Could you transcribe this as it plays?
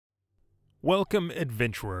Welcome,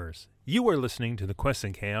 adventurers. You are listening to the Quests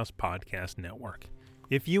and Chaos Podcast Network.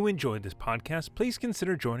 If you enjoyed this podcast, please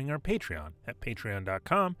consider joining our Patreon at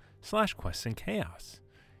patreon.com/questsandchaos.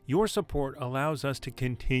 Your support allows us to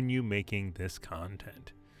continue making this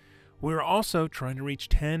content. We're also trying to reach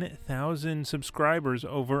 10,000 subscribers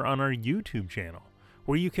over on our YouTube channel,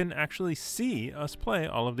 where you can actually see us play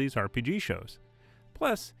all of these RPG shows.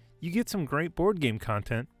 Plus, you get some great board game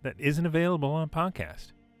content that isn't available on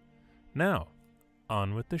podcast. Now,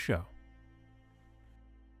 on with the show.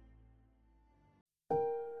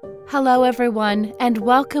 Hello, everyone, and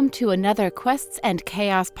welcome to another Quests and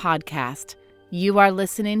Chaos podcast. You are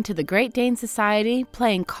listening to the Great Dane Society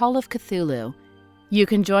playing Call of Cthulhu. You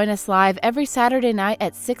can join us live every Saturday night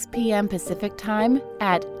at 6 p.m. Pacific Time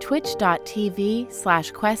at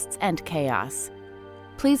twitch.tv/questsandchaos.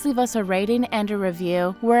 Please leave us a rating and a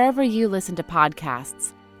review wherever you listen to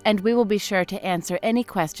podcasts, and we will be sure to answer any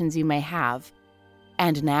questions you may have.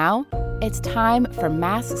 And now, it's time for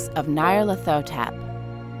Masks of Nyarlathotep.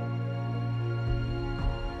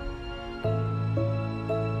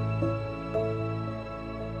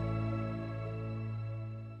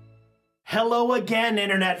 Hello again,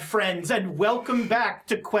 Internet friends, and welcome back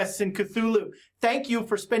to Quests and Cthulhu. Thank you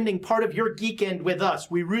for spending part of your geekend with us.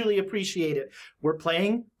 We really appreciate it. We're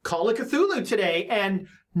playing Call of Cthulhu today, and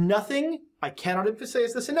nothing, I cannot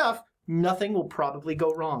emphasize this enough, nothing will probably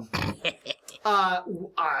go wrong.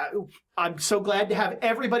 I'm so glad to have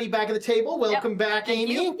everybody back at the table. Welcome back,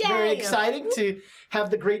 Amy. Very exciting to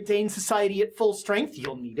have the Great Dane Society at full strength.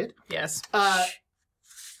 You'll need it. Yes.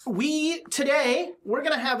 We're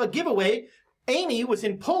going to have a giveaway. Amy was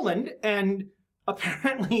in Poland, and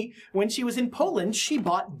apparently when she was in Poland, she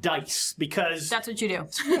bought dice because... That's what you do.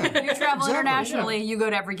 You travel internationally, you go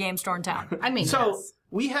to every game store in town. Yes.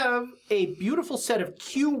 We have a beautiful set of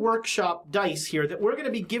Q Workshop dice here that we're going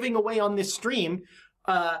to be giving away on this stream.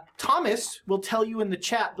 Thomas will tell you in the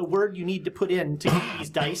chat the word you need to put in to get these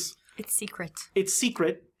dice. It's secret. It's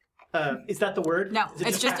secret. Is that the word? No,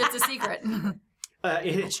 it's a secret.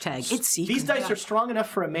 Hashtag. It's secret. These dice are strong enough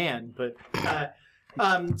for a man, but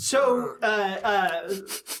we're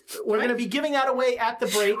going to be giving that away at the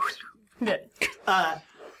break.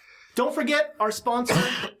 Don't forget our sponsor.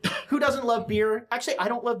 Who doesn't love beer? Actually, I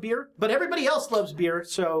don't love beer, but everybody else loves beer.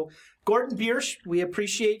 So, Gordon Biersch, we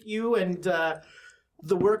appreciate you and the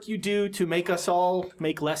work you do to make us all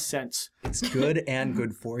make less sense. It's good and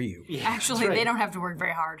good for you. Yeah, actually, they don't have to work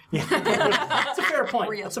very hard. That's a fair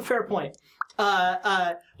point. That's a fair point.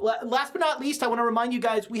 Last but not least, I want to remind you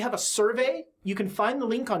guys, we have a survey. You can find the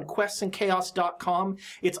link on questsandchaos.com.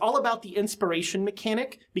 It's all about the inspiration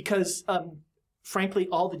mechanic because, frankly,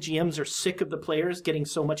 all the GMs are sick of the players getting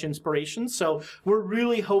so much inspiration. So we're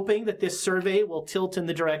really hoping that this survey will tilt in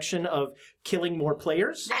the direction of killing more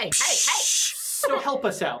players. Hey. So help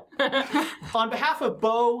us out. On behalf of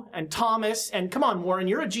Bo and Thomas, and come on, Warren,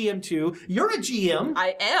 you're a GM too. You're a GM.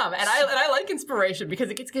 I am, and I like inspiration because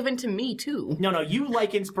it gets given to me too. No, you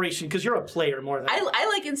like inspiration because you're a player more than I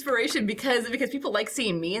like inspiration because people like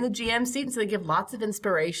seeing me in the GM seat, and so they give lots of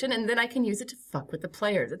inspiration, and then I can use it to fuck with the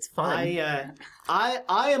players. It's fun. I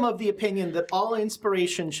am of the opinion that all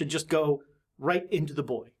inspiration should just go right into the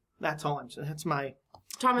boy. That's all I'm saying. That's my...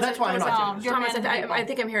 Thomas, that's why I'm not doing it. Thomas, I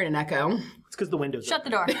think I'm hearing an echo. It's because the window's Shut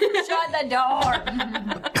open. the door. Shut the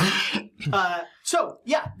door.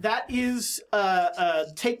 That is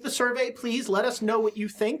take the survey, please. Let us know what you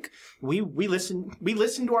think. We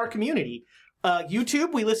listen to our community.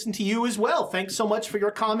 YouTube, we listen to you as well. Thanks so much for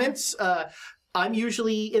your comments. I'm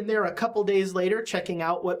usually in there a couple days later checking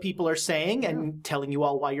out what people are saying and telling you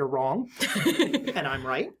all why you're wrong. And I'm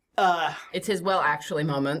right. It's his actually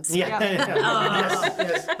moments. Yeah.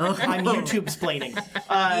 Yes. I'm YouTube-splaining.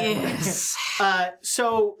 Yes.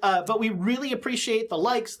 But we really appreciate the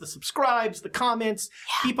likes, the subscribes, the comments.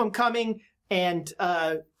 Yeah. Keep them coming, and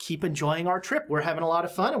keep enjoying our trip. We're having a lot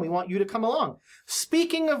of fun, and we want you to come along.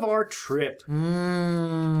 Speaking of our trip,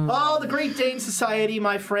 the Great Dane Society,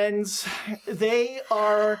 my friends, they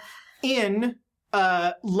are in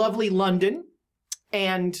lovely London.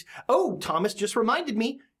 And, Thomas just reminded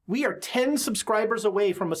me, we are 10 subscribers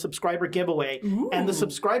away from a subscriber giveaway. Ooh. And the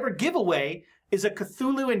subscriber giveaway is a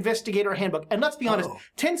Cthulhu Investigator Handbook. And let's be honest,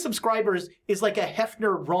 10 subscribers is like a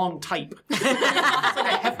Hefner wrong type. It's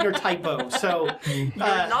like a Hefner typo. So you're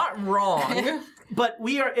not wrong. But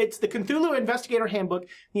it's the Cthulhu Investigator Handbook.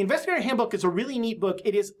 The Investigator Handbook is a really neat book.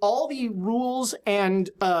 It is all the rules and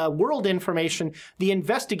world information the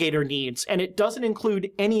investigator needs. And it doesn't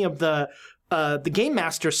include any of the Game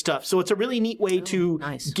Master stuff. So it's a really neat way to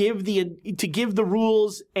give the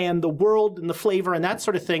rules and the world and the flavor and that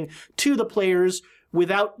sort of thing to the players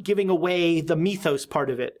without giving away the mythos part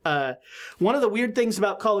of it. One of the weird things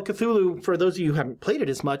about Call of Cthulhu, for those of you who haven't played it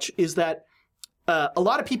as much, is that a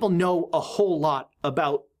lot of people know a whole lot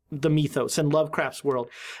about the mythos and Lovecraft's world.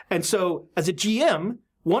 And so as a GM,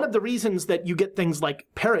 one of the reasons that you get things like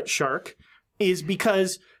Parrot Shark is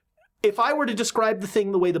because if I were to describe the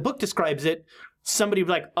thing the way the book describes it, somebody would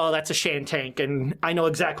be like, oh, that's a Shantank, and I know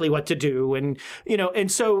exactly what to do. And,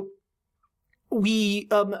 and so we,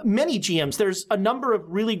 many GMs, there's a number of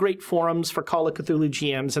really great forums for Call of Cthulhu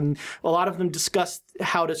GMs, and a lot of them discuss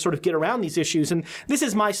how to sort of get around these issues. And this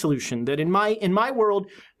is my solution, that in my world,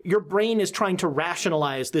 your brain is trying to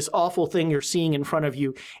rationalize this awful thing you're seeing in front of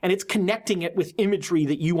you, and it's connecting it with imagery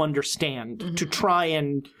that you understand to try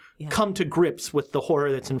and come to grips with the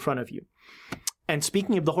horror that's in front of you. And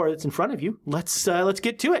speaking of the horror that's in front of you, let's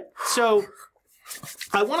get to it. So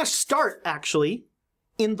I want to start, actually,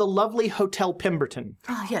 in the lovely Hotel Pemberton.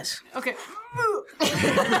 Oh, yes. Okay.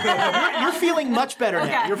 You're feeling much better now.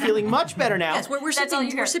 Okay. You're feeling much better now. Yes, we're That's all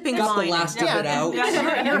you hear. sipping Got wine. the last of it out.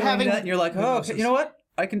 You're having... And you're like, oh, okay, you know what?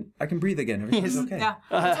 I can breathe again. Everything's okay. Yeah.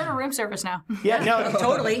 It's on a room service now. Yeah, no,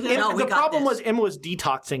 Totally. No, we the got problem this. was Emma was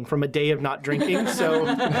detoxing from a day of not drinking, so...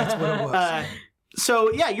 That's what it was.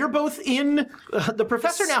 So, yeah, you're both in... the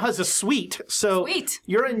professor now has a suite, so Sweet.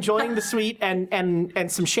 you're enjoying the suite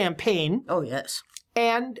and some champagne, Oh, yes.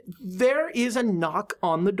 and there is a knock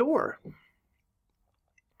on the door.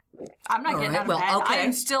 I'm not All getting right, out of well, bed. I okay.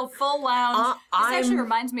 am still full lounge. This actually I'm-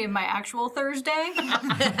 reminds me of my actual Thursday.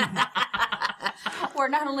 Where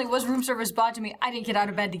not only was room service bought to me, I didn't get out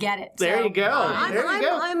of bed to get it. There So, you go. There you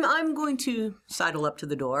go. I'm going to sidle up to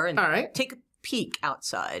the door and All right. take a peek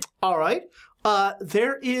outside. All right.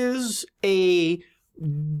 There is a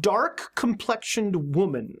dark complexioned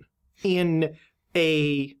woman in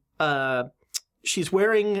a she's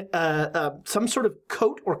wearing some sort of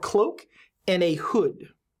coat or cloak and a hood.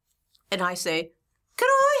 And I say, can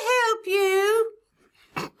I help you?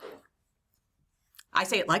 I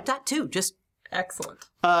say it like that, too. Just excellent.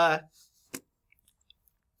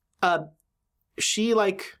 She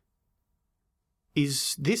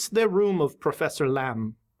is this the room of Professor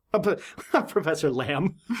Lamb? Professor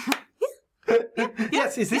Lamb.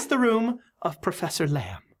 Yes, is this the room of Professor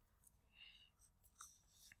Lamb?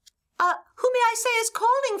 Who may I say is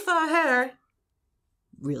calling for her?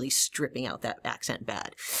 Really stripping out that accent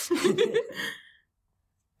bad.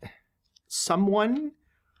 Someone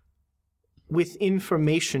with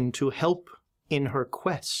information to help in her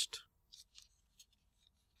quest.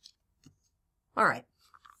 All right.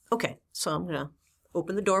 Okay, so I'm going to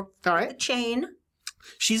open the door. All The right. chain.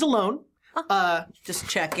 She's alone. Just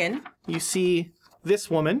check in. You see this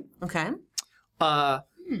woman, Okay.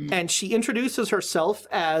 and she introduces herself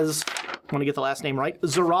as, I want to get the last name right,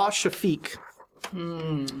 Zara Shafiq.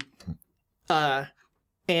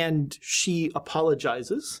 And she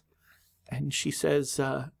apologizes, and she says,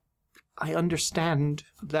 I understand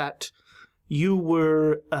that you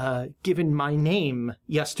were given my name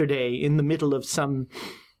yesterday in the middle of some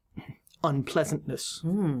unpleasantness.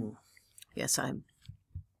 Yes, I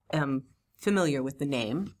am familiar with the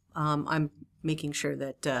name. I'm making sure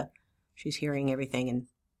that she's hearing everything and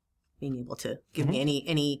being able to give me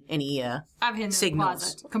any I've hidden in the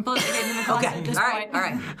signals. closet. Completely hidden in the closet Okay. at this All right. point. All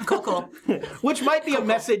right. Cool. Which might be a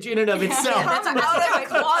message in and of itself. That's Out of my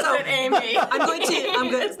closet, Amy. I'm going to.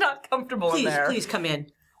 It's not comfortable in there. Please come in.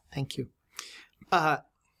 Thank you. I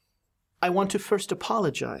want to first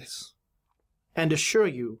apologize and assure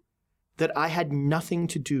you that I had nothing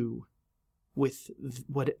to do with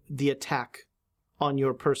the attack on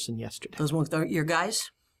your person yesterday. Those ones are your guys.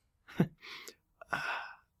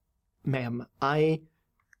 Ma'am, I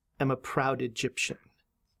am a proud Egyptian.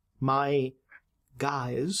 My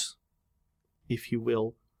guys, if you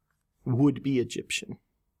will, would be Egyptian.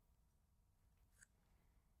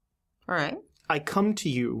 All right. I come to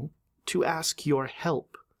you to ask your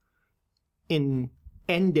help in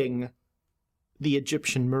ending the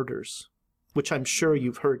Egyptian murders, which I'm sure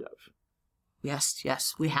you've heard of.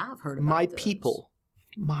 Yes, we have heard about My those. people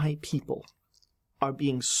are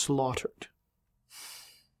being slaughtered.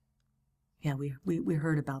 Yeah, we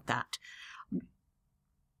heard about that.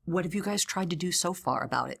 What have you guys tried to do so far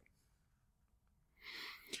about it?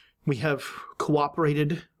 We have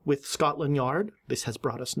cooperated with Scotland Yard. This has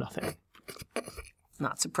brought us nothing.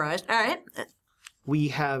 Not surprised. All right. We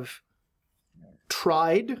have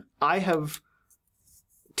tried. I have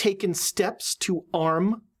taken steps to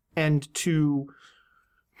arm and to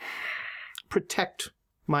protect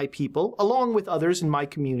my people, along with others in my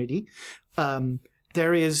community.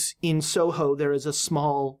 There is, in Soho, there is a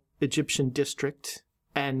small Egyptian district,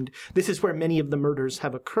 and this is where many of the murders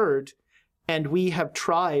have occurred. and we have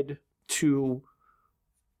tried to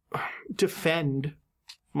defend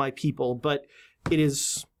my people, but it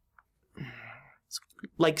is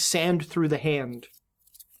like sand through the hand.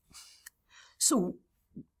 So,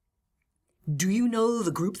 do you know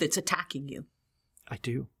the group that's attacking you? I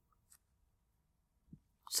do.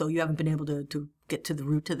 So you haven't been able to get to the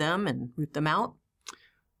root to them and root them out?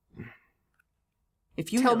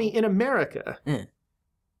 If you Tell know. me, in America,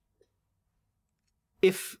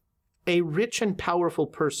 if a rich and powerful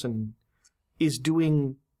person is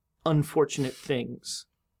doing unfortunate things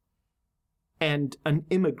and an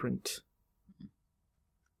immigrant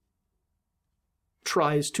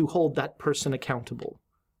tries to hold that person accountable,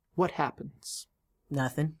 what happens?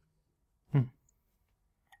 Nothing.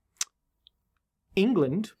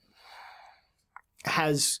 England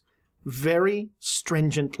has very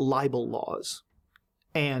stringent libel laws,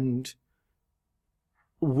 and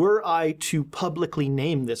were I to publicly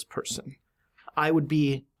name this person, I would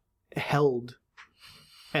be held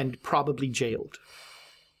and probably jailed.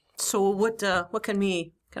 So what can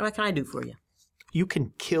I do for you? You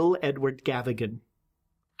can kill Edward Gavigan.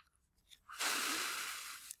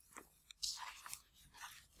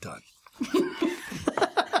 Done.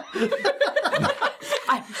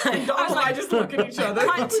 I just look at each other.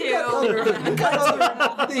 Cut to.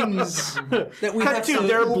 Things that we Cut have to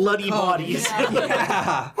their overcome. bloody bodies.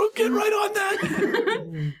 Yeah. We'll get right on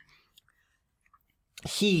that.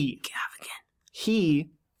 He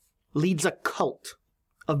leads a cult,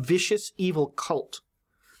 a vicious, evil cult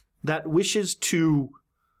that wishes to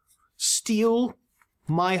steal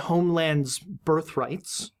my homeland's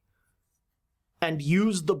birthrights and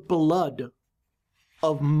use the blood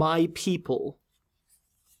of my people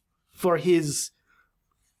for his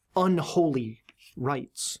unholy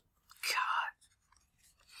rights.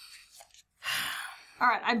 All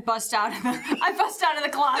right, I bust out of the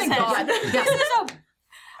closet. God.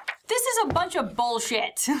 This is a bunch of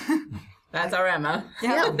bullshit. That's our Emma.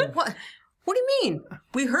 Yeah. What do you mean?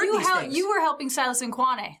 We heard these things. You were helping Silas and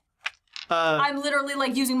Kwane. I'm literally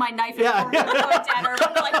like using my knife and Yeah, fork to poke at her, with,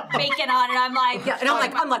 like bacon on it. I'm like, Yeah, and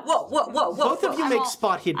I'm like, whoa. Both of you make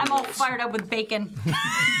spot hidden I'm all rolls. fired up with bacon.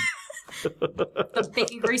 The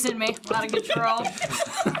bacon grease in me, out of control.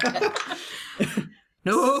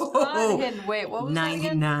 No. Wait, what was that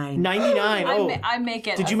again? 99. 99. Oh. I make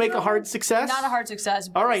it. Did you make a hard success? Not a hard success,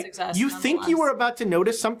 but All a right. success. You think you were nonetheless. about to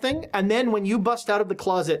notice something, and then when you bust out of the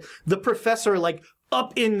closet, the professor like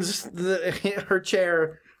upends her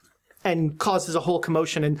chair and causes a whole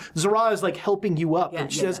commotion, and Zara is like helping you up,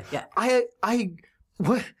 and she says, yeah.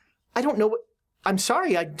 What? I don't know what. I'm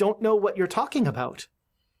sorry, I don't know what you're talking about.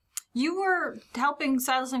 You were helping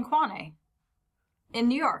Silas and Kwane in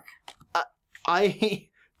New York. I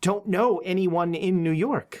don't know anyone in New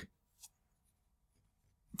York.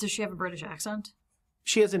 Does she have a British accent?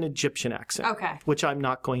 She has an Egyptian accent. Okay. Which I'm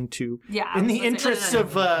not going to. Yeah, I In was the gonna say- interests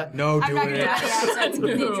of. No, I'm do not going to do it. any accents in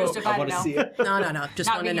the interest of I don't want to know. see it. No. Just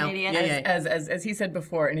Not want to being know. an idiot. Yeah. As he said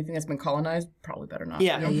before, anything that's been colonized, probably better not.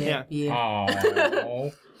 Yeah.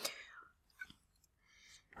 Oh.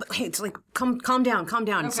 But, hey, it's like, calm down.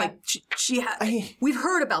 It's Okay. like we've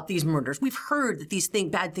heard about these murders. We've heard that these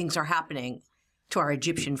bad things are happening to our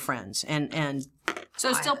Egyptian friends, and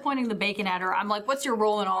So still pointing the bacon at her, I'm like, what's your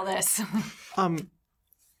role in all this?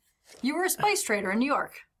 You were a spice trader in New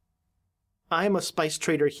York. I'm a spice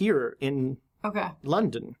trader here in Okay.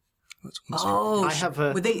 London. I have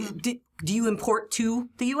a- do you import to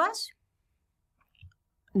the U.S.?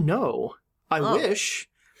 No, I wish.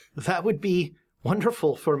 That would be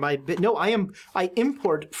wonderful for my no, I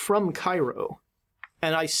import from Cairo,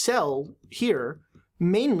 and I sell here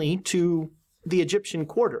mainly to the Egyptian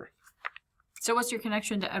quarter. So what's your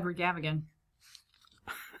connection to Edward Gavigan?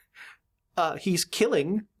 He's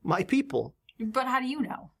killing my people. But how do you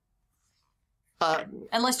know?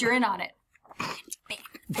 Unless you're in on it.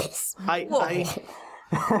 I'm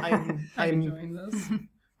Enjoying this.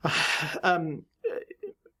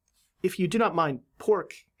 if you do not mind,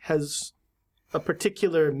 pork has a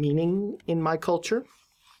particular meaning in my culture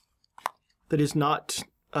that is not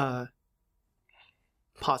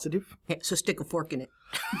positive. Yeah, so stick a fork in it.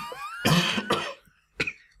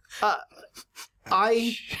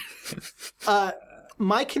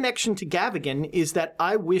 My connection to Gavigan is that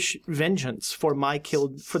I wish vengeance for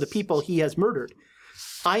the people he has murdered.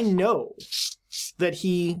 I know that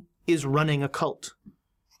he is running a cult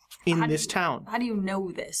in this town. How do you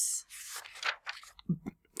know this?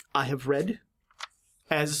 I have read,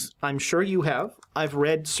 as I'm sure you have, I've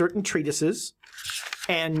read certain treatises,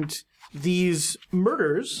 and these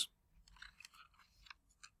murders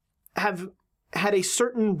have had a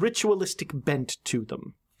certain ritualistic bent to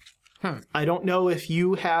them. I don't know if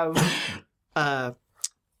you have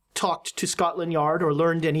talked to Scotland Yard or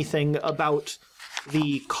learned anything about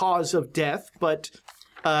the cause of death, but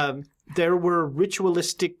there were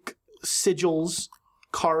ritualistic sigils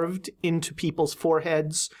carved into people's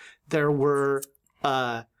foreheads. There were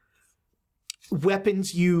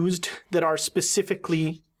weapons used that are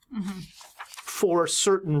specifically for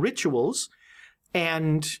certain rituals,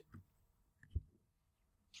 and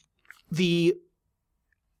the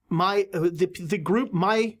group,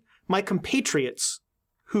 my compatriots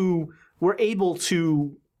who were able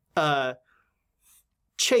to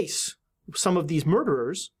chase some of these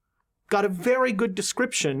murderers got a very good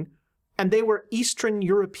description, and they were Eastern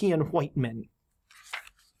European white men.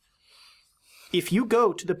 If you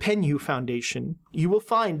go to the Penhew Foundation, you will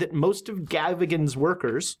find that most of Gavigan's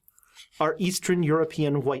workers are Eastern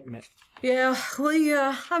European white men. Yeah,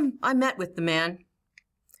 I met with the man.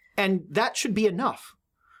 And that should be enough.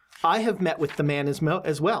 I have met with the man as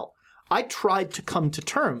well. I tried to come to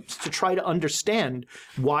terms, to try to understand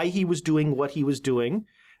why he was doing what he was doing,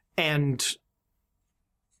 and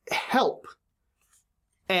help,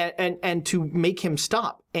 and to make him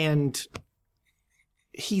stop. And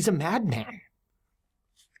he's a madman.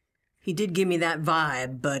 He did give me that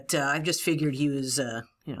vibe, but I just figured he was,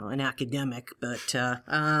 an academic. But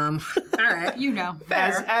all right, You know.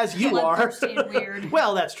 As you are. Bloodthirsty and weird.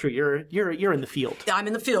 Well, that's true. You're in the field. I'm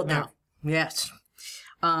in the field now. Yes.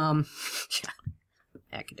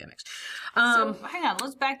 Academics. So hang on,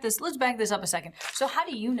 let's back this up a second. So how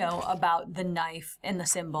do you know about the knife and the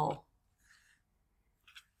symbol?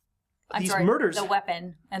 These murders- the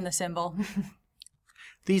weapon and the symbol.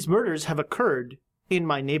 These murders have occurred in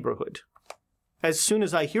my neighborhood. As soon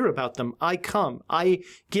as I hear about them, I come. I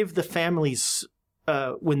give the families,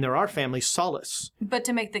 when there are families, solace. But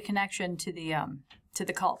to make the connection to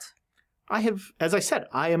the cult. I have, as I said,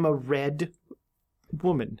 I am a red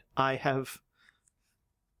woman. I have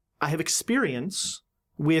experience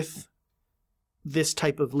with this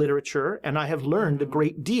type of literature, and I have learned a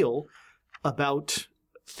great deal about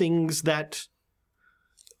things that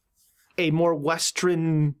a more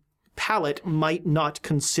Western palate might not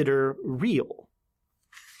consider real.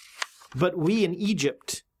 But we in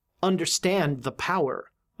Egypt understand the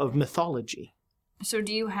power of mythology. So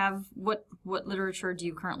do you have what literature do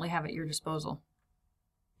you currently have at your disposal?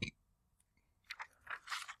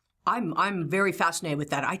 I'm very fascinated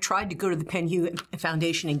with that. I tried to go to the Penhew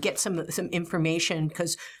Foundation and get some information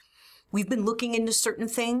because we've been looking into certain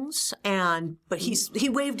things, but he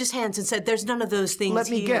waved his hands and said, "There's none of those things." Let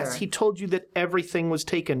me here." guess. He told you that everything was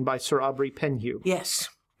taken by Sir Aubrey Penhew. Yes.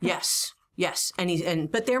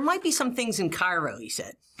 But there might be some things in Cairo, he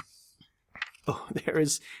said. Oh, there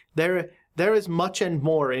is much and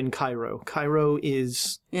more in Cairo. Cairo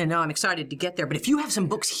is... Yeah, no, I'm excited to get there. But if you have some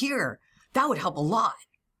books here, that would help a lot.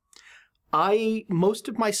 Most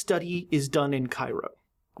of my study is done in Cairo.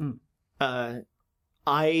 I'm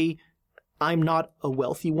not a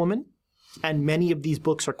wealthy woman, and many of these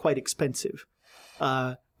books are quite expensive.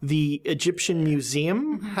 The Egyptian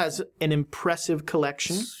Museum has an impressive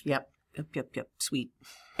collection. Yep. Sweet.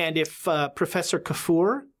 And if Professor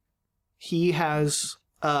Kafur, he has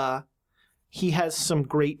some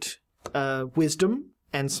great wisdom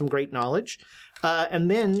and some great knowledge.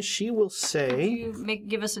 And then she will say, Can you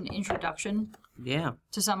give us an introduction? Yeah.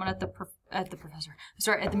 To someone at the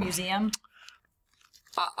museum.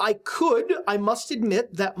 I could. I must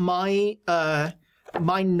admit that my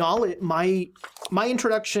knowledge, my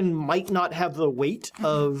introduction might not have the weight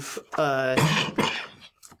of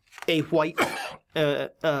a white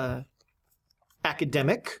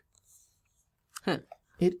academic. Huh.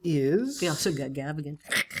 It is. We also got Gavigan.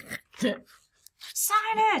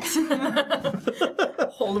 Sign it.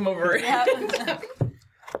 Hold him over it.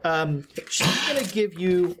 She's gonna give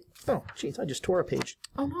you. Oh, jeez! I just tore a page.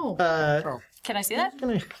 Oh no. Can I see that?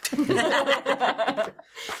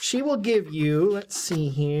 She will give you. Let's see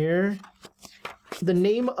here. The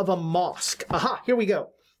name of a mosque. Aha! Here we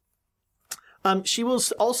go. She will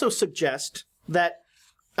also suggest that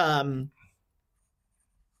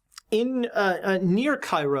in near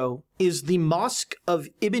Cairo is the Mosque of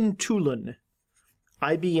Ibn Tulun.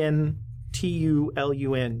 IBN-TULUN.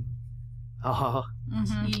 Aha.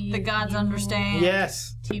 The gods understand.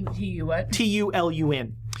 Yes. T-U what?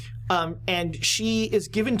 TULUN. And she is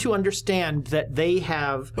given to understand that they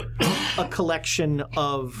have a collection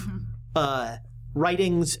of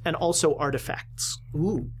writings and also artifacts.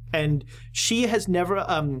 Ooh. And she has never,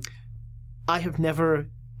 I have never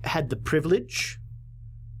had the privilege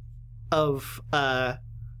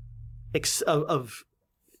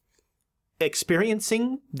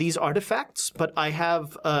experiencing these artifacts, but I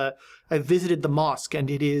have I've visited the mosque, and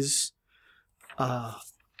it is a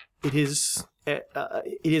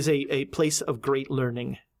place of great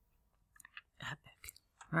learning.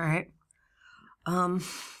 All right. And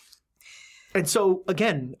so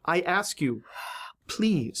again, I ask you,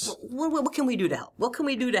 please. What can we do to help? What can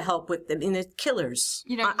we do to help with the killers?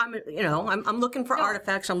 I'm looking for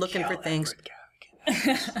artifacts. I'm looking for things.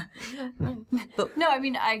 No, I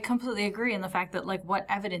mean, I completely agree in the fact that, like, what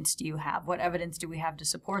evidence do you have? What evidence do we have to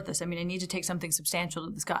support this? I mean, I need to take something substantial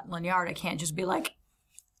to the Scotland Yard. I can't just be like,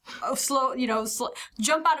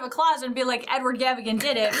 jump out of a closet and be like, Edward Gavigan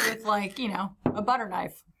did it with, like, a butter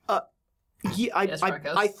knife.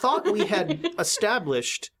 I thought we had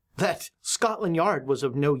established that Scotland Yard was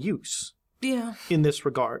of no use. Yeah. In this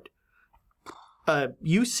regard.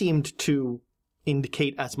 You seemed to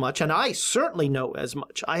indicate as much, and I certainly know as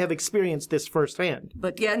much. I have experienced this firsthand.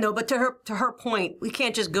 But to her point, we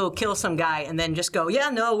can't just go kill some guy and then just go,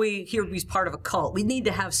 we hear he's part of a cult. We need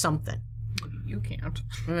to have something. You can't.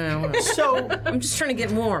 So I'm just trying to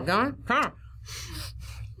get more. Come on.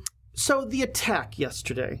 So the attack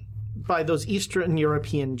yesterday by those Eastern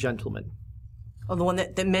European gentlemen. Oh, the one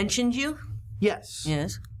that mentioned you? Yes.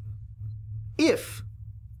 Yes. If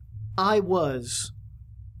I was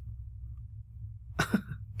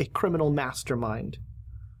a criminal mastermind,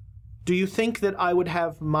 do you think that I would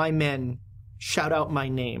have my men shout out my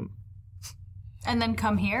name? And then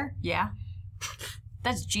come here? Yeah.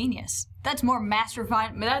 That's genius. That's more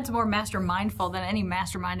mastermindful than any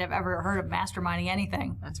mastermind I've ever heard of masterminding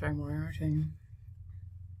anything. That's very more entertaining.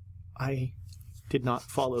 I did not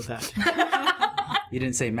follow that. You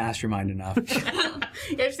didn't say mastermind enough. You have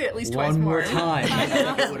to say it at least twice One more. more time.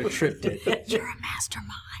 I would have tripped it. You're a mastermind.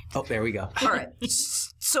 Oh, there we go. All right.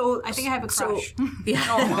 So I think I have a crush. Yeah.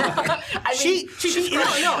 I mean,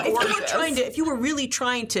 If you were really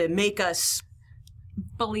trying to make us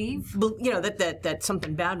Believe? that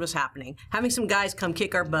something bad was happening, having some guys come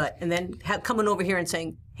kick our butt, and then coming over here and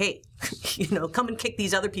saying, "Hey, come and kick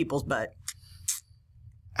these other people's butt."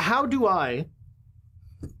 How do I,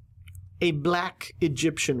 a black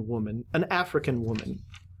Egyptian woman, an African woman,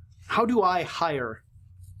 how do I hire?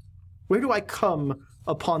 Where do I come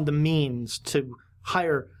upon the means to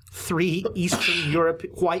hire 3 Eastern Europe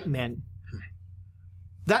white men?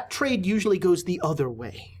 That trade usually goes the other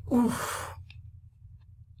way. Oof.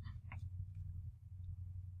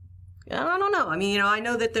 I don't know. I mean, I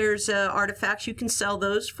know that there's artifacts. You can sell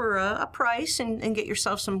those for a price and get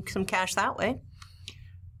yourself some cash that way.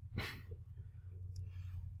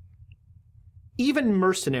 Even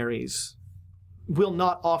mercenaries will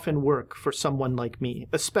not often work for someone like me,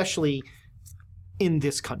 especially in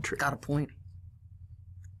this country. Got a point.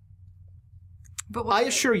 But I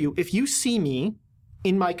assure you, if you see me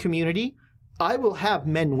in my community, I will have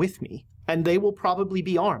men with me, and they will probably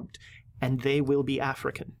be armed, and they will be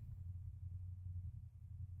African.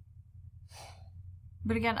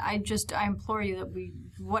 But again, I implore you that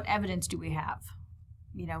what evidence do we have?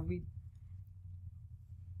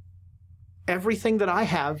 Everything that I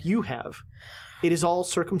have, you have. It is all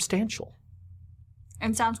circumstantial.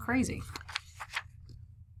 And sounds crazy.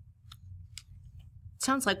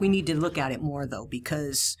 Sounds like we need to look at it more, though,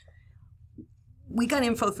 because we got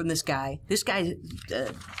info from this guy. This guy,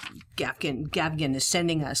 Gavigan, is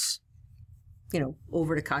sending us,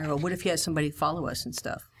 over to Cairo. What if he has somebody follow us and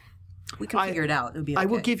stuff? We can figure it out. It would be okay. I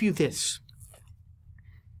will give you this.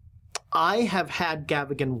 I have had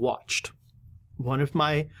Gavigan watched. One of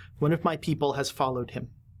my people has followed him.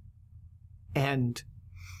 And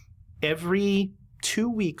every 2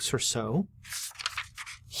 weeks or so,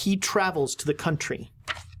 he travels to the country,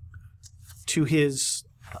 to his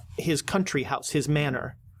country house, his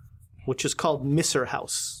manor, which is called Misr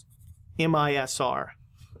House, M-I-S-R.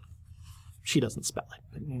 She doesn't spell it.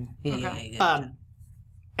 Yeah.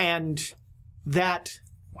 And that...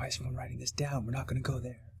 Why is someone writing this down? We're not going to go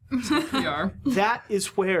there. We are. That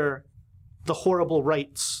is where the horrible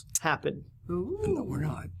rites happen. Ooh. No, we're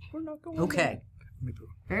not. We're not going Okay. there.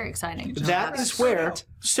 Very exciting. That is where...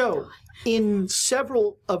 So, in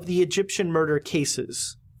several of the Egyptian murder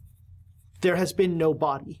cases, there has been no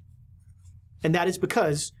body. And that is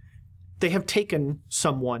because they have taken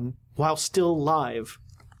someone while still alive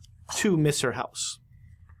to Misr House.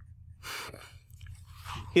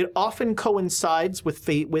 It often coincides with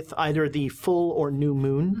with either the full or new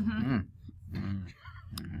moon. Mm-hmm.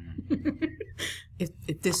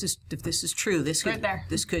 If this is true, this could Right there.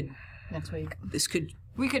 this could Next week. this could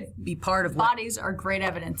We could. be part of what Bodies are great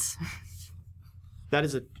evidence. That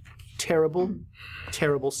is a terrible,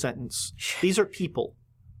 terrible sentence. These are people.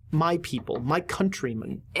 my people, my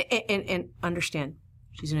countrymen. And understand,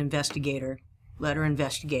 she's an investigator. Let her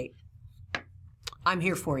investigate. I'm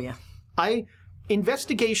here for you.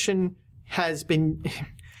 Investigation has been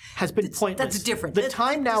pointless. That's different. The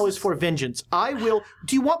time now is for vengeance.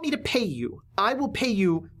 Do you want me to pay you? I will pay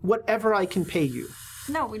you whatever I can pay you.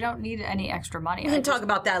 No, we don't need any extra money. We can talk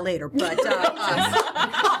about that later, but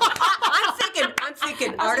I'm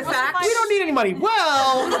thinking artifacts. We don't need any money.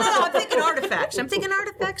 Well, No, I'm thinking artifacts. I'm thinking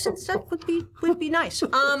artifacts and stuff would be nice.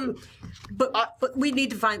 But we need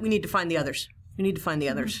to find the others. We need to find the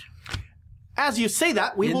others. as you say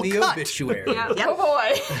that, we In will the cut obituary. Oh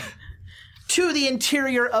boy. to the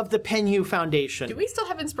interior of the Penhu Foundation. Do we still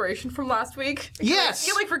have inspiration from last week? Yes. I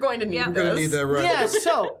feel like we're going to need We're gonna need this. that right. Yes,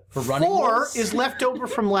 so running 4 list? is left over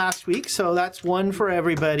from last week, so that's 1 for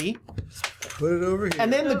everybody. Put it over here.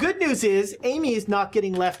 And then the good news is Amy is not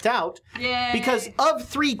getting left out because of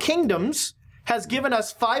 3 Kingdoms has given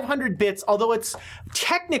us 500 bits, although it's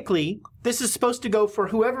technically, this is supposed to go for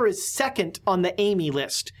whoever is second on the Amy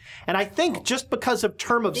list. And I think just because of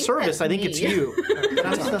term of service, that's I think me. it's you.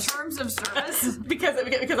 Terms of service. because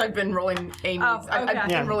I've been rolling Amy's. Oh, okay. I've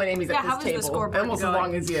been rolling Amy's Yeah, at how this is the table scoreboard almost going? as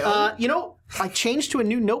long as you. You know, I changed to a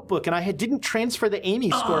new notebook and I didn't transfer the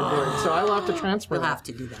Amy scoreboard, so I will have to transfer We'll that. have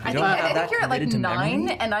to do that. I have that think you're at like committed to 9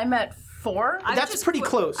 memory? and I'm at 4. That's pretty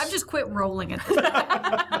close. I've just quit rolling it.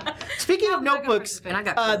 Speaking of notebooks, And I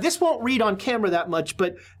got this won't read on camera that much,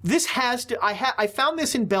 but this has to. I found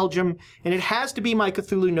this in Belgium, and it has to be my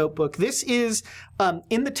Cthulhu notebook. This is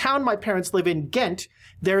in the town my parents live in, Ghent.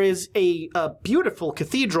 There is a beautiful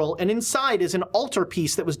cathedral, and inside is an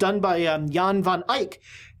altarpiece that was done by Jan van Eyck,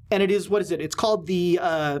 and it is what is it? It's called the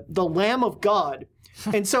Lamb of God,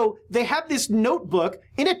 and so they have this notebook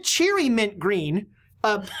in a cheery mint green.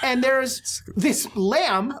 And there's this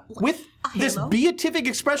lamb with this beatific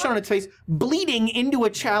expression on its face bleeding into a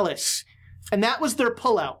chalice. And that was their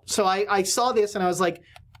pullout. So I saw this and I was like,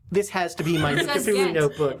 this has to be my says Cthulhu Ghent.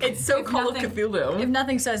 notebook. It's so Call of nothing- Cthulhu. If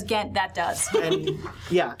nothing says Ghent, that does. And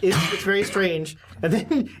yeah, it's very strange. And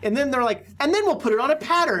then they're like, and then we'll put it on a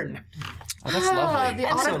pattern. Oh, that's lovely.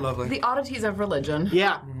 so lovely. The oddities of religion.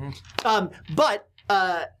 Yeah.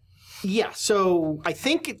 Yeah, so I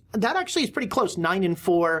think that actually is pretty close, 9 and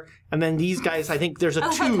 4, and then these guys, I think there's a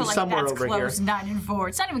 2 somewhere that's over close, here. 9 and 4.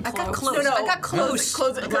 It's not even close. close. No, I got close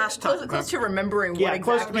last time. Close to remembering Yeah, what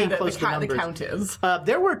close to exactly being close to the numbers. count is.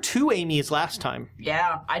 There were 2 Amy's last time.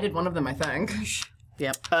 Yeah, I did one of them, I think.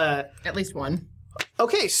 Yep. At least one.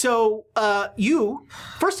 Okay, so you,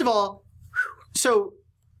 first of all, so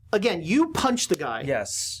again, you punch the guy,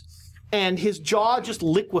 Yes. and his jaw just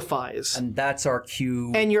liquefies, And that's our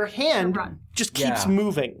cue. and your hand run. just keeps Yeah.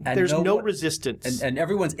 moving. And There's no one- resistance. And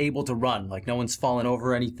everyone's able to run. Like no one's fallen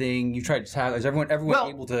over anything. You tried to tackle. Is everyone Well,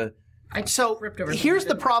 able to? So tripped over here's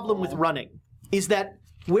something the problem with running, is that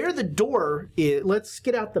where the door is, let's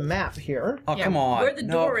get out the map here. Oh come on. Where the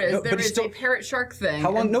No, door is, no, there but it's is still, a parrot shark thing.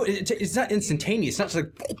 How long? and No, it's not instantaneous. It's not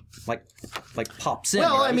just like pops in.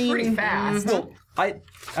 Well, right? I mean, pretty fast. Well,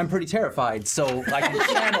 I'm pretty terrified, so I can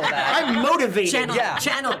channel that. I'm motivated. Channel, Yeah.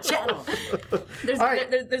 channel.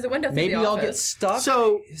 There's a window through Maybe the I'll get office. stuck.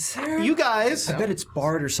 So Is there? you guys, I bet it's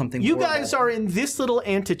barred or something. you horrible. guys are in this little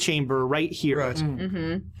antechamber right here. Right.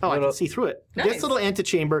 Oh, I can see through it. This Nice. little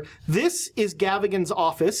antechamber. This is Gavigan's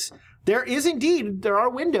office. There are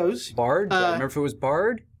windows. barred. Do I remember if it was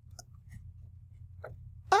barred.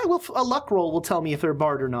 A luck roll will tell me if they're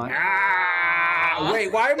barred or not. Ah,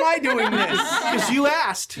 wait, why am I doing this? Because you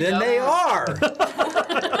asked. Then they are.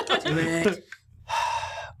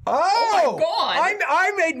 Oh, God.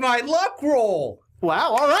 I made my luck roll. Wow,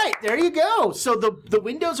 all right, there you go. So the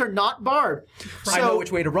windows are not barred. So, I know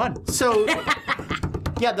which way to run. So,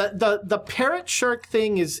 yeah, the parrot shark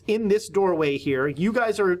thing is in this doorway here. You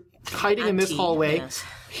guys are hiding in this Auntie, hallway. yes.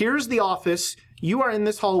 Here's the office. You are in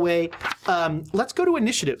this hallway. Let's go to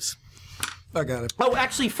initiatives. I got it. Oh,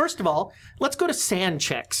 actually, first of all, let's go to sand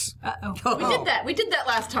checks. We did that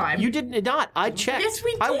last time. You did not. I checked. Yes,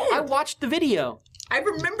 we I did. watched the video. I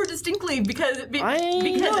remember distinctly because I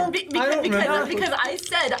know. because I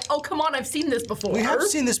said, "Oh, come on, I've seen this before." We have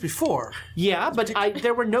seen this before. Yeah, but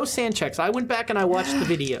there were no sand checks. I went back and I watched the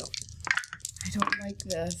video. I don't like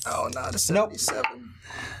this. Oh, not a 77.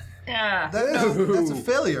 Yeah. That's a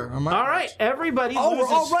failure. Am I All right, everybody Oh, we're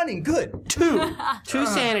loses all running. Good. two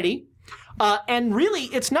sanity. And really,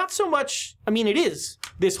 it's not so much, I mean, it is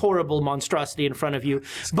this horrible monstrosity in front of you,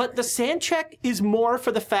 but the sand check is more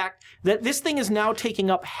for the fact that this thing is now taking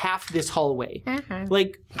up half this hallway.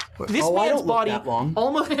 Like, this Oh, I man's don't look body that long.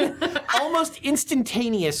 almost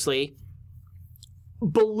instantaneously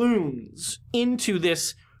balloons into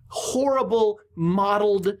this horrible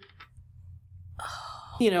mottled,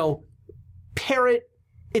 parrot.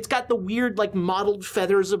 It's got the weird, like, mottled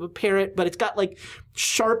feathers of a parrot, but it's got, like,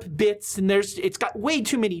 sharp bits, and it's got way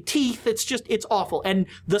too many teeth. It's awful. And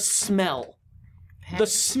the smell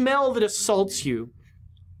that assaults you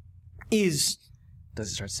is...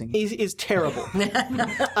 Does it start singing? Is terrible.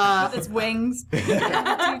 With its wings.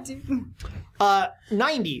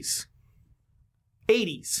 90s.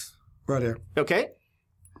 80s. Right here. Okay?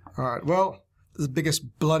 All right. Well, this is the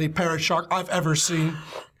biggest bloody parrot shark I've ever seen.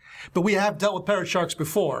 But we have dealt with parrot sharks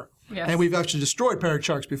before. Yes. And we've actually destroyed parrot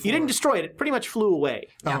sharks before. You didn't destroy it. It pretty much flew away.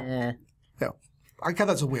 Yeah. I count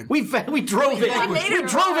that's a win. We drove it. We drove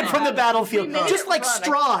it from the battlefield. Just like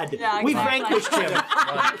Strahd. Yeah, We exactly. vanquished him.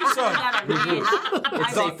 I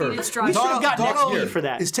should have gotten XP for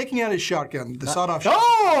that. is taking out his shotgun, the sawed-off shotgun.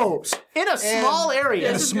 Oh! In a small area.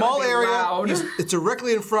 In a small area. loud. It's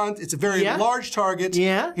directly in front. It's a very Yeah? large target.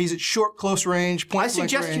 Yeah? He's at short, close range, point I blank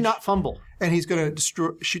suggest you range. not fumble. And he's going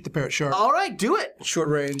to shoot the parrot shark. All right, do it. Short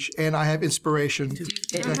range. And I have inspiration.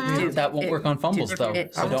 That won't work on fumbles, though. So don't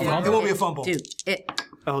It fumble. won't be a fumble.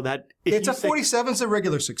 Oh, that. It's a 47. It's a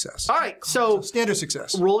regular success. All right, so Standard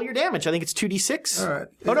success. roll your damage. I think it's 2d6. All right.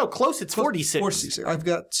 Oh, no, close. It's 4d6. 46. I've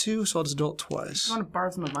got 2, so I'll just do it twice. I want to borrow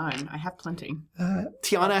some of mine. I have plenty.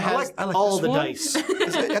 Tiana has I like all this the one. dice.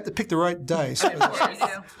 You have to pick the right dice.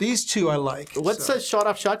 These two I like. What's a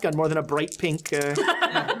shot-off shotgun more than a bright pink?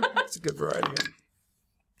 That's a good variety.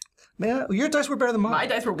 Man, your dice were better than mine. My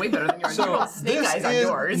dice were way better than yours. So You rolled snake this eyes on is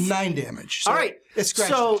yours. 9 damage. So All right, it's scratched.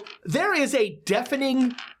 so there is a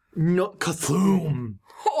deafening Cthulhu.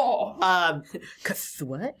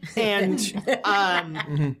 What?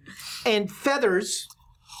 And feathers,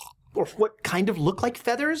 or what kind of look like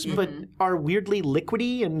feathers, but are weirdly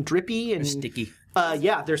liquidy and drippy and Sticky.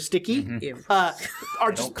 Yeah, they're sticky.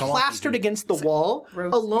 Are just come off plastered against the wall,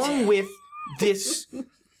 along with this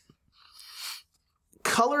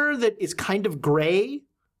color that is kind of gray,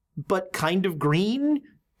 but kind of green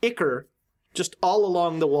ichor, just all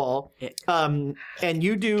along the wall. And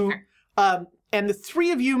you do. And the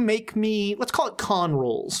three of you make me, let's call it con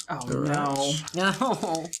rolls. Oh, no.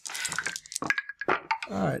 No. All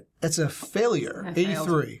right. That's a failure.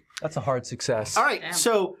 83. That's a hard success. All right,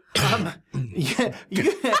 so I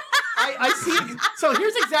see. So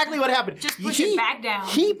here's exactly what happened. Just push it back down.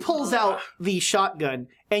 He pulls out the shotgun,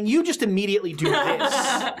 and you just immediately do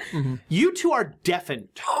this. You two are deafened.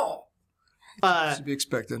 To be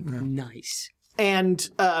expected. Yeah. Nice. And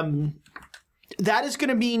that is going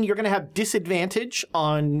to mean you're going to have disadvantage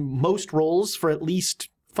on most rolls for at least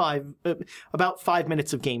about 5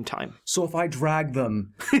 minutes of game time. So if I drag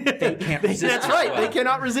them, they can't resist. That's as right. well. They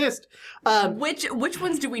cannot resist. Which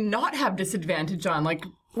ones do we not have disadvantage on? Like,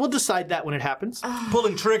 We'll decide that when it happens.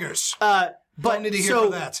 Pulling triggers. But Don't need to hear so,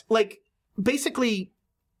 for that. like, basically,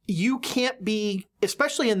 you can't be,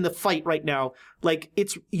 especially in the fight right now. Like,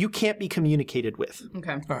 you can't be communicated with.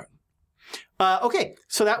 okay, All right. Okay,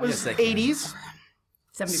 so that was Yes, they can. 80s,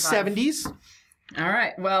 75. 70s. All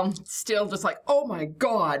right. Well, still just like, oh my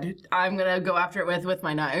god, I'm gonna go after it with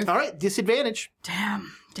my knife. All right, disadvantage.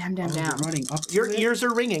 Damn. Running up. Your ears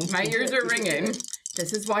are ringing. My ears are ringing.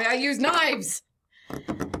 This is why I use knives.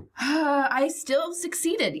 I still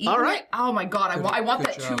succeeded. Even All right. Oh my god, I want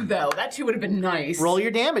good that job. 2 though. That 2 would have been nice. Roll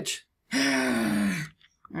your damage. All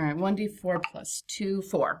right, 1d4 plus 2,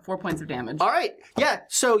 4. 4 points of damage. All right, yeah.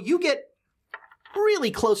 So you get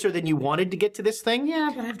really closer than you wanted to get to this thing.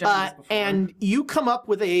 Yeah, but I've done this before. And you come up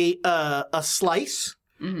with a slice,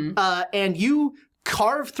 and you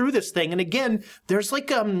carve through this thing. And again, there's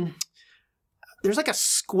like a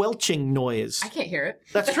squelching noise. I can't hear it.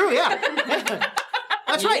 That's true. Yeah.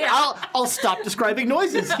 That's right. I'll stop describing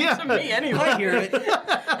noises. Yeah. Me anyway. I hear it.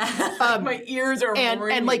 My ears are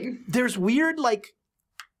ringing. And like there's weird like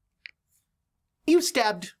you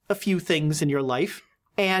stabbed a few things in your life,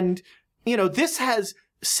 and this has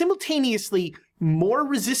simultaneously more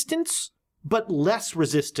resistance but less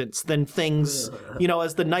resistance than things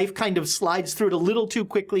as the knife kind of slides through it a little too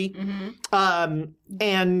quickly.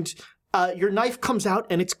 And your knife comes out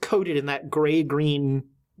and it's coated in that gray green.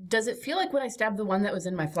 Does it feel like when I stabbed the one that was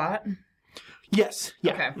in my flat? Yes.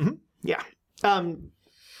 Yeah. Okay. Yeah. And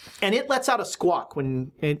it lets out a squawk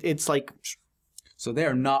when it's like. So they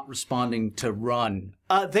are not responding to run.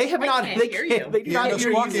 They have not. can't They hear can't. you. They do Yeah, not no hear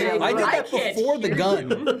you. squawking. say I did run. that can't before the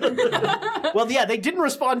gun. Well, yeah, they didn't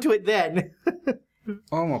respond to it then.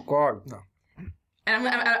 Oh my god. No. And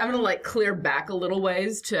I'm gonna like clear back a little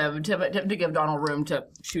ways to give Donald room to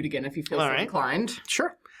shoot again if he feels All so right. inclined.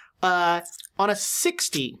 Sure. On a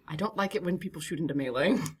 60, I don't like it when people shoot into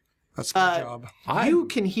melee. That's my job. you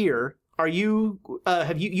can hear are you?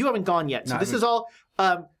 Have you? You haven't gone yet. So No, this I is all.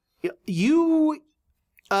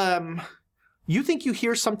 You think you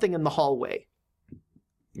hear something in the hallway,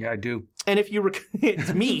 Yeah, I do. and if you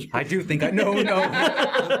it's me. I do think I know.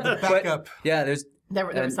 Back up. Yeah, there's There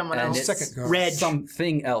was someone else. it's Second guard. Reg.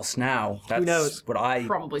 something else now. That's knows? what I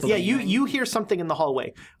Probably Yeah, believe. you hear something in the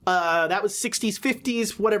hallway. That was 60s,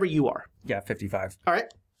 50s, whatever you are. Yeah, 55. All right.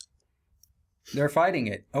 They're fighting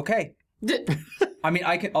it. Okay. I mean,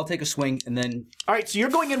 I'll take a swing and then. All right. So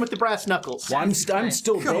you're going in with the brass knuckles. Well, I'm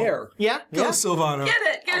still there. Yeah. Go, Yeah. Silvano. Get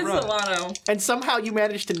it, Silvano. And somehow you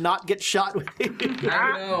managed to not get shot with it.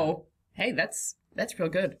 I know. Hey, that's real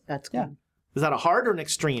good. That's good. Is that a hard or an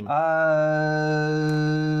extreme?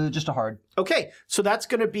 Just a hard. Okay. So that's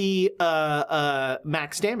going to be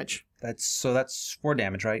max damage. That's 4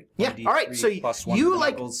 damage, right? Yeah, 1d3 all right, so plus one you, of the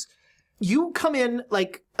like- knuckles. You come in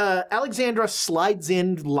like Alexandra slides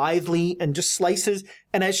in lithely and just slices,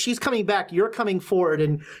 and as she's coming back, you're coming forward,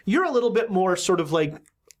 and you're a little bit more sort of like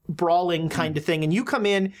brawling kind of thing, and you come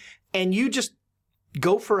in and you just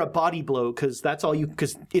go for a body blow because that's all you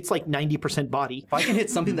because it's like 90% body. If I can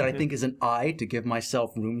hit something that I think is an eye to give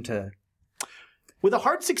myself room to With a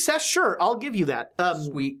hard success, sure, I'll give you that.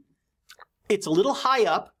 sweet. It's a little high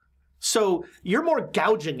up. So you're more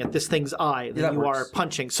gouging at this thing's eye than that you works. are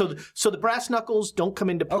punching. So the brass knuckles don't come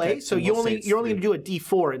into play. Okay, so then you're we'll say only it's going to 3. do a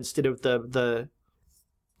D4 instead of the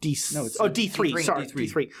D. No, it's D3. D3. Sorry,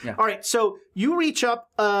 D3. D3. Yeah. All right. So you reach up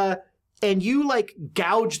and you like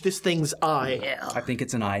gouge this thing's eye. I think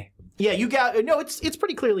it's an eye. Yeah, you gouge. No, it's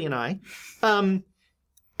pretty clearly an eye. And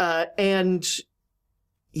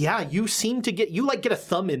yeah, you seem to get a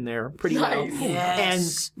thumb in there pretty well.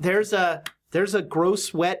 Nice. And there's a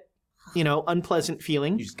gross, wet, unpleasant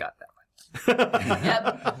feeling. You just got that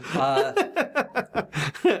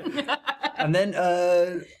one. And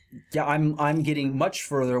then, yeah, I'm getting much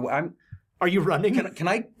further away. Are you running? Can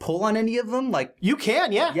I pull on any of them? Like, You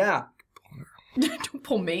can, yeah. yeah. Don't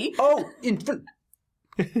pull me. Oh, in front.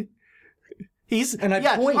 And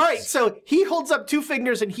I point. All right, so he holds up 2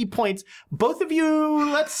 fingers and he points. Both of you,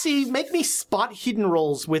 let's see, make me spot hidden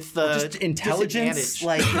rolls with Just intelligence,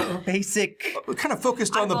 disadvantage. like basic. We're kind of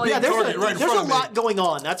focused on the Yeah, big Yeah, there's target right in there's front a of me. lot going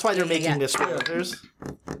on. That's why they're making yeah. this roll. There's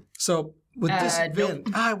So with disadvantage,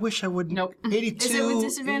 nope. I wish I would. Nope. 82. Is it with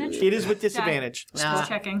disadvantage? It is with disadvantage. Just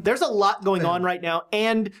checking. There's a lot going on right now,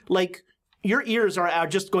 and like your ears are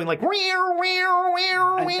just going like.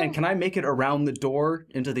 And can I make it around the door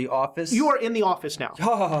into the office? You are in the office now.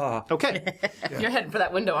 Ah, Okay. You're heading for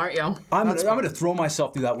that window, aren't you? I'm going to throw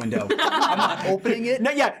myself through that window. I'm not opening it. No,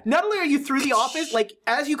 yeah. Not only are you through the office, like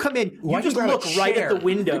as you come in, Well, I you can just grab a look right at chair. the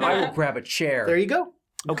window. I will grab a chair. There you go.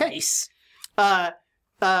 Okay. Nice. All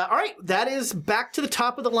right. That is back to the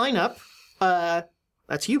top of the lineup.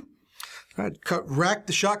 That's you. All right, rack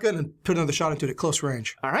the shotgun and put another shot into it at close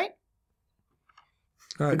range. All right.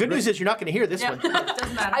 All right, The good news is you're not going to hear this Yeah, one.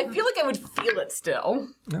 doesn't matter. I feel like I would feel it still.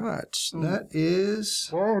 All right, that is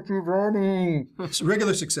Why are you running? it's a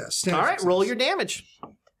regular success. Standard All right. success. Roll your damage.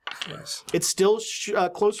 Yes. It's still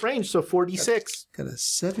close range, so 4d6. Got a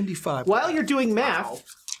 75. While you're doing math,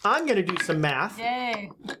 I'm going to do some math.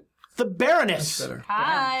 Yay. The Baroness. Better.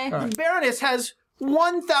 Hi. The Baroness has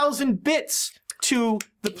 1,000 bits to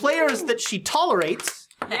the players that she tolerates,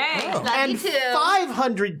 Yay. and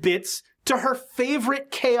 500 bits to her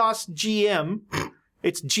favorite Chaos GM.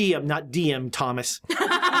 It's GM, not DM, Thomas.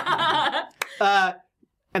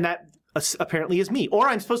 And that apparently is me. Or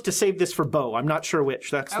I'm supposed to save this for Bo. I'm not sure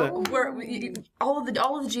which. That's the. All of the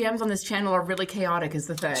GMs on this channel are really chaotic. Is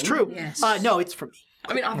the thing. It's true. Yes. No, it's for me.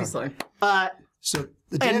 I mean, obviously. So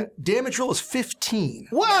the And- damage roll is 15.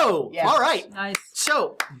 Whoa! Yes. All right. Nice.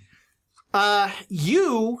 So,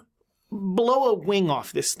 you blow a wing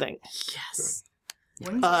off this thing. Yes.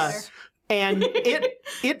 And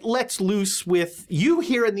it lets loose with you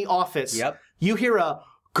here in the office. Yep. You hear a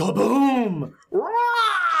kaboom.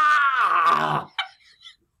 Rah!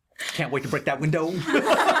 Can't wait to break that window.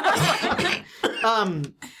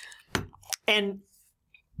 And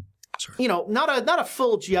not a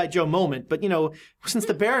full G.I. Joe moment, but since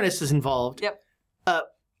the Baroness is involved. Yep.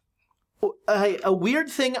 A weird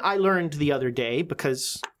thing I learned the other day,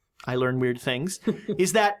 because I learn weird things,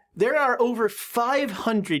 is that there are over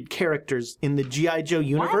 500 characters in the G.I. Joe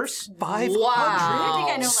universe. 500. I think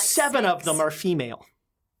I know like 7 of 6. them are female.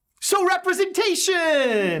 So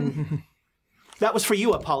representation! That was for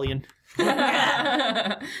you, Apollyon. So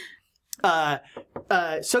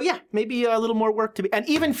yeah, maybe a little more work to be, and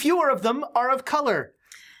even fewer of them are of color.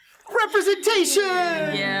 Representation!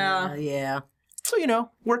 Yeah. Yeah. So,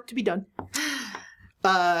 work to be done.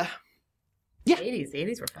 Yeah.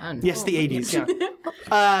 80s were fun. Yes, the 80s.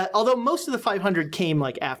 Yeah. Although most of the 500 came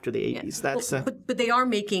like after the 80s. That's But they are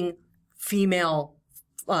making female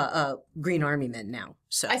Green Army men now.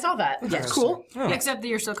 So I saw that. yes, cool. Except that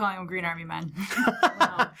you're still calling them Green Army men.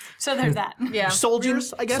 So there's that. Yeah.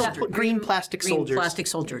 Soldiers, I guess. Green plastic Green soldiers. plastic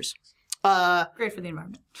soldiers. Great for the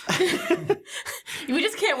environment. We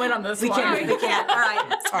just can't win on this We one. can't. We can't. All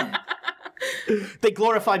right. They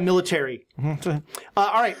glorify military.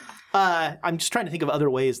 All right. I'm just trying to think of other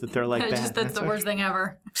ways that they're like that. That's the worst thing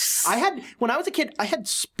ever. When I was a kid, I had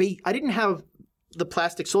space. I didn't have the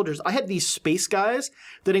plastic soldiers. I had these space guys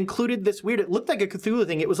that included this weird. It looked like a Cthulhu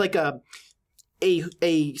thing. It was like a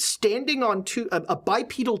standing on a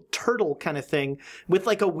bipedal turtle kind of thing with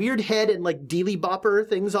like a weird head and like dealy bopper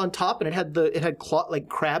things on top, and it had like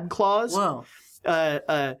crab claws. Whoa.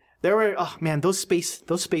 There were those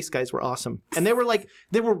space guys were awesome, and they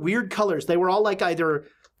were weird colors. They were all like either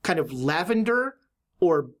kind of lavender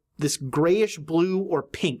or this grayish blue or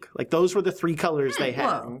pink. Like those were the three colors they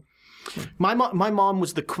had. Whoa. My mom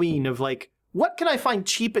was the queen of like, what can I find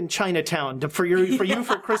cheap in Chinatown for you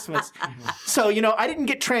for Christmas? So I didn't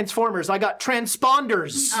get Transformers. I got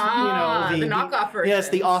Transponders. The knockoff version. Yes,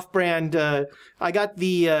 the off-brand. I got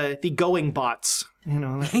the Going Bots. I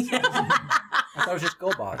thought it was just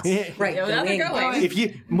GoBots. Right. Yeah, the now they're wing going. bots.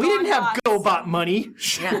 We didn't have GoBot money.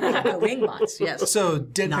 Yeah, the wing bots. Yes. So,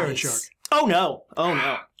 dead parrot Nice. shark. Oh no.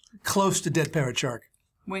 Close to dead parrot shark.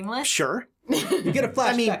 Wingless? Sure. You get a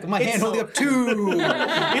flashback of my hand it's- holding up two.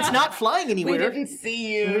 It's not flying We anywhere. didn't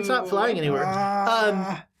see you. It's not flying anywhere.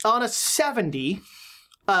 On a 70.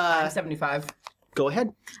 75. Go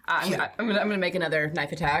ahead. I'm gonna make another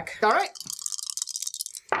knife attack. All right.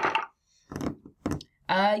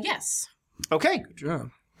 Yes. Okay. Good job.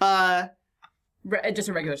 Just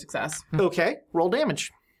a regular success. Okay. Roll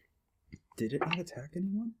damage. Did it not attack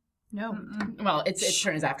anyone? No. Well, its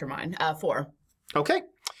turn is after mine. 4. Okay.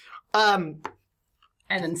 And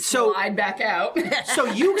then So- slide back out. So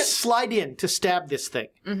you slide in to stab this thing.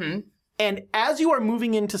 Mm-hmm. And as you are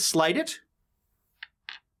moving in to slide it,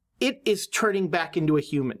 it is turning back into a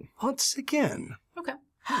human. Once again. Okay.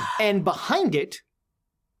 And behind it,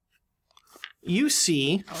 you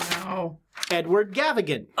see Oh no. Edward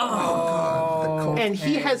Gavigan. Oh. And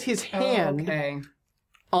he has his hand Okay.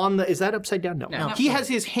 on the... Is that upside down? No. No. He has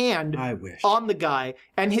his hand I wish. on the guy,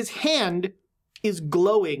 and his hand is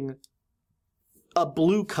glowing a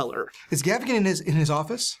blue color. Is Gavigan in his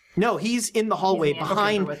office? No, he's in the hallway He's in the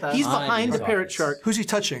behind... antechamber with us. He's Behind behind the his parrot office. shark. Who's he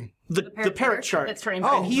touching? The parrot shark. It's turning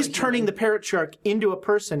And back he's into a turning the human. parrot shark into a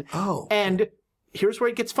person. Oh. And here's where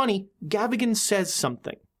it gets funny. Gavigan says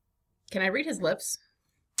something. Can I read his lips?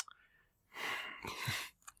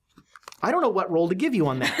 I don't know what roll to give you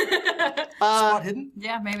on that. Spot hidden?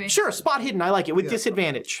 Yeah, maybe. Sure, spot hidden. I like it with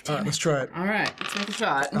disadvantage. All right, let's try it. All right. Let's make a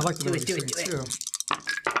shot. I like to know Do it, these do it, things do too.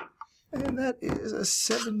 And that is a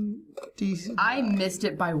 70. I missed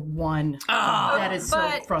it by 1. That is so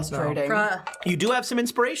but- frustrating. You do have some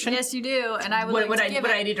inspiration. Yes, you do, and I would like Would to I give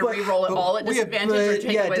need to re-roll it all at we have- disadvantage or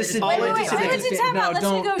take Yeah, away the disadvantage. All at Wait, disadvantage. time out. Let's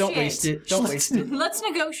don't negotiate. waste it. Don't waste it. Let's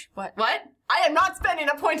negotiate. What? What? I am not spending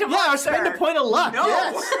a point of Yeah, luck, I spend a sir. point of luck. No.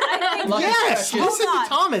 Yes. I think Yes. Hold Listen on. to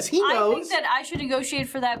Thomas. He I knows. think that I should negotiate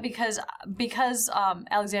for that because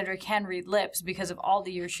Alexandra can read lips because of all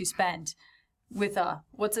the years she spent with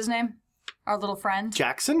what's his name? Our little friend.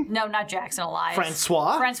 Jackson? No, not Jackson. Elias.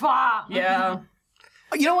 Francois? Francois. Yeah.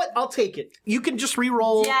 You know what? I'll take it. You can just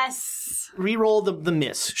re-roll Yes. re-roll the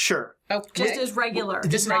miss. Sure. Okay. Just as regular.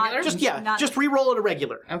 Just not- regular? Just re-roll it a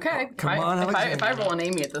regular. Okay. Come on, if Alexander. I roll an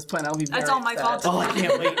Amy at this point, I'll be very That's all my upset. fault. Oh, I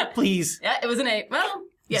can't wait. Please. Yeah, it was an A. Well,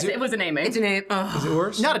 yes, it was an Amy. It's an A. Is it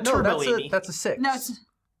worse? Not a turbo that's Amy. that's a 6. No, it's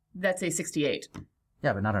That's a 68.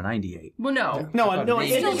 Yeah, but not a 98. Well, no. No, no, It's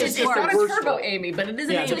it's, still it's just just not the a worst turbo roll. Amy, but it is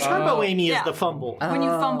an Yeah, Amy. the turbo Amy is Yeah. the fumble. when you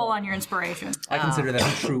fumble on your inspiration. I consider that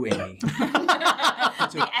a true Amy.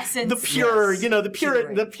 The essence. The pure, Yes. the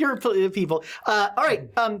pure people. All right.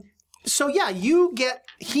 So yeah, you get.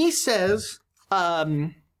 He says, that's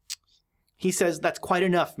quite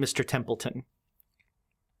enough, Mr. Templeton,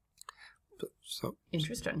 So,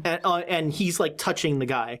 Interesting. and he's like touching the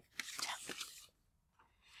guy.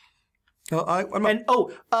 well, I'm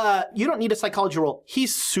not, And you don't need a psychology roll.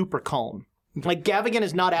 He's super calm. Like Gavigan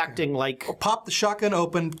is not acting like. pop the shotgun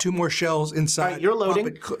open, 2 more shells inside. All right, you're pop loading.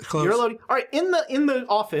 it close. You're loading. All right, in the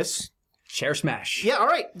office. Share smash. Yeah, all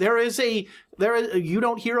right. There is you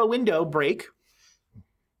don't hear a window break.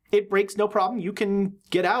 It breaks, no problem. You can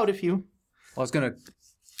get out if you. I was gonna.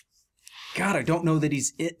 God, I don't know that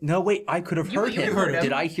he's. No, wait. I could have heard him. heard him.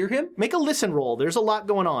 Did I hear him? Make a listen roll. There's a lot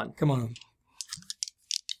going on. Come on.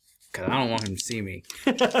 Because I don't want him to see me.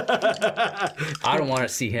 I don't want to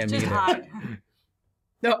see him Just either. hide.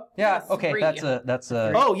 No. Yeah, okay, 3. that's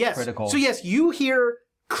a Oh, yes. critical. So, yes, you hear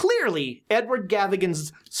clearly Edward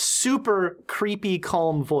Gavigan's super creepy,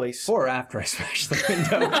 calm voice. Before or after I smash the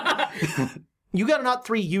window. You got a not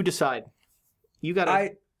 3, you decide. You got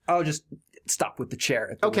a... I'll just stop with the chair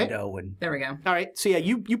at the Okay. window and There we go. All right, so yeah,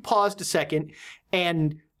 you paused a second,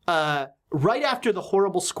 and right after the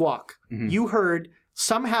horrible squawk, you heard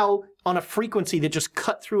somehow on a frequency that just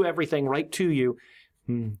cut through everything right to you.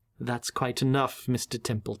 That's quite enough, Mr.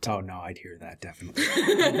 Templeton. oh no, I'd hear that definitely.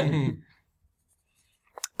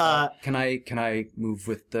 Can I move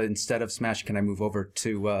with the instead of smash? Can I move over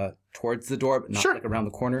to towards the door, but not Sure. like around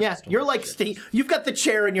the corner? Yeah, you're like you've got the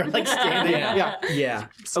chair and you're like standing. Yeah. Yeah.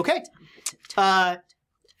 Okay.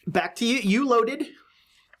 Back to you. You loaded.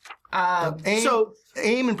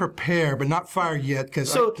 Aim and prepare, but not fire yet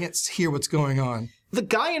because I can't hear what's going on. The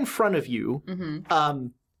guy in front of you,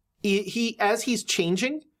 he as he's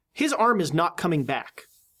changing, his arm is not coming back,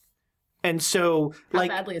 and so How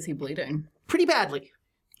badly is he bleeding? pretty badly.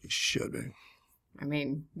 It should be. I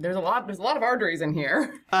mean, there's a lot of arteries in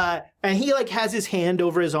here. And he has his hand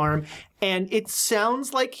over his arm, and it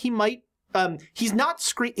sounds like he might. He's not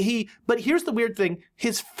but here's the weird thing: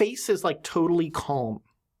 his face is totally calm,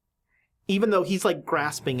 even though he's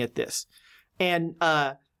grasping at this. And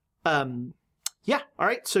yeah. All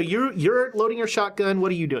right. So you're loading your shotgun.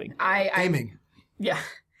 What are you doing? Aiming. Yeah.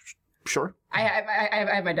 Sure. I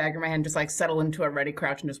have my dagger in my hand, just settle into a ready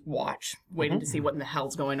crouch and just watch, waiting to see what in the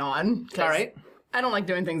hell's going on. 'Cause All right. I don't like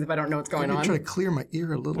doing things if I don't know what's going I'm on. trying to clear my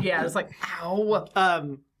ear a little. Yeah, it's ow.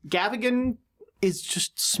 Gavigan is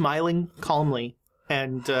just smiling calmly,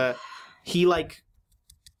 and he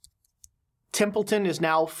Templeton is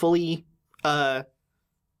now fully turned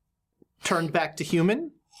back to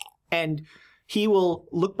human, and he will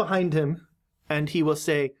look behind him and he will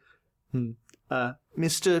say,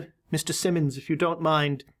 Mr. Simmons, if you don't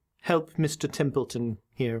mind, help Mr. Templeton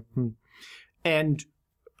here. And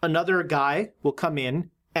another guy will come in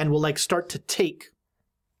and will start to take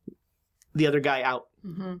the other guy out.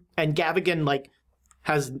 And Gavigan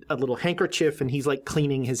has a little handkerchief and he's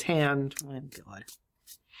cleaning his hand. Oh God.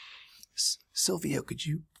 Silvio, could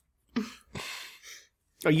you?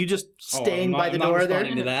 Are you just staying by the door there?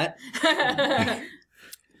 To that.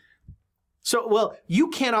 So, well, you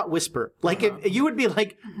cannot whisper. If you would be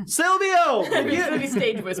Silvio! You would be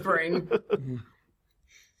stage whispering.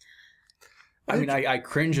 I mean, I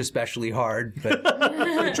cringe especially hard, but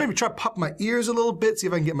Try to pop my ears a little bit, see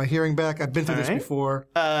if I can get my hearing back. I've been through this right. before.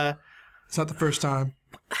 It's not the first time.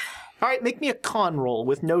 All right, make me a con roll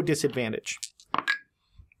with no disadvantage.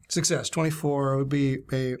 Success. 24 would be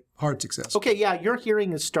a hard success. Okay, yeah, your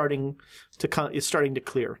hearing is starting to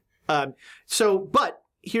clear. So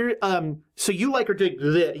here, so you are doing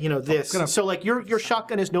this. So your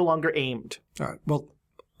shotgun is no longer aimed. All right. Well,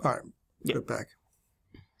 all right. Yeah. Put it back.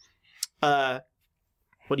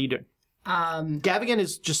 What are you doing? Gavigan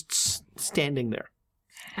is just standing there.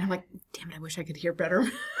 And I'm like, damn it, I wish I could hear better.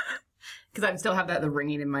 Because I still have the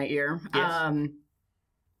ringing in my ear. Yes. I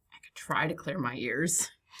could try to clear my ears.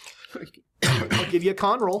 I'll give you a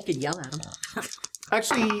con roll. You could yell at him.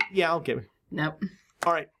 Actually, yeah, I'll give it. Nope.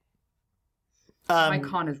 All right. My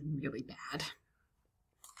con is really bad.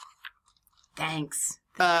 Thanks.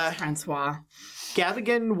 Francois.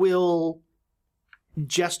 Gavigan will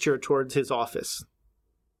gesture towards his office.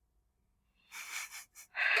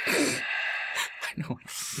 I know.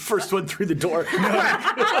 First one through the door.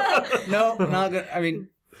 No, not good. I mean,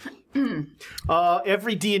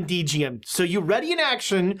 Every D&D GM. So you ready in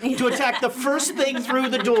action to attack the first thing through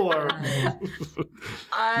the door.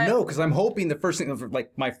 no, because I'm hoping the first thing,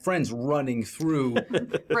 my friend's running through, Right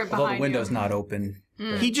although the behind window's you. not open.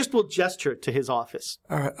 He just will gesture to his office.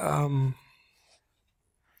 All right.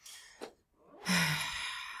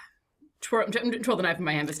 Twirl the knife in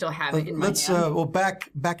my hand, but still have it in my Let's hand.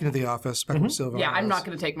 back into the office. Back with Silva. Yeah, I'm not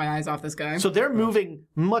going to take my eyes off this guy. So they're moving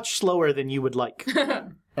much slower than you would like.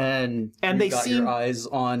 And they you've got seem- your eyes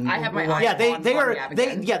on. I have my eyes Yeah, on they are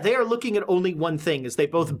Gavigan. they are looking at only one thing as they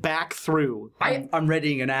both back through. I'm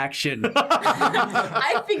readying an action.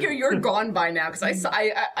 I figure you're gone by now because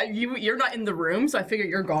you're not in the room, so I figure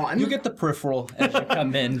you're gone. You get the peripheral as you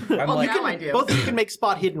come in. I'm Well, like, now I do. Both of you can make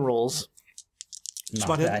spot hidden rolls. not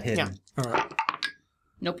Spot that hidden? hidden. All right.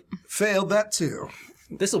 Nope. Failed that too.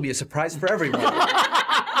 This will be a surprise for everyone.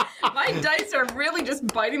 My dice are really just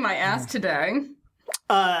biting my ass today.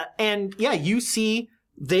 And yeah, you see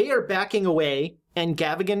they are backing away, and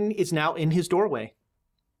Gavigan is now in his doorway.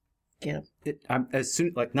 Get him. I'm as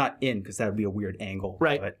soon not in because that would be a weird angle.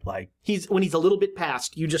 Right. But like When he's a little bit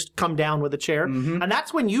past, you just come down with a chair, and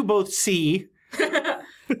that's when you both see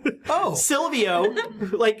Silvio,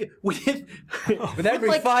 like with every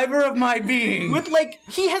like, fiber of my being. with like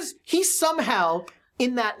he's somehow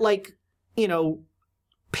in that like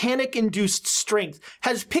panic-induced strength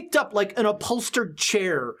has picked up like an upholstered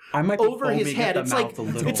chair I might be over his foaming head. at the mouth a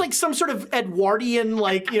little. It's like some sort of Edwardian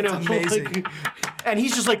like amazing. like, and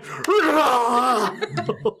he's just like. I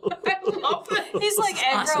love this. He's like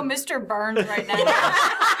aggro Mr. Burns right now.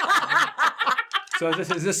 So is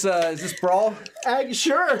this brawl?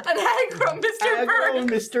 Sure. An aggro, Mr. Aggro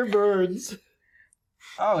Burns. Mr. Burns.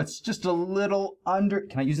 Oh, it's just a little under.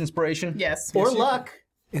 Can I use inspiration? Yes. Or luck.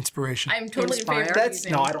 Inspiration. I'm totally in Inspire. favor of That's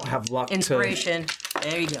using- no, I don't have luck. Inspiration.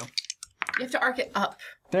 There you go. You have to arc it up.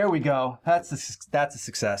 There we go. That's a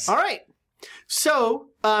success. All right. So,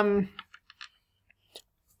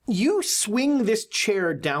 you swing this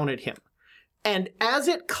chair down at him, and as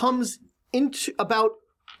it comes into about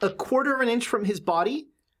a quarter of an inch from his body,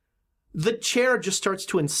 the chair just starts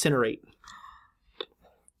to incinerate.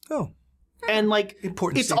 Oh. And like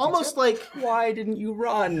Important it's safety almost like Why didn't you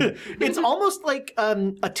run? it's almost like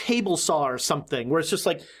a table saw or something, where it's just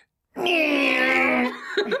like.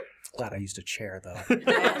 Glad I used a chair though. Me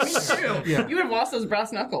too. Yeah. You would have lost those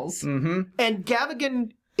brass knuckles. Mm-hmm. And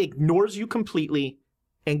Gavigan ignores you completely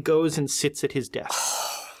and goes and sits at his desk.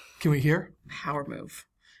 Can we hear? Power move.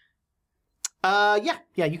 Yeah,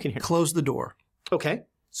 you can hear. Close the door. Okay.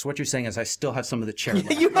 So what you're saying is I still have some of the chair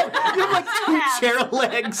left. You have like 2 chair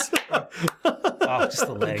legs. Oh, just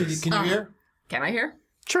the legs. Can you hear? Can I hear?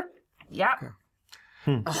 Sure. Yeah.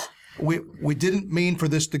 We didn't mean for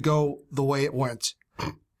this to go the way it went.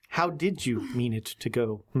 How did you mean it to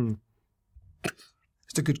go?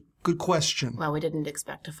 It's a good question. Well, we didn't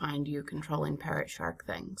expect to find you controlling parrot shark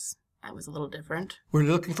things. That was a little different. We're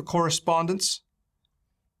looking for correspondence.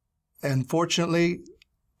 And fortunately,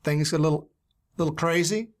 things get a little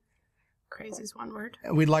crazy. Crazy's one word.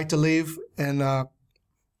 And we'd like to leave and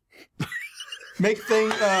make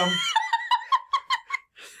things.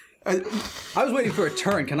 I was waiting for a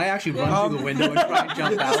turn. Can I actually run through the window and try and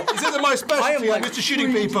jump out? This isn't my specialty. I'm used to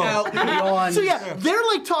shooting people. Out beyond. So yeah, they're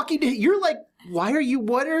like talking to you're like, why are you?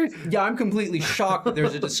 What are? Yeah, I'm completely shocked that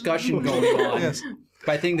there's a discussion going on Yes.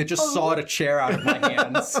 by a thing that just sawed a chair out of my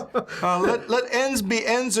hands. Let ends be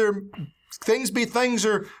ends or things be things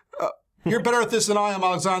or. You're better at this than I am,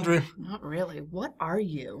 Alexandria. Not really. What are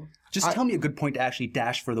you? Just tell me a good point to actually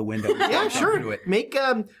dash for the window. Yeah, sure. Do it. Make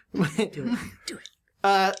Do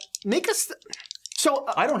it. make us. So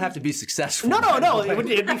I don't have to be successful. no.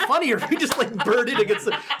 It'd be funnier if we just like birded against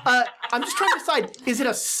the. I'm just trying to decide: is it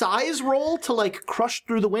a size roll to like crush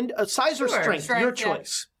through the window? Size or Sure, strength? strength, Your yeah.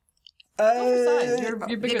 choice. You're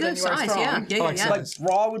bigger Yeah, than good you are size, strong. yeah. Yeah, yeah, yeah. Like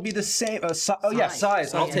raw would be the same.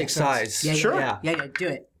 Size. I'll take size. Yeah, yeah, Sure. Yeah, yeah, do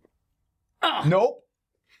it. Nope.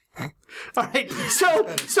 All right.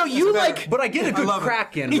 So you like. But I get a good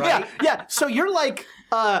crack in, right? Yeah. So you're like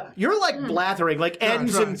blathering, like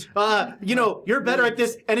ends right. and you're better at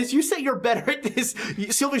this. And as you say you're better at this,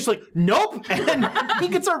 Sylvia's like, nope. And he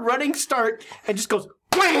gets a running start and just goes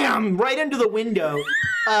wham right into the window.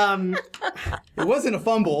 It wasn't a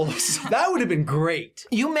fumble. That would have been great.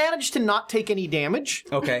 You managed to not take any damage.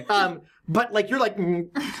 Okay. But like you're like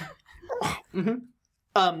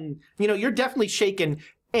you're definitely shaken,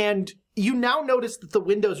 and you now notice that the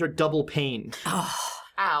windows are double paned.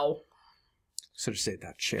 Ow. So to say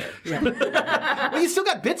that chair. Well, you still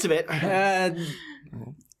got bits of it.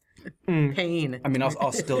 Pain. I mean,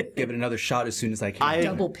 I'll still give it another shot as soon as I can.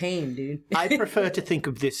 Double pain, dude. I prefer to think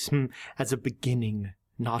of this as a beginning,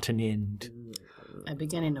 not an end. A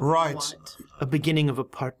beginning of Right. what? A beginning of a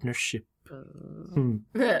partnership.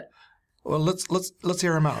 Well, let's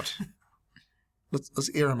hear him out. Let's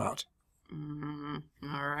hear him out. All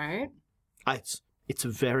right. It's a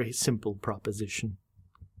very simple proposition.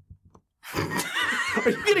 Are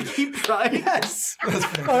you gonna keep trying? Yes. All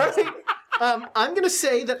right. I'm gonna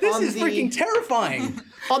say that This is freaking terrifying.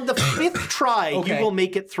 on the 5th try Okay. you will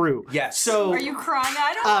make it through. Yes. So Are you crying?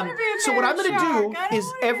 I don't want to be a so what I'm parrot gonna shark. do I don't is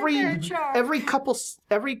wanna be a parrot shark.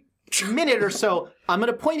 every minute or so I'm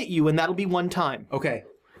gonna point at you, and that'll be one time. Okay.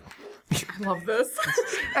 I love this.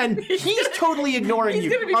 And he's totally ignoring you.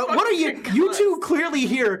 gonna be What are you? fucking You two clearly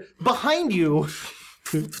hear behind you.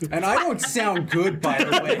 And I don't sound good, by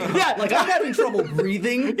the way. Yeah. Like I'm having trouble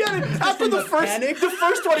breathing. Yeah, after the panic.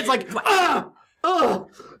 first one, it's like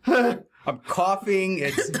I'm coughing.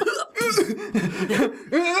 It's.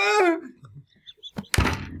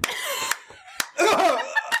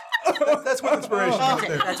 That's what inspiration right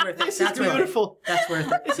there. That's worth it. This That's is beautiful. That's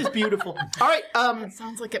worth it. This is beautiful. All right. It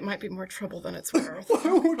sounds like it might be more trouble than it's worth.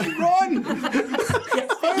 Why would you run?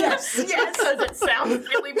 Yes, because it sounds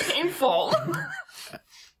really painful.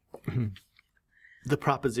 The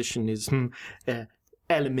proposition is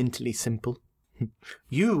elementally simple.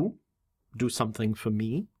 You do something for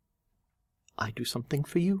me. I do something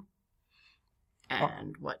for you.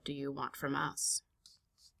 And what do you want from us?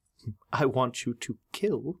 I want you to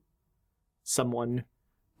kill someone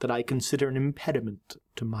that I consider an impediment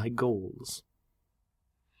to my goals.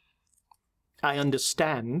 I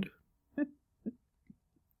understand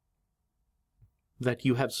that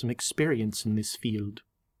you have some experience in this field,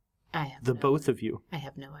 the both of you. I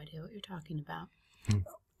have no idea what you're talking about.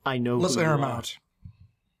 I know Let's who air you him are. out.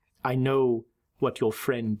 I know what your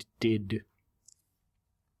friend did.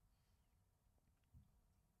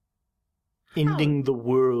 Ending the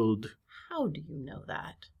world. How do you know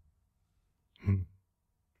that?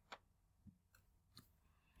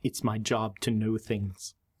 It's my job to know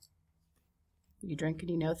things. You drink and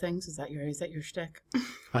you know things? Is that your shtick?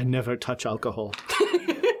 I never touch alcohol.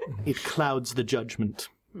 It clouds the judgment.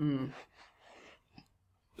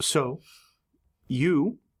 So,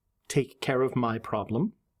 you take care of my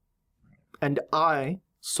problem, and I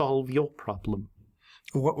solve your problem.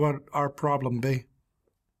 What would our problem be?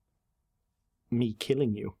 Me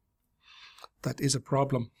killing you. That is a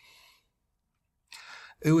problem.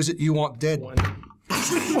 Who is it you want dead? Why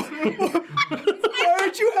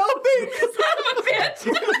aren't you helping?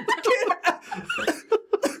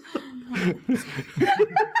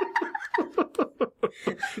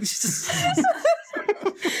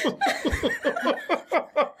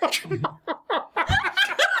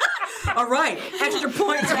 All right, extra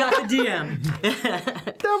points. You got the DM.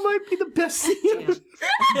 That might be the best scene.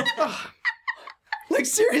 Like,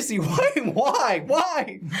 seriously, why?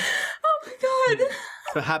 Oh my god!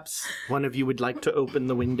 Perhaps one of you would like to open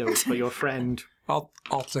the window for your friend. I'll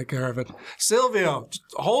take care of it. Silvio, just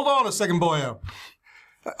hold on a second, boyo.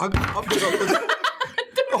 I want to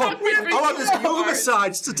just move him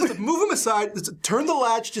aside. Just move him aside. Just turn the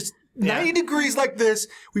latch just 90 degrees like this.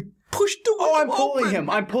 We push the window I'm pulling open. him.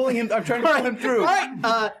 I'm trying to pull him through. All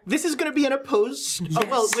right, this is going to be an opposed... Oh,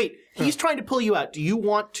 well, wait. He's trying to pull you out. Do you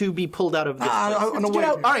want to be pulled out of this place? no, wait.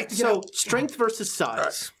 All right, so strength versus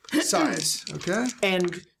size. Size, okay?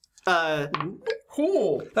 And,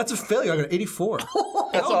 Cool. That's a failure. I got an 84.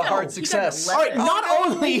 That's a hard success. all right, not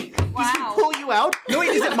only does he pull you out... No, wait,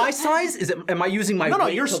 is it my size? Am I using my No,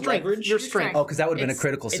 weight your to strength. leverage? Your strength. Oh, because that would have been a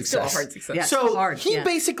critical It's still a success. hard success. Yeah. So hard, he yeah.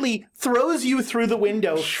 basically throws you through the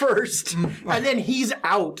window first, and then he's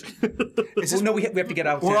out. Well, no, we have to get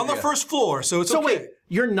out. We're on the first floor, so it's So okay. wait,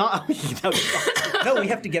 you're not... No, we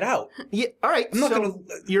have to get out. Yeah, all right, I'm not so gonna.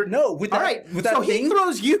 you're... No, with that. All right, with that so thing. he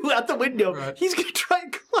throws you out the window. Right. He's going to try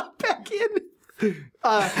and climb back in.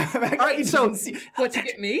 All right, so What to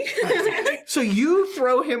get me? so you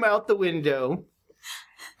throw him out the window.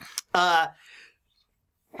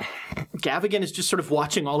 Gavigan is just sort of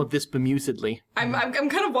watching all of this bemusedly. I'm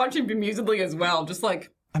kind of watching bemusedly as well, just like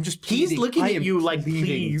I'm just. He's pleading. looking I at am you like,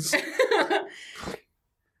 pleading. please.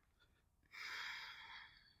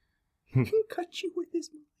 He can cut you with his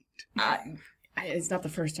mind. it's not the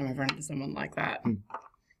first time I've run into someone like that.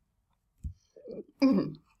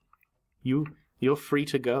 You're free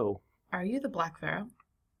to go. Are you the Black Pharaoh?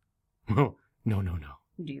 No.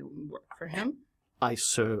 Do you work for him? I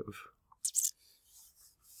serve.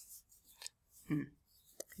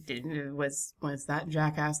 Was that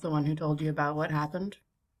jackass the one who told you about what happened?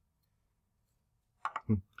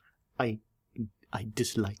 I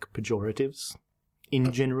dislike pejoratives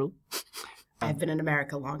in general. I've been in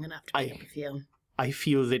America long enough to be able to feel. I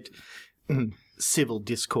feel that civil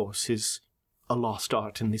discourse is a lost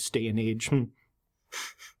art in this day and age.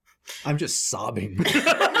 I'm just sobbing.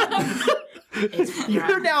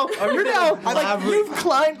 You're now like you've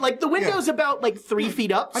climbed like the window's about like 3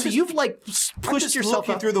 feet up, so you've like pushed Just yourself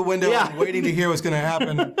looking up through the window Yeah. and waiting to hear what's going to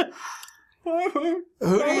happen. Who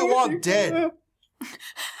do you want dead?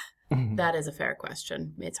 That is a fair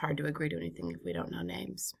question. It's hard to agree to anything if we don't know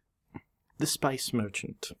names. The spice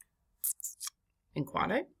merchant. In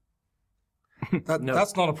Quade?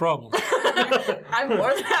 That's not a problem. I'm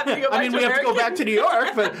more than happy to go back I mean, to we have to America. go back to New York,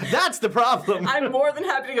 but that's the problem. I'm more than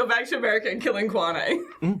happy to go back to America and kill Inquane.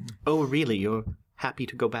 Oh, really? You're happy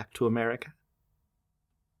to go back to America?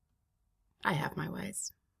 I have my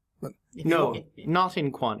ways. No, not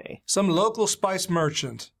in Quane. Some local spice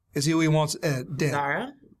merchant is he who he wants dead.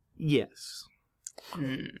 Zara? Yes.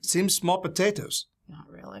 Seems small potatoes. Not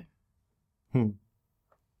really.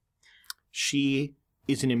 She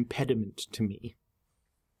is an impediment to me.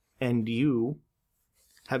 and you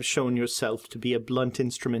have shown yourself to be a blunt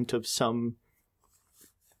instrument of some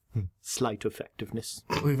slight effectiveness.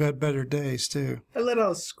 We've had better days, too. A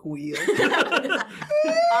little squeal.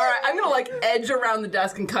 All right, I'm gonna edge around the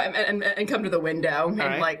desk and come to the window and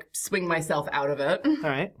right. swing myself out of it. All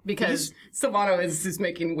right. Because Silvano is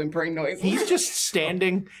making whimpering noises. He's just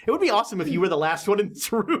standing. It would be awesome if you were the last one in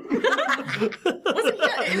this room.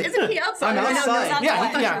 Isn't he outside? I'm outside.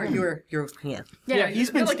 Yeah. You're Yeah, he's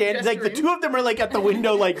been standing. Like the two of them are at the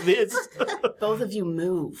window like this. Both of you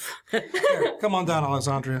move. Here, come on down,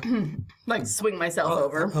 Alexandria. Swing myself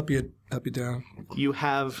over. I'll help you down. You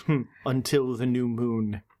have until the new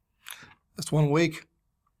moon. That's 1 week.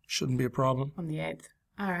 Shouldn't be a problem. On the 8th.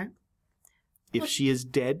 All right. If she is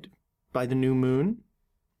dead by the new moon,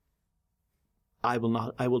 I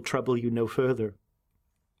will trouble you no further.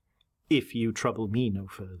 If you trouble me no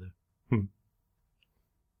further. All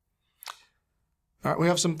right, we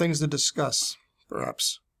have some things to discuss,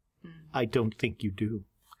 perhaps. I don't think you do.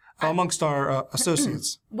 Amongst our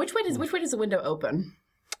associates. Which way does the window open?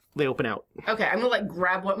 They open out. Okay, I'm gonna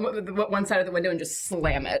grab one side of the window and just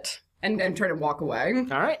slam it and turn and walk away.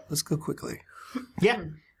 All right. Let's go quickly. Yeah.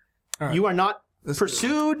 right. You are not Let's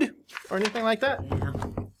pursued or anything like that.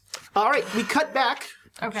 All right, we cut back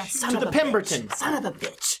Okay. to the Pemberton. Son of a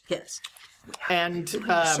bitch. Yes. And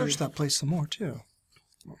Search that place some more, too.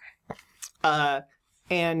 so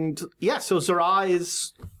Zara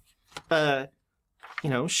is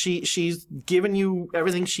she's given you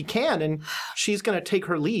everything she can, and she's going to take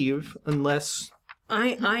her leave unless...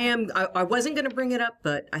 I wasn't going to bring it up,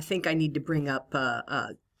 but I think I need to bring up,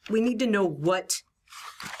 we need to know what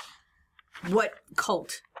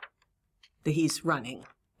cult that he's running.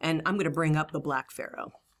 And I'm going to bring up the Black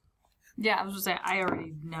Pharaoh. Yeah, I was going to say, I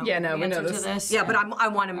already know Yeah, no, the we know answer this. to this. Yeah, but I'm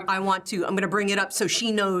going to bring it up so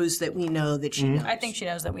she knows that we know that she knows. I think she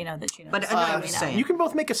knows that we know that she knows. But I'm just saying. You can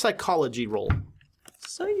both make a psychology roll.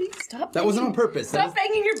 Stop. That wasn't on purpose. Stop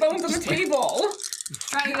banging your bones on the table.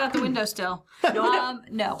 Trying to get out the window still.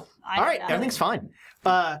 No. All right, everything's fine.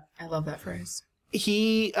 I love that phrase.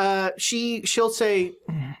 She'll say,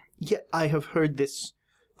 yeah, I have heard this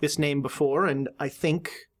name before, and I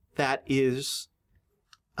think that is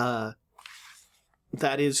the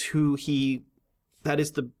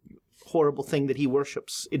horrible thing that he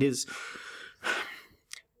worships. It is,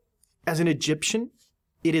 as an Egyptian,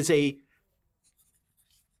 it is a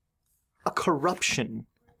corruption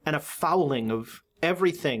and a fouling of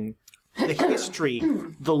everything, the history,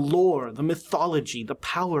 the lore, the mythology, the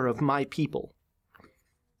power of my people.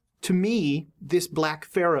 To me, this Black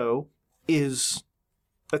Pharaoh is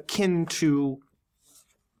akin to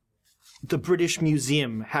the British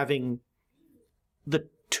Museum having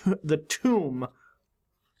the tomb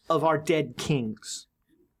of our dead kings.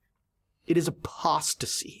 It is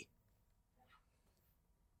apostasy.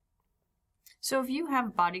 So if you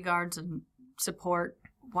have bodyguards and support,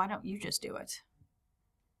 why don't you just do it?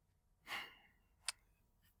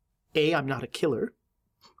 A, I'm not a killer.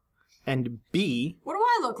 And B, What do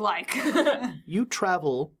I look like? you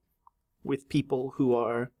travel with people who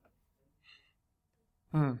are...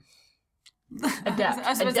 Adept. I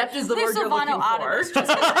was gonna Adept say, is the leave word you're Silvano looking out of for. this,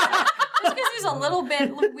 just because he's a little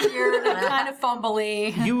bit weird and kind of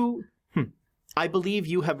fumbly. I believe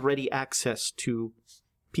you have ready access to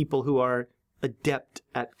people who are adept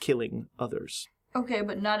at killing others. Okay,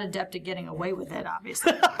 but not adept at getting away with it,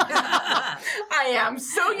 obviously. I am.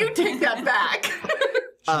 So you take that back.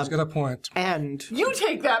 She's got a point. And You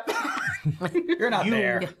take that back. You're not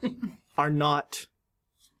there. are not...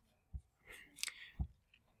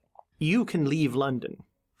 You can leave London.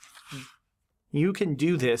 You can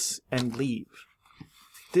do this and leave.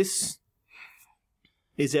 This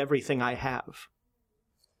is everything I have.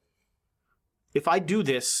 If I do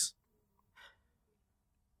this,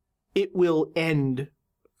 it will end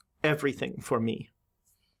everything for me.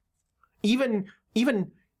 Even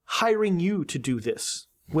hiring you to do this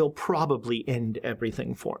will probably end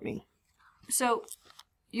everything for me. So,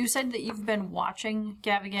 you said that you've been watching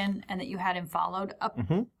Gavigan and that you had him followed.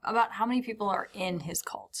 About how many people are in his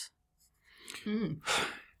cult?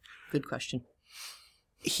 Good question.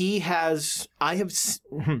 He has... I have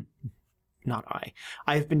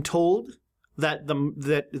been told that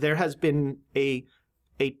that there has been a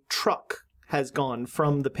truck has gone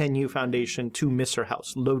from the Penhu Foundation to Misser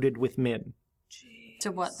House loaded with men.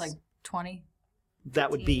 To what, like 20? That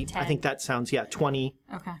would be, 10. I think that sounds, 20.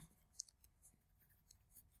 Okay.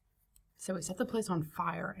 So we set the place on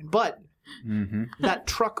fire. And But that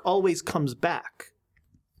truck always comes back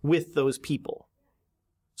with those people.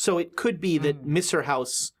 So it could be that Misser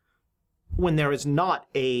House, when there is not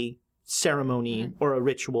a ceremony or a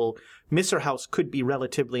ritual, Mr. House could be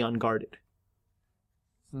relatively unguarded.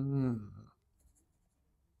 Do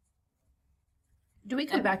we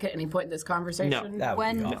come back at any point in this conversation? No. That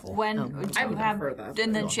would be awful. When I do would you have? prefer that.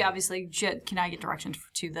 And then she obviously. Can I get directions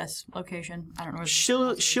to this location? I don't know.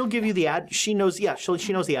 She'll give you the she knows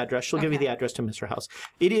she knows the address. She'll give you the address to Mr. House.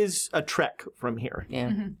 It is a trek from here.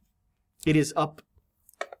 Yeah. It is up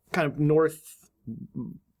kind of north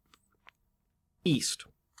east.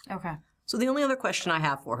 Okay. So the only other question I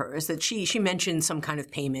have for her is that she mentioned some kind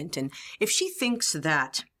of payment, and if she thinks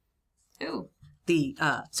that Ooh. the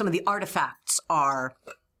some of the artifacts are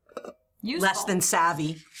Useful. less than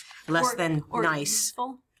savvy, less than or nice,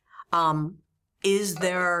 useful? is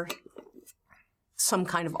there some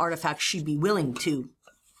kind of artifact she'd be willing to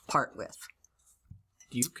part with?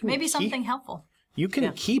 You can Maybe keep- something helpful. You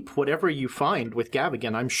can keep whatever you find with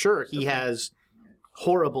Gavigan. I'm sure he has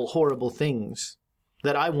horrible, horrible things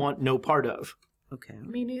that I want no part of. Okay.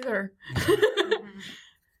 Me neither.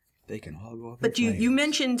 They can all go up. But you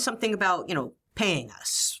mentioned something about, paying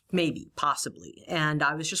us, maybe, possibly. And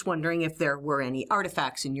I was just wondering if there were any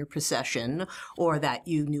artifacts in your possession or that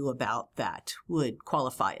you knew about that would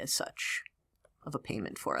qualify as such of a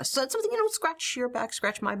payment for us. So it's something, scratch your back,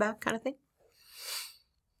 scratch my back kind of thing.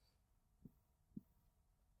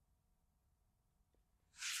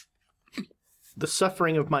 The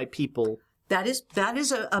suffering of my people. That is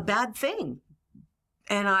a bad thing.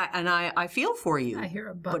 And I feel for you. I hear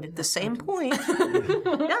a But button. at the same point,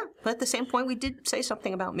 but at the same point, we did say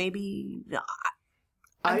something about maybe.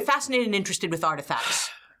 I'm fascinated and interested with artifacts.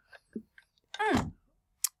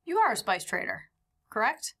 You are a spice trader,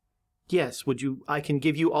 correct? Yes, I can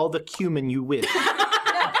give you all the cumin you wish.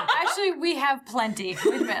 Actually, we have plenty. Wait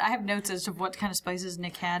a minute, I have notes as to what kind of spices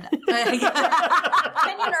Nick had.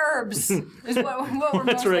 Kenyan herbs is what we're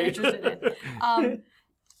That's mostly right. interested in.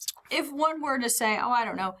 If one were to say, I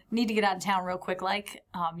don't know, need to get out of town real quick,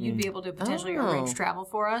 you'd be able to potentially arrange travel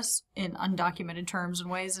for us in undocumented terms and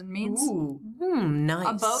ways and means. Ooh, nice.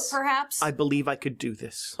 A boat, perhaps? I believe I could do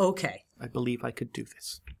this. Okay. I believe I could do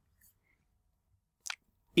this.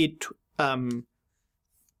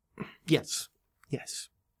 Yes.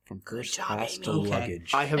 From first job, class Amy. to Okay.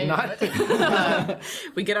 luggage. I have not.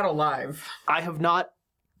 We get out alive. I have not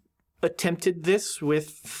attempted this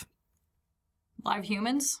with Live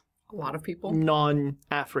humans? A lot of people.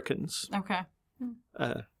 non-Africans. Okay.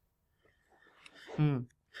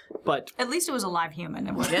 But At least it was a live human.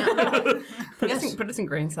 It wasn't. Yeah. Put us in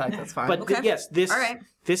grain size. That's fine. but Okay. yes, this All right.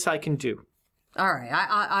 this I can do. All right.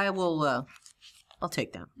 I will. I'll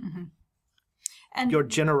take that. And Your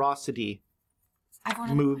generosity I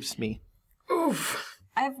wanna- moves me. Oof.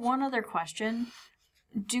 I have one other question.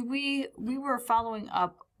 We were following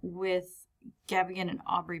up with Gavigan and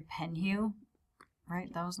Aubrey Penhew,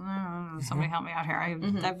 right? That was somebody help me out here.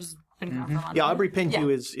 That was been gone for a long Yeah, time. Aubrey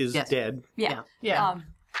Penhew is Yes. dead. Yeah. Yeah.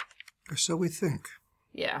 Or so we think.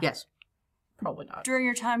 Yeah. Yes. Probably not. During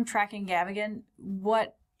your time tracking Gavigan,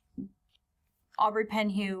 what Aubrey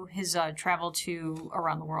Penhew, his travel to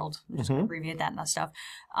around the world, I'm just going to abbreviate that and that stuff,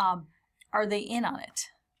 are they in on it?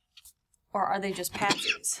 Or are they just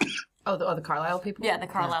patsies? Oh, the Carlisle people? Yeah, the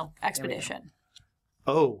Carlisle expedition.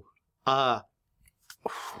 Oh, I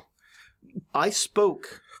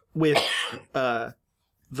spoke with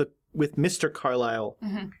with Mr. Carlisle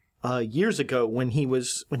years ago when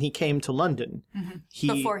he came to London.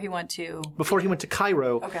 Before he went to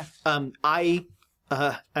Cairo. Okay.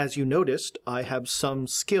 As you noticed, I have some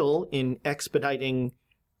skill in expediting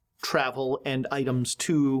travel and items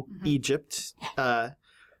to Egypt.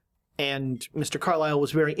 And Mr. Carlisle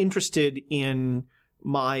was very interested in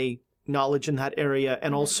my knowledge in that area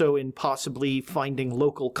and also in possibly finding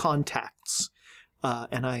local contacts.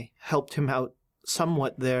 And I helped him out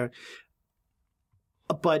somewhat there.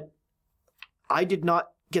 But I did not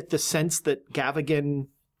get the sense that Gavin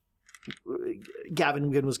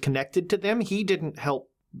was connected to them. He didn't help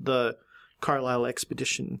the Carlisle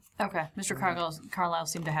expedition. Okay. Mr. Carlisle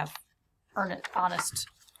seemed to have honest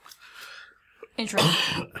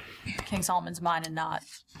interest in King Solomon's mine and not.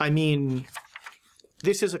 I mean,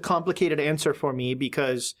 this is a complicated answer for me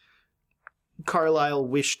because Carlisle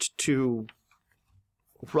wished to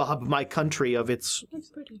rob my country of its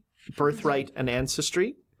birthright and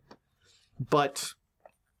ancestry. But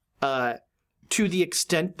to the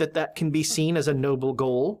extent that can be seen as a noble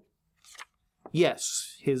goal,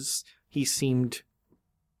 yes, he seemed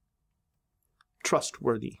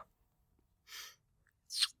trustworthy.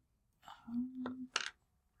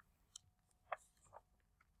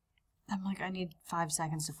 I'm like, I need 5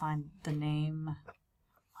 seconds to find the name.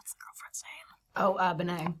 What's the girlfriend's name? Oh,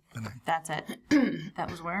 Benet. That's it.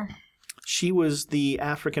 That was where? She was the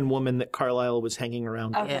African woman that Carlisle was hanging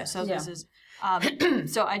around with. Okay, so this is.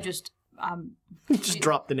 So I just. Just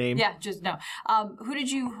drop the name. Yeah, just no. Who did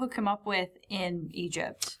you hook him up with in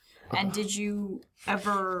Egypt? And did you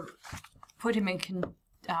ever put him in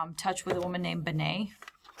touch with a woman named Benet?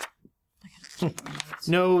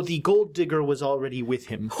 No, the gold digger was already with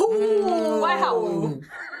him. Ooh, wow.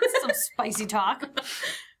 Some spicy talk.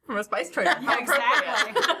 From a spice trader.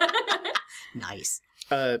 Exactly. Nice.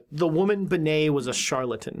 The woman Benet was a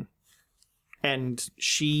charlatan. And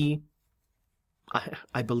she,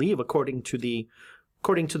 I believe, according to the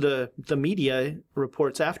media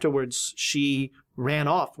reports afterwards, she ran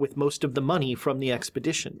off with most of the money from the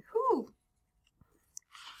expedition. Ooh.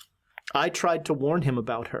 I tried to warn him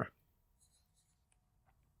about her.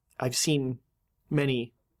 I've seen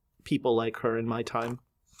many people like her in my time.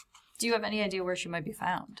 Do you have any idea where she might be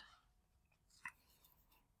found?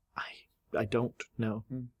 I don't know.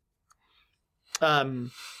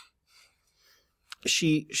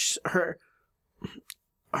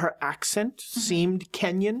 Her accent seemed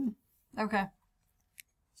Kenyan. Okay.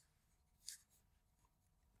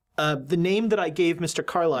 The name that I gave Mr.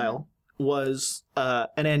 Carlisle was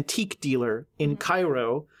an antique dealer in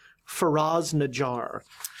Cairo, Faraz Najjar.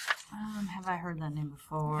 Have I heard that name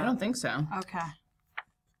before? I don't think so. Okay.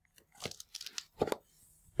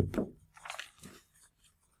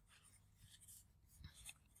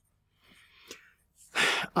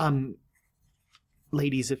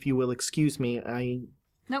 Ladies, if you will excuse me,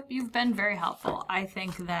 Nope, you've been very helpful. I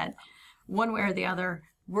think that one way or the other,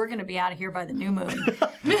 we're going to be out of here by the new moon.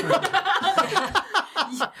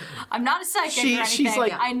 I'm not a psychic or anything. She's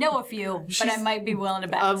like, I know a few, but I might be willing to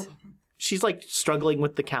bet. She's like struggling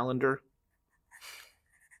with the calendar.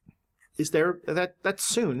 Is there that's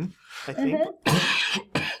soon, I think.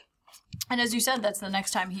 And as you said, that's the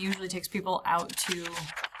next time he usually takes people out to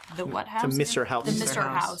the what house? To Misser House. The Misser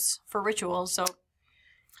House for rituals. So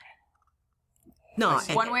No,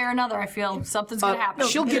 one way or another, I feel something's going to happen.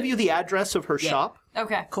 She'll give you the address of her shop.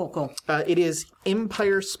 Okay. cool. It is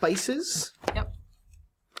Empire Spices. Yep.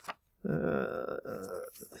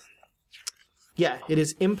 Yeah, it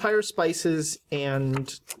is Empire Spices, and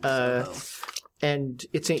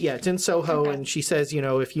it's in Soho. Okay. And she says,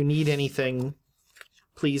 if you need anything,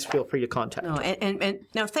 please feel free to contact. No, and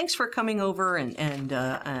now thanks for coming over and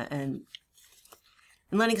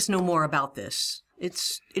letting us know more about this. It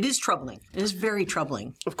is troubling. It is very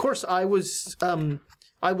troubling. Of course, I was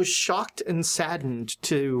shocked and saddened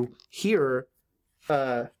to hear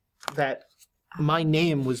that my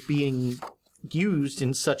name was being used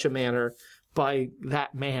in such a manner by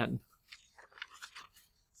that man.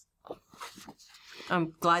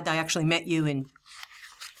 I'm glad I actually met you and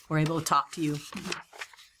were able to talk to you.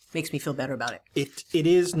 Makes me feel better about it. It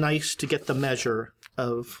is nice to get the measure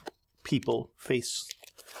of people face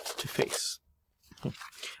to face.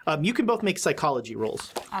 You can both make psychology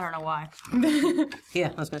rolls. I don't know why.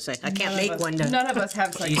 Yeah, I was going to say. I can't make one. None of us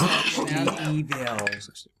have psychology.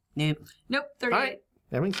 Evils. Nope. Nope, 38. All right,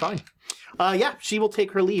 everything's fine. Yeah, she will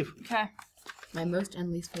take her leave. Okay. My most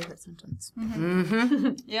and least favorite sentence.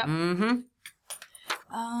 Yep.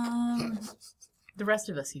 The rest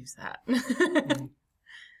of us use that.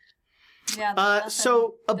 Yeah.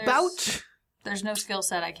 So There's no skill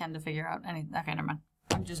set I can to figure out any. Okay, never mind.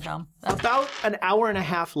 I'm just dumb. About an hour and a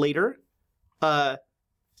half later,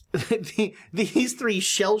 these three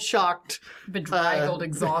shell-shocked, Bedraggled,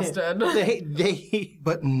 exhausted. they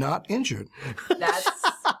But not injured. That's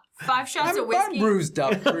 5 shots of whiskey. I'm bruised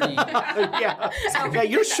up pretty. yeah,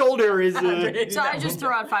 your shoulder is. So I just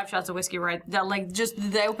throw out 5 shots of whiskey right. They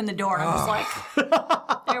open the door and I'm just like,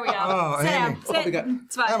 there we go. Oh, Sit Amy. down. Sit. we got-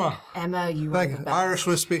 It's fine. Emma, you Thank are you. the best. Irish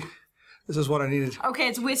whiskey. This is what I needed. Okay,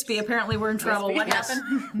 it's wispy. Apparently we're in trouble. What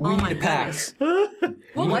happened? We need to pack.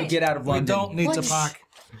 We need to get out of We London. don't need to pack.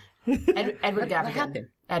 Edward Gavigan.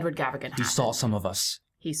 Edward Gavigan. He saw some of us.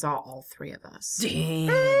 He saw all 3 of us.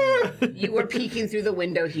 Damn. You were peeking through the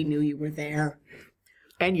window. He knew you were there.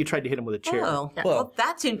 And you tried to hit him with a chair. Oh, Well- well,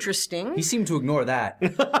 that's interesting. He seemed to ignore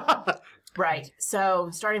that. Right. So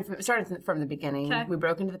starting from the beginning, Okay. we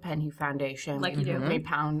broke into the Penhue Foundation. Like you do. We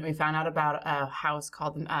found out about a house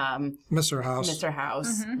called Mr. House. Mr.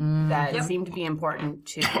 House that seemed to be important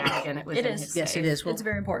to Gavigan. It was It in is. his Yes, safe. it is. Well, It's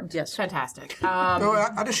very important. yes. Fantastic.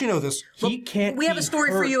 Oh, how does she know this? He can't. We have a be story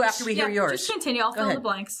for hurt. you after we hear yours. Just continue. I'll fill in ahead. the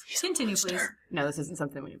blanks. Continue, please. No, this isn't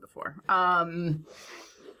something we knew before.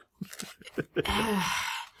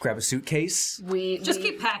 Grab a suitcase. Just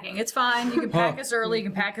keep packing. It's fine. You can pack us early. You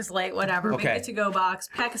can pack us late. Whatever. Okay. Make it to go box.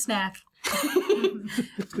 Pack a snack.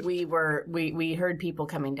 we heard people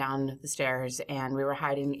coming down the stairs, and we were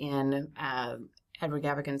hiding in Edward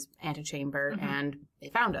Gavigan's antechamber, and they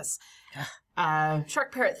found us.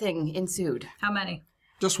 Shark parrot thing ensued. How many?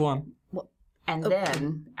 Just one. And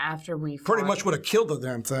then, after we Pretty fought- much would have killed the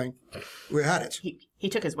damn thing. We had it. he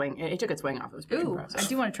took his wing. It took its wing off. It was pretty Ooh, impressive. I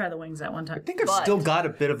do want to try the wings at one time. I think I've still got a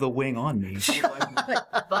bit of the wing on me.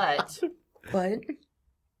 But But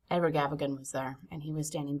Edward Gavigan was there, and he was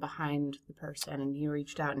standing behind the person, and he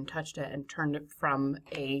reached out and touched it and turned it from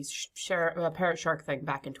a parrot shark thing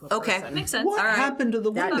back into a Okay. person. Makes sense. What All right. happened to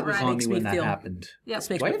the wing That that was on makes me when me that feel- happened? Yep. this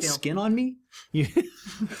makes Do I me have feel. skin on me?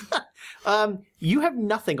 You have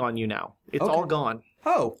nothing on you now. It's all gone.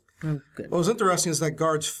 Oh. What was interesting is that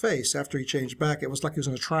guard's face after he changed back. It was like he was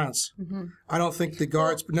in a trance. I don't think the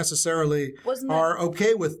guards necessarily are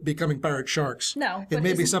okay with becoming parrot sharks. No, It but may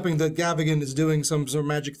be isn't- something that Gavigan is doing, some sort of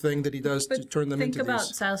magic thing that he does to turn them Think into about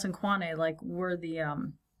these. Silas and Kwane, like we're the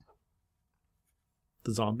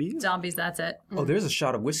The zombies? zombies. That's it. Oh, there's a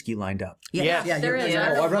shot of whiskey lined up. Yeah. There is. yeah. I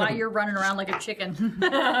don't Oh, know I'd rather why be- you're running around like a chicken,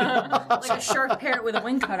 like a shark parrot with a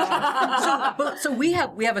wing cut off. So we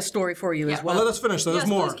have a story for you as Well, well. let us finish. Though. Yes, There's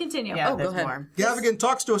more. please continue. Yeah, Oh, go there's ahead. more. Gavigan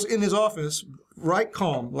talks to us in his office, right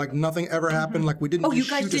calm, like nothing ever happened, like we didn't Oh, you just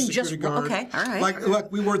guys shoot a didn't just- security guard. okay, all right.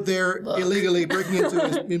 Like we were there illegally breaking into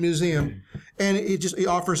his museum, and he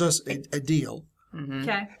offers us a deal.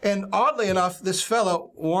 Okay. And oddly enough, this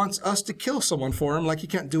fellow wants us to kill someone for him, like he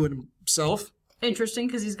can't do it himself. Interesting,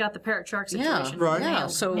 because he's got the parrot shark situation. right. Yeah.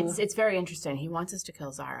 nailed. So It's very interesting. He wants us to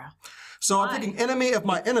kill Zara So I'm thinking, enemy of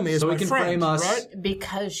my enemy is So my he can friend, frame us. right?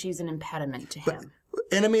 because she's an impediment to him.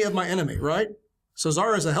 Enemy of my enemy, right? So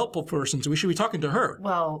Zara is a helpful person, so we should be talking to her.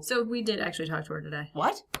 Well, So we did actually talk to her today.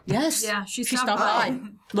 what? yes, Yeah, she she stopped stopped by. by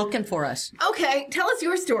looking for us. Okay, tell us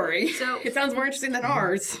your story. So- it sounds more interesting than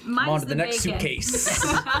ours. Mine's On to the next bacon. suitcase.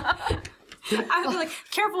 I was like,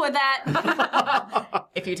 careful with that.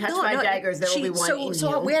 If you touch my daggers, there will be one in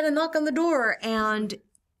so you. we had a knock on the door, and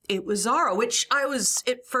it was Zara, which I was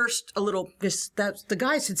at first a little. Just that the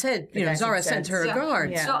guys had said, you know, guys had Zara said sent her so. a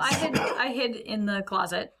guard. Yeah. So I hid in the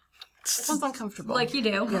closet, sounds uncomfortable. like you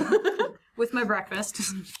do, with my breakfast.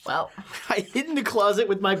 well, I hid in the closet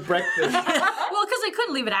with my breakfast. Well, because I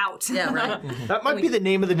couldn't leave it out. Yeah, right. That might be the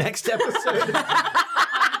name of the next episode.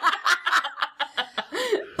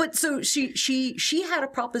 But so she had a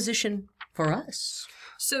proposition for us.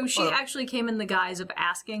 So she actually came in the guise of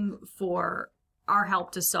asking for our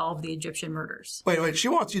help to solve the Egyptian murders. Wait, she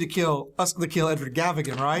wants you to kill Edward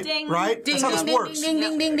Gavigan, right? Ding. Right? Ding, That's how ding, this ding, works. ding,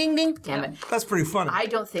 ding, ding, ding, ding. damn it. That's pretty funny. I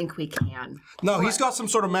don't think we can. No, he's got some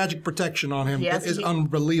sort of magic protection on him Yes, that is he-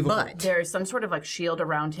 unbelievable. But There's some sort of like shield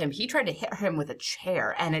around him. He tried to hit him with a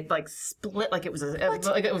chair, and it like split like it was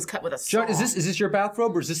like it was cut with a saw. John, is this your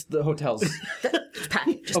bathrobe or is this the hotel's?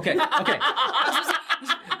 package. Okay.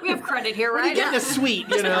 We have credit here, right? Get in a suite,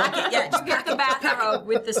 you know. Yeah, just Get the bathrobe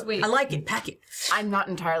with the suite. I like it. Pack it. I'm not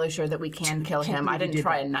entirely sure that we can kill him. I didn't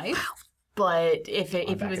try a knife, but if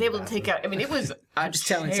he was able to take out, I mean, it was a just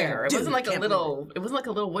telling chair. It Sam, wasn't like a can't little. It wasn't like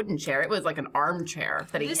a little wooden chair. It was like an armchair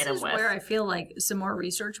that he This hit him is with. where I feel like some more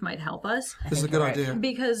research might help us. This is a good idea.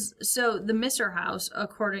 Because, so the Misser house,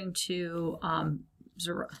 according to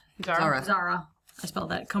Zara. Zara, I spelled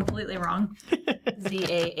that completely wrong.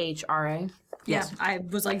 Zahra. Yes, I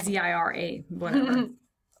was like Zira, whatever.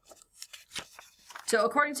 So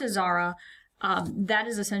according to Zara, that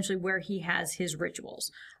is essentially where he has his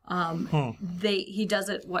rituals. He does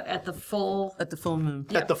it at the full At the full moon,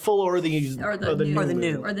 At the full or the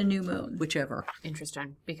new moon, whichever.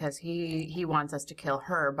 Interesting, because he wants us to kill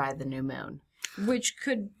her by the new moon. which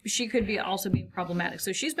she could be also being problematic.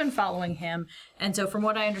 So she's been following him, and so from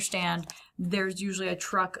what I understand, there's usually a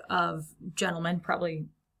truck of gentlemen, probably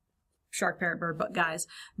shark, parrot, bird, but guys,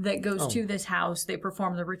 that goes to this house. They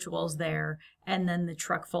perform the rituals there, and then the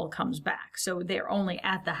truck full comes back. So they're only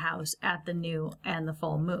at the house at the new and the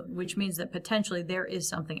full moon, which means that potentially there is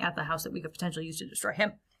something at the house that we could potentially use to destroy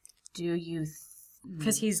him. Do you?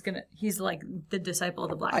 Because he's like the disciple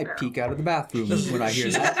of the Black I Pharaoh. peek out of the bathroom when I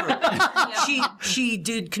hear that. She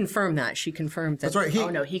did confirm that. She confirmed that. That's right.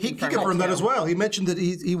 He confirmed that as well. He mentioned that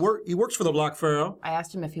he works for the Black Pharaoh. I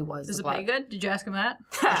asked him if he was. Does the it pay Black. good? Did you ask him that?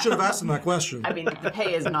 I should have asked him that question. I mean, the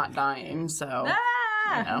pay is not dying, so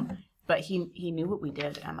Ah! you know. But he knew what we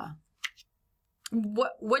did, Emma.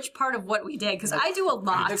 Which part of what we did? Because I do a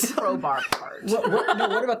lot. The crowbar part.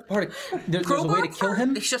 What about the part? There's a way to kill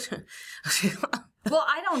him. Well,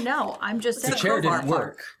 I don't know. I'm just The saying. chair didn't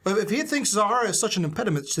work. But if he thinks Zahara is such an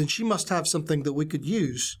impediment, then she must have something that we could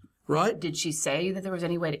use, right? Did she say that there was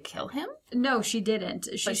any way to kill him? No, she didn't.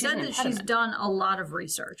 She But she's said an that she's impediment. done a lot of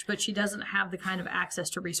research, but she doesn't have the kind of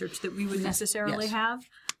access to research that we would necessarily have.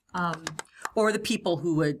 Or the people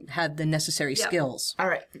who would have the necessary skills. All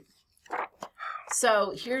right.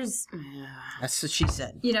 So here's That's what she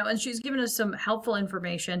said. You know, and she's given us some helpful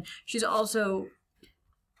information. She's also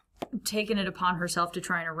taken it upon herself to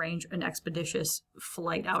try and arrange an expeditious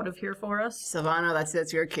flight out of here for us. Silvano.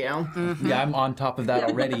 That's your cue. Yeah, I'm on top of that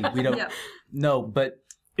already. We don't know, but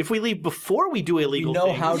If we leave before we do illegal we know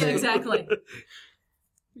things, how Yeah, to. exactly.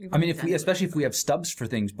 I mean, especially if we have stubs for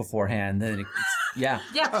things beforehand, then yeah.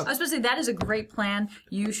 Yeah, I was supposed to say that is a great plan.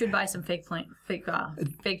 You should buy some fake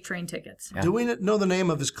train tickets. Do we know the name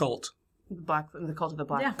of his cult? The Cult of the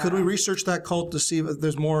Black. Yeah. Could we research that cult to see if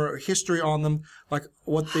there's more history on them, like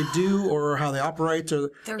what they do or how they operate, or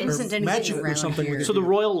There or isn't anything magic or around something? here. We could So the do?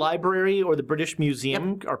 Royal Library or the British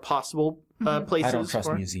Museum are possible places. I don't trust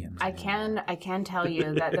for it. museums. I can tell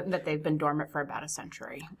you that they've been dormant for about a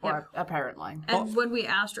century, or apparently. And when we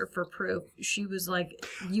asked her for proof, she was like,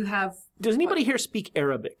 "You have." Does anybody here speak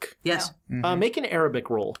Arabic? Yes. Make an Arabic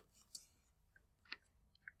roll.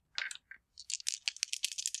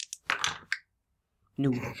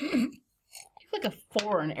 No. Like a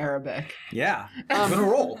 4 in Arabic. Yeah, I'm gonna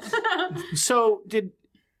roll. So did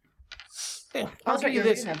I'll That's give right, you you're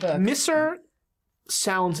this. reading that book. Misr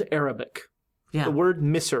sounds Arabic. Yeah. The word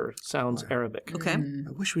Misr sounds Arabic. Okay.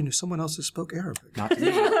 I wish we knew someone else that spoke Arabic. Not to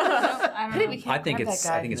me. I think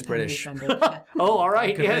it's British. Oh, all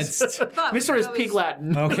right. Yes. convinced. Misr is Pig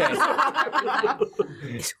Latin. Okay.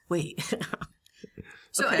 Wait.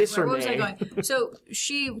 So Okay. anyway, where was I May. going? So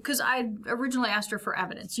because I originally asked her for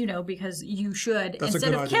evidence, you know, because you should, That's a instead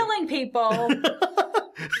good of idea. killing people,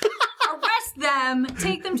 arrest them,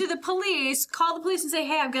 take them to the police, call the police and say,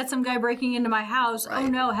 hey, I've got some guy breaking into my house. Oh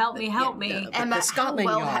no, help me, help me. Emma, Scotland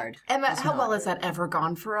how well, Yard Emma, how well has that ever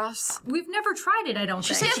gone for us? We've never tried it, I don't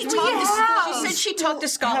She think. said she We talked have. to, she said she talked to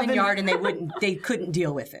Scotland Yard and they couldn't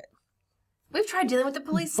deal with it. We've tried dealing with the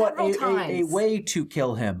police But several a times. way to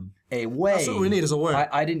kill him. A way. That's what we need is a way.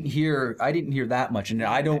 I didn't hear that much, and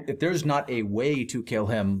I don't. If there's not a way to kill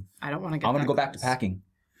him, I don't want to get. I'm gonna that go back to close. packing.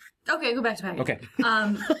 Okay, go back to packing. Okay.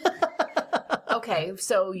 Okay,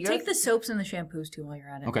 so you're. Take the soaps and the shampoos too while you're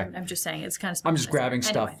at it. Okay. I'm just saying, it's kind of. I'm just grabbing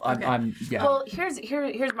stuff. Anyway, okay. Yeah. Well,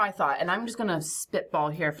 here's my thought, and I'm just gonna spitball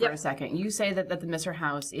here for Yep. a second. You say that the Misr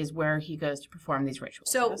House is where he goes to perform these rituals.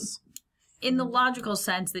 So, yes? in the logical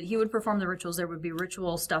sense that he would perform the rituals, there would be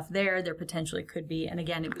ritual stuff there. There potentially could be, and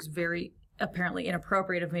again, it was very apparently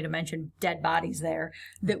inappropriate of me to mention dead bodies there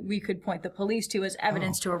that we could point the police to as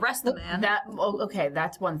evidence to arrest the man. Okay,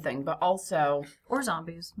 that's one thing, but also, Or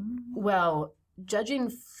zombies. well, judging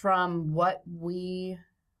from what we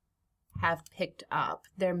have picked up,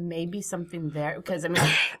 there may be something there because I mean,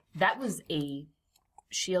 that was a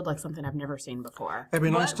shield like something I've never seen before. It'd be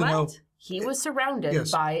nice to know. He was surrounded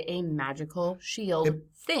Yes. by a magical shield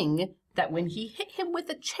thing that when he hit him with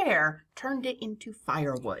a chair, turned it into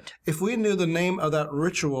firewood. If we knew the name of that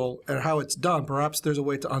ritual and how it's done, perhaps there's a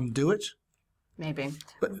way to undo it. Maybe.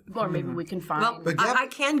 Or maybe we can find... Well, But Gab- I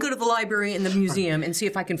can go to the library and the museum and see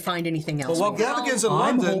if I can find anything else. Well, while Gavigan's in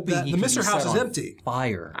I'm London, hoping the he can Mr. be House set is on empty.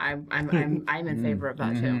 Fire. I'm in favor of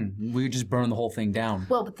that, too. We would just burn the whole thing down.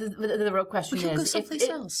 Well, but the real question We can go is, someplace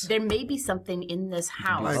else. there may be something in this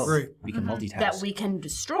house I agree. We can multitask. that we can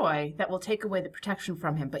destroy that will take away the protection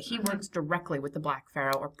from him. But he works directly with the Black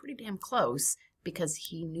Pharaoh, or pretty damn close, because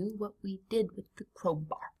he knew what we did with the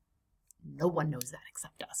crowbar. No one knows that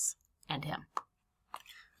except us and him.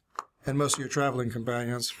 And most of your traveling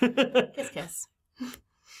companions. Kiss, kiss.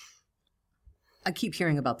 I keep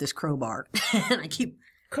hearing about this crowbar, and I keep.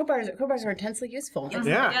 Crowbars are intensely useful.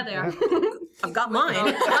 Yeah, they are. I've got mine.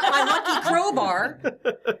 I've got my lucky crowbar.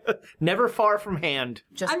 Never far from hand.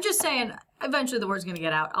 I'm just saying, eventually the word's going to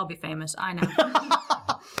get out. I'll be famous. I know.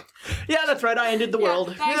 Yeah, that's right. I ended the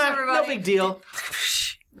world. thanks, Yeah, everybody. no big deal.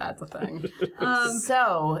 That's a thing.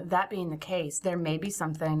 So that being the case, there may be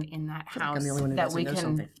something in that house the only one who that we doesn't know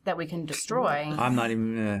can something. that we can destroy. I'm not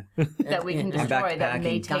even. That we can I'm destroy that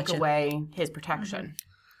may backpacking. take Gotcha. away his protection.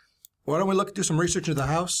 Why don't we do some research into the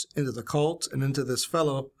house, into the cult, and into this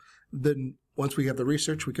fellow? Then once we have the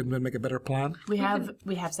research, we can then make a better plan. We have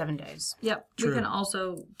 7 days. Yep. True. We can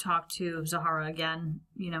also talk to Zahara again.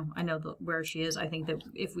 You know, I know where she is. I think that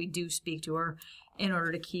if we do speak to her, in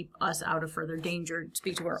order to keep us out of further danger,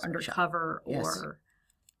 speak to her undercover or.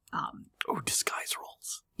 Oh, disguise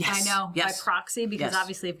rolls. Yes. I know, Yes. by proxy, because Yes.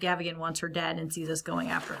 obviously if Gavigan wants her dead and sees us going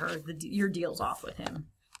after her, your deal's off with him.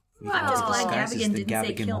 Well, I'm just glad disguises Gavigan that didn't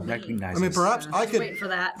say Gavigan kill me. recognizes. I mean, perhaps I Wait for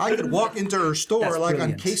that. could walk into her store That's like I'm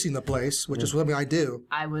brilliant. casing the place, which is something I do.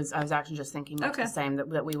 I was actually just thinking much Okay. the same,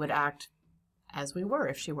 that we would act as we were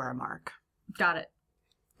if she were a mark. Got it.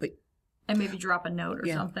 Wait. And maybe drop a note or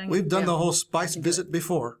Yeah. something. We've done the whole spice visit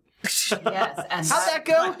before. Yes, and How'd that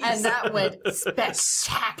go? And that went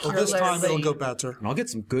spectacularly. Well, this time it'll go better. And I'll get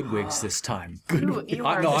some good wigs this time. You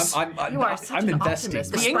are, No, you are such I'm an investing.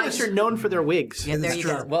 optimist. The English are known for their wigs. Yeah, there you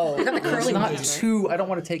go. Well, curly not wigs. too. I don't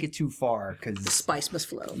want to take it too far The because spice must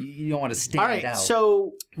flow. you don't want to stand All right, out.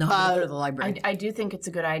 so No, go to the library. I do think it's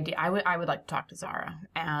a good idea. I would like to talk to Zara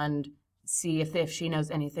and see if she knows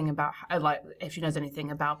anything about if she knows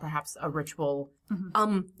anything about perhaps a ritual.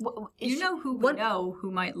 You know who we know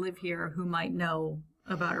who might live here, who might know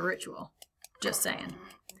about a ritual. Just saying.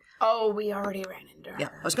 Oh, we already ran into her. Yeah,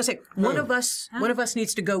 I was gonna say one of us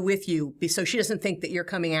needs to go with you, so she doesn't think that you're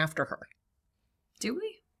coming after her. Do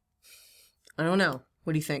we? I don't know.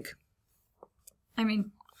 What do you think? I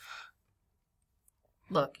mean,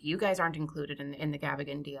 Look, you guys aren't included in the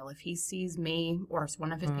Gavigan deal. If he sees me or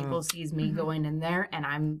one of his people sees me going in there and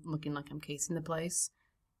I'm looking like I'm casing the place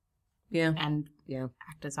Yeah, and yeah.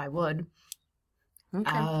 act as I would.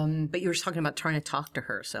 Okay. But you were talking about trying to talk to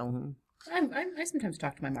her, so I sometimes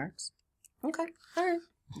talk to my marks. okay, all right,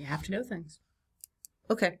 You have to know things.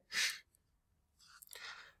 okay.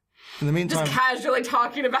 In the meantime, Casually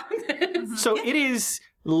talking about this. So it is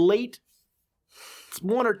late. It's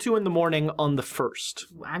 1 or 2 in the morning on the 1st.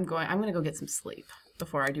 I'm gonna go get some sleep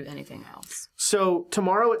before I do anything else. So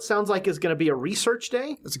tomorrow it sounds like is going to be a research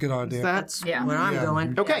day. that's a good idea. That's Yeah. Where I'm Yeah.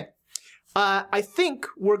 going. okay. I think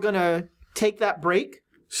we're going to take that break.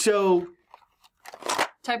 So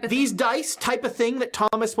type of these dice, type a thing that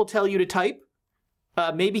Thomas will tell you to type.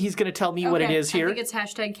 Maybe he's going to tell me what it Okay, is here. I think it's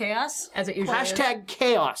hashtag chaos. As it usually is. Hashtag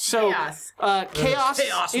chaos. So Chaos.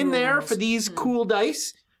 chaos in there for these cool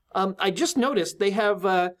dice. I just noticed they have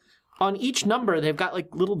on each number they've got like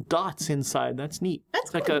little dots inside. That's neat.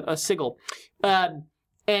 That's like a sigil.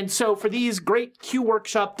 And so for these great Q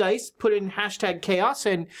Workshop dice, put in hashtag chaos,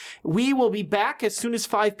 and we will be back as soon as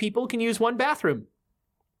 5 people can use 1 bathroom.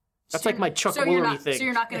 That's like my Chuck Woolery thing. So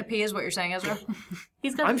you're not going to pee, is what you're saying, Ezra?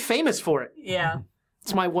 He's got I'm famous for it. yeah.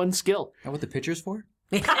 It's my one skill. Know what the picture's for?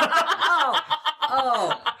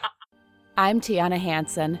 I'm Tiana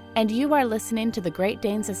Hansen, and you are listening to the Great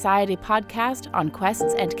Dane Society podcast on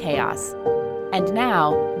quests and chaos. And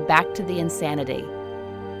now, back to the insanity.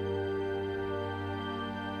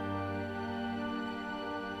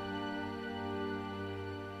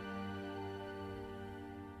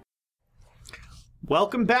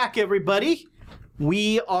 Welcome back, everybody.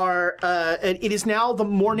 We are, it is now the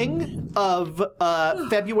morning of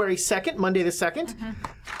February 2nd, Monday the 2nd.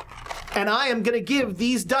 And I am going to give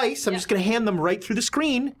these dice, I'm just going to hand them right through the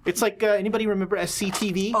screen. It's like, anybody remember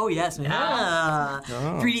SCTV? Oh yes,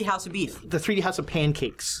 3D House of Beef. The 3D House of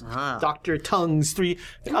Pancakes. Dr. Tongue's 3.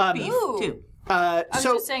 Beef too. I was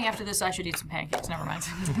So just saying after this I should eat some pancakes. Never mind.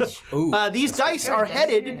 these dice are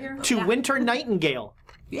headed to Winter Nightingale.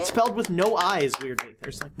 Spelled with no eyes, weirdly.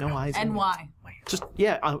 There's like no eyes. And why? Just,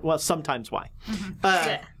 yeah, well, sometimes why.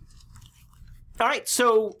 All right,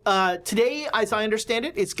 so today, as I understand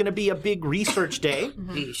it, it's going to be a big research day.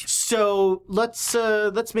 So let's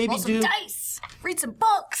maybe Roll some do. dice. Read some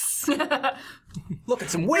books. Look at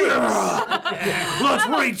some wigs. Let's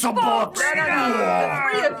read some books. The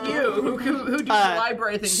 3 of you who do the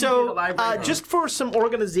library thing. So, just for some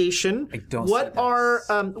organization, don't what say are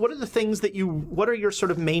the things that what are your sort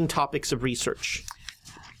of main topics of research?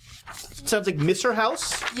 Sounds like Mr.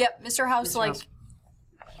 House, Yep, Mr. House,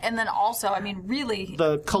 and then also, I mean, really.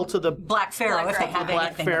 the cult of the Black Pharaoh, if they have Black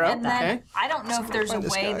anything. Pharaoh. And then Okay. I don't know if there's a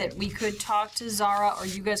this way guy. that we could talk to Zara or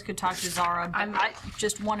you guys could talk to Zara. But I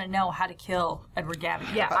just want to know how to kill Edward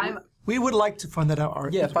Gavigan. yeah, we would like to find that out.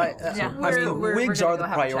 Yeah, if I, Yeah. I mean, wigs are the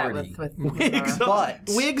priority. Wigs, But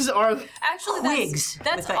wigs are Actually, Wigs.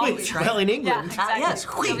 That's With the obvious, H, right? well in Yeah, England. exactly. yes,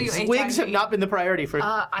 wigs. Wigs have not been the priority for.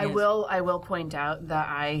 I will point out that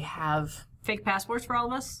I have Fake passports for all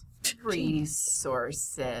of us?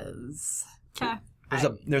 resources. Okay.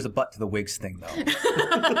 there's a butt to the wigs thing though.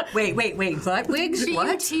 Wait. What wigs? What?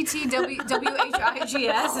 BUTTWHIGS? Is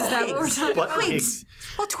that what we're talking What about? wigs?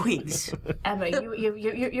 What wigs? Emma,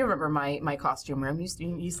 you remember my costume room?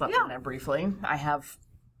 You slept in there briefly. I have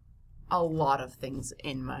a lot of things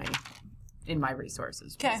in my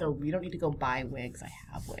resources. 'Kay. So we don't need to go buy wigs. I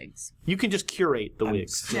have wigs. You can just curate the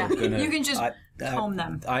wigs. Yeah. You can just comb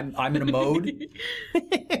them. I'm in a mode.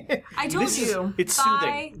 I told This is- you. it's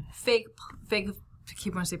buy fake. I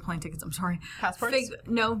keep wanting to say plane tickets. I'm sorry. Passports? Fake,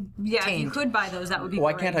 no, yeah. If you could buy those, that would be.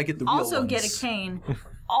 Why great. can't I get the real Also get ones? a cane.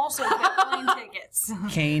 Also get plane tickets.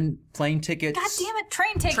 Cane, plane tickets. God damn it,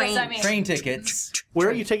 train tickets. I mean, Train tickets. Where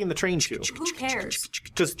are you taking the train to? who cares?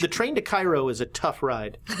 Because the train to Cairo is a tough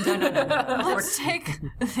ride. Let's take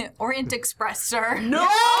the Orient Express, sir. No!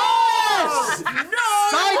 Yes!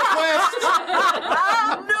 Side quest!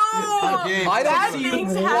 I don't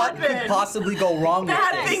see what could possibly go wrong with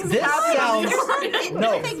this.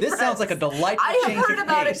 This sounds like a delightful change of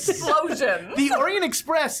pace. explosion. The Orient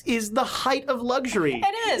Express is the height of luxury.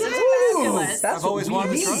 It is. It's fabulous. That's what we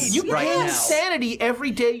need You right pay now. insanity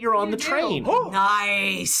every day you're on the train.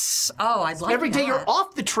 Nice. Oh, I'd like Every day that. you're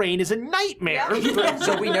off the train is a nightmare.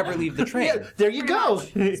 So we never leave the train. Yeah, there you go.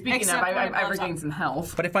 Speaking Except of, when it I've blows regained up. some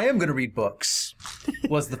health. But if I am going to read books,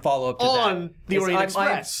 was the follow-up to On that. the is Orient I'm-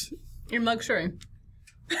 Express. Your luxury.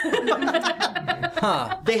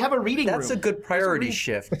 They have a reading room. That's a good priority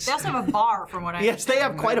shift. They also have a bar, from what I Yes, they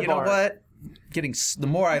have quite a You bar. know what? The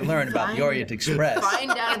more I learn about the Orient Express. Find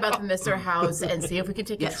out about the Misser House and see if we can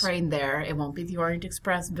take Yes. a train there. It won't be the Orient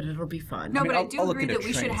Express, but it'll be fun. No, mean, but I I'll do look agree into that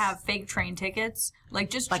we should trains. have fake train tickets, like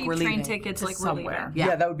just Like cheap we're train leaving. tickets, To like we're somewhere. leaving.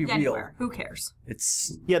 Yeah, that would be real. Anywhere. Who cares?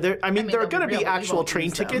 It's Yeah, there. I mean, there are they'll going to be be real, but we actual won't train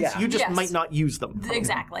use them. tickets. Yeah. You just Yes. might not use them.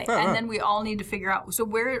 Exactly. And then we all need to figure out. So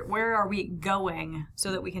where are we going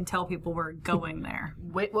so that we can tell people we're going there?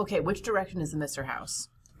 Okay, which direction is the Misser House?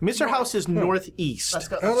 Mr. House is northeast. Let's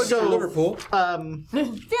go. I like So- Liverpool. Yeah,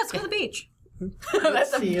 let's go to the beach.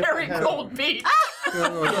 That's a see if very I have- cold beach. I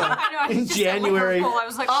know. I In just said January. Liverpool. I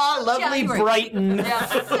was like, Lovely January. Brighton. Yeah.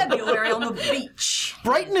 February on the beach.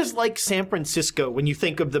 Brighton is like San Francisco when you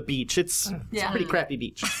think of the beach. It's a Yeah. pretty crappy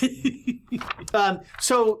beach.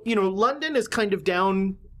 So, London is kind of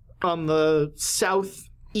down on the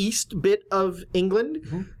southeast bit of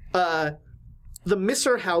England. The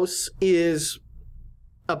Misser House is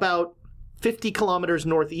about 50 kilometers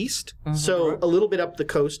northeast, so a little bit up the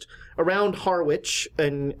coast, around Harwich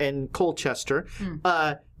and Colchester.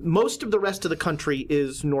 Most of the rest of the country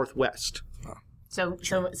is northwest. So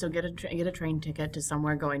get a train ticket to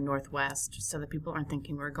somewhere going northwest, so that people aren't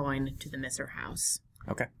thinking we're going to the Misser House.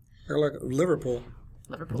 okay. I like Liverpool.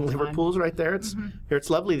 Liverpool's right there. It's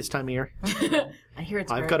lovely this time of year. I hear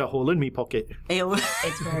it's I've very, got a hole in me pocket.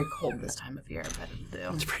 it's very cold this time of year, but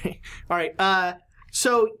it'll do. All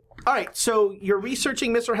right. So you're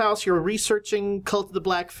researching Mr. House. You're researching Cult of the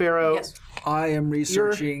Black Pharaoh. Yes. I am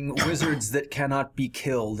researching wizards that cannot be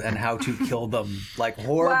killed and how to kill them. Like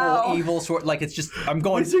horrible, evil sort. Like it's just I'm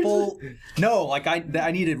going full. No, like I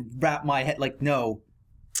need to wrap my head. Like no.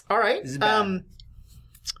 All right. This is bad.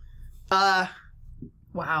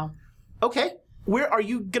 Wow. Okay. Where are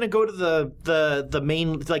you gonna go to the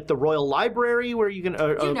main, like the Royal Library? Where are you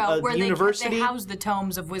gonna Where university? they house the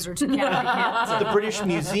tomes of wizards who cannot be killed. The British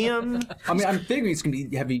Museum. I mean, I'm figuring it's going to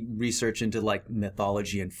be heavy research into like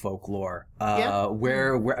mythology and folklore. Yeah.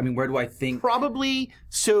 Where do I think, Probably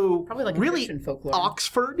like really Egyptian folklore.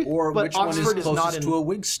 Oxford, or but which Oxford one is not closest in. to a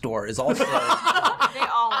wig store is also. They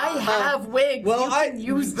all I have wigs. Well, you I- can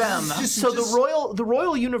use them. So the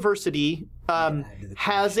Royal University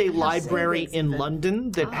has a library in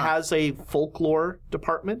London that has a folklore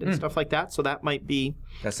department and stuff like that. So that might be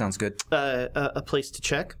That sounds good. a place to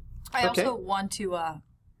check. I Okay. also want to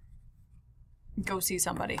go see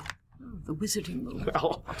somebody. The wizarding movie.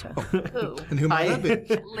 Well, And who might that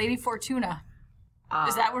be? Lady Fortuna.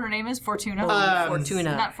 Is that what her name is? Fortuna?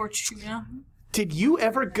 Fortuna. Not Fortuna. did you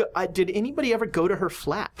ever go? Did anybody ever go to her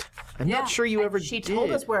flat? I'm Yeah. not sure you ever She did.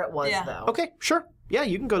 told us where it was, Yeah. though. Okay, sure. Yeah,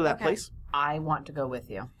 you can go to that place. I want to go with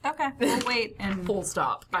you. Okay, we'll wait and Full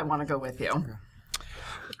stop. I want to go with you.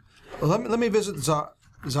 Well, let me visit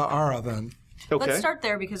Za'ara then. Okay. let's start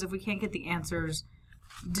there, because if we can't get the answers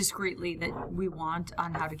discreetly that we want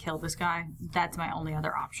on how to kill this guy, that's my only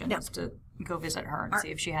other option is to go visit her and see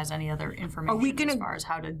if she has any other information as far as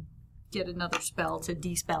how to get another spell to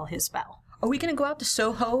dispel his spell. Are we going to go out to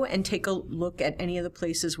Soho and take a look at any of the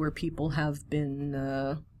places where people have been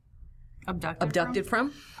abducted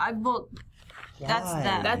from? I will. That's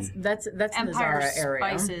that. That's in the Empire Zara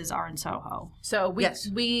area. Spices are in Soho. So Yes.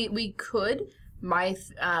 we could. My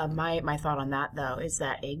thought on that, though, is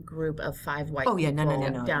that a group of 5 white Oh, yeah, no, no, people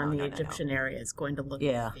no, no, down no, the no, no, Egyptian area is going to look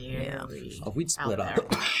Yeah, very Oh, we'd split out up.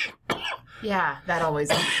 there. Yeah, that always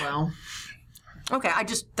goes well. Okay,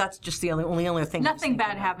 that's just the only other thing. Nothing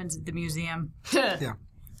bad happens at the museum. Yeah.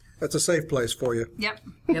 That's a safe place for you. Yep.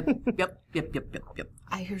 Yep.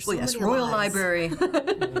 I hear so Well, yes, many Royal lies. Library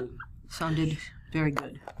sounded very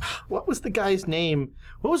good. What was the guy's name?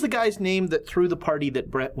 What was the guy's name that threw the party that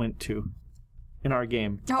Brett went to in our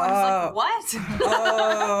game? No, I was like, what?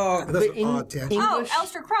 Oh, That's an In odd tangent. Oh,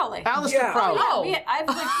 Aleister Crowley. Alistair Crowley. I've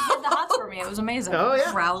like, had the hots for me. It was amazing. Oh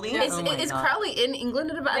yeah. Crowley? Is, Oh my is God. Crowley in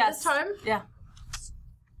England at Yes. this time? Yeah.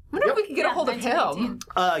 I wonder if we could get a hold of 1918.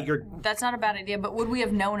 him. You're That's not a bad idea, but would we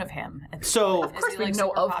have known of him? so. Of course we know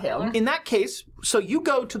of him. In that case, so you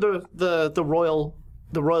go to the Royal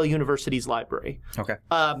the Royal University's library. Okay.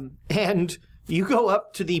 And you go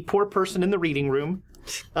up to the poor person in the reading room.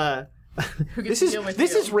 This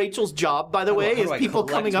is Rachel's job, by the way, How is do I people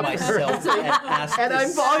collect coming up to her. myself and ask And I'm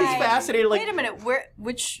this? always fascinated. Like, Wait a minute,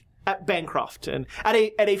 which... At Bancroft, and at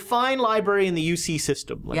a fine library in the UC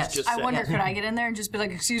system. Let's just I say. wonder, could I get in there and just be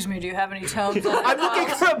like, excuse me, do you have any tomes? I'm looking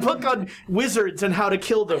for a book on wizards and how to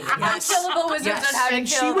kill them. Unkillable wizards and how to And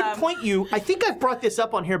kill she would them. point you. I think I've brought this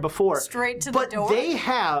up on here before. Straight to the but door? they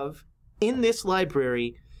have in this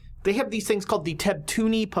library, they have these things called the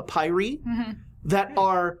Tebtuni papyri that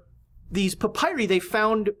are these papyri they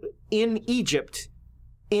found in Egypt.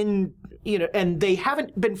 And they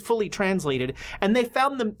haven't been fully translated, and they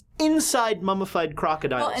found them inside mummified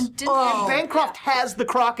crocodiles. Well, and and Bancroft has the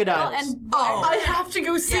crocodiles. I have to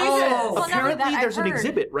go see this. Well, not only Apparently, that, there's an I heard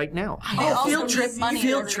exhibit right now. They also field need trip, money in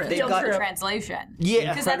field order trip. to They've do got- the translation.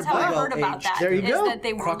 Yeah, Because that's how I heard about Age. that. There you is go. that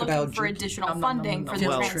they were Crocodile looking for Junior. additional funding for the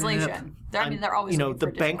Well, translation. They're always looking the for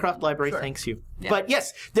additional Bancroft funding. Library thanks you. But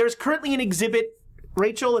yes, there's currently an exhibit.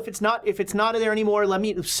 Rachel, if it's not there anymore, let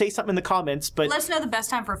me say something in the comments. But Let us know the best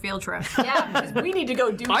time for a field trip. Yeah, because we need to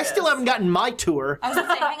go do I this. still haven't gotten my tour. I was going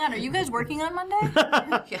to say, hang on, are you guys working on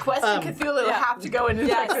Monday? Quest and Cthulhu have to go in and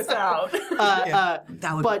check this out.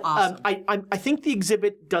 That would But be awesome. I think the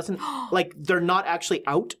exhibit doesn't they're not actually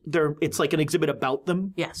out. It's like an exhibit about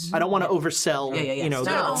them. Yes. I don't want to oversell. Yeah.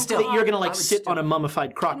 That Still. you're gonna I would sit on a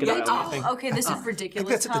mummified crocodile. or anything. Oh, okay, this is ridiculous.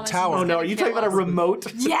 that's at the Thomas. tower. Oh no, are you talking about a remote?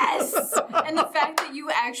 Yes! And the fact that you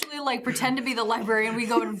actually pretend to be the librarian, we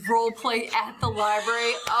go and role play at the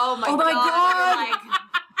library. Oh my god.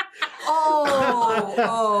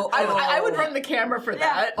 I would run the camera for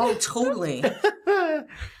that. Oh, totally.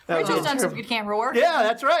 Rachel's done some good camera work. Yeah,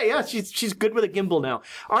 that's right. Yeah, she's good with a gimbal now.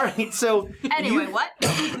 All right, so Anyway, what?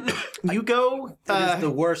 you go. It is the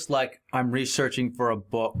worst. I'm researching for a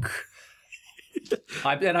book.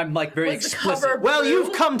 I'm very Was the explicit. cover Well, blue?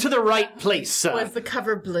 you've come to the right place, sir. Was the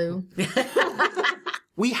cover blue?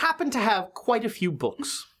 We happen to have quite a few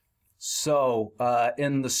books. So,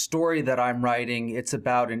 in the story that I'm writing, it's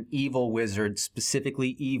about an evil wizard,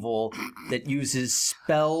 specifically evil, that uses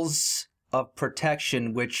spells of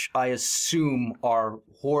protection, which I assume are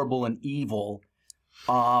horrible and evil.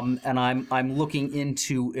 And I'm looking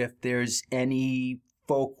into if there's any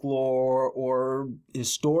folklore or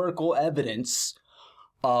historical evidence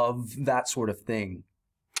of that sort of thing.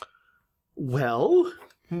 Well,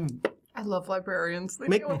 I love librarians. They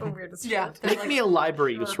Make- deal with the weirdest Yeah. shit. make me a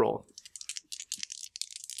library use roll.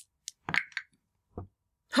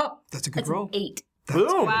 Huh. That's a good That's roll. an 8.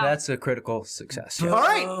 Boom. That's a critical success. All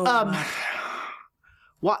right.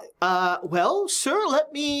 Well, sir,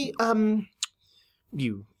 let me.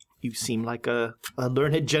 You seem like a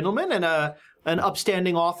learned gentleman and an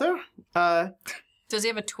upstanding author. Does he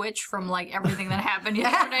have a twitch from everything that happened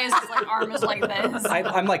yesterday? His arm is like this.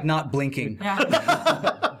 I'm not blinking.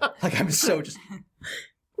 Yeah. I'm so just.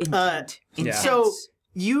 Yeah. So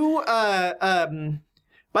you.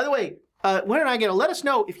 By the way. Winter and I let us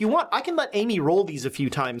know if you want. I can let Amy roll these a few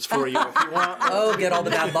times for you if you want. Oh, get all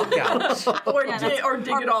the bad luck out. Or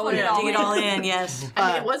dig it all in. it all Dig it all in, yes.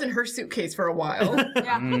 I mean, it was in her suitcase for a while.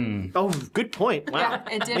 Yeah. Oh, good point. Wow.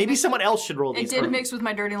 Yeah, it did Maybe mix- someone else should roll It these. did for me. mix with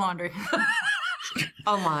my dirty laundry.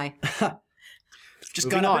 Oh, my. Just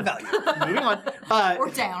Moving got on. up in value. Moving on. Or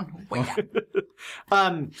down. Way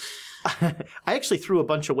down. I actually threw a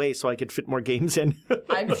bunch away so I could fit more games in.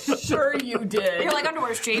 I'm sure you did. You're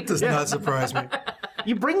underwear's cheap. Does not surprise me.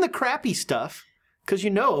 You bring the crappy stuff because you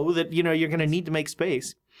know that you're going to need to make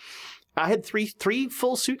space. I had three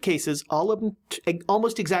full suitcases, all of them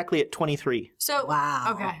almost exactly at 23. So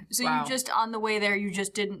Wow. Okay. So Wow. you just on the way there, you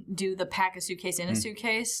just didn't do the pack a suitcase in a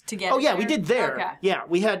suitcase to get. Oh it yeah, we did there. Okay. Yeah,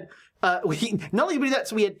 we had. We not only did we do that,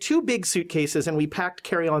 so we had 2 big suitcases and we packed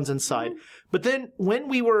carry-ons inside. But then when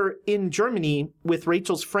we were in Germany with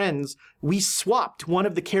Rachel's friends, we swapped one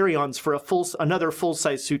of the carry-ons for another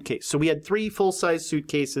full-size suitcase. So we had 3 full-size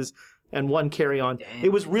suitcases and 1 carry-on.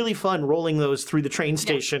 It was really fun rolling those through the train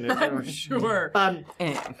station. Sure.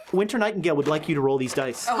 Winter Nightingale would like you to roll these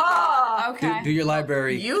dice. Okay. Do your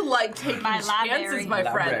library. You like taking My library. chances, my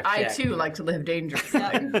friend. Library, I, yeah. too, like to live dangerously.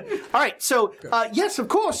 All right, so yes, of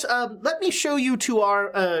course. Let me show you to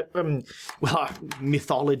our our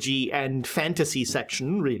mythology and fantasy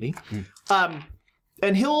section, really.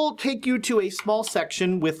 And he'll take you to a small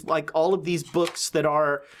section with all of these books that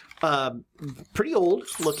are pretty old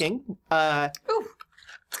looking. Ooh,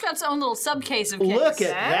 it's got its own little subcase of kits. Look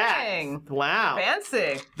at Dang. that! Wow,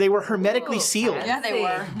 Fancy. they were hermetically sealed. Yeah, they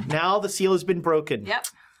were. Now the seal has been broken. Yep.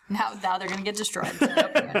 Now they're gonna get destroyed.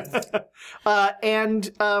 And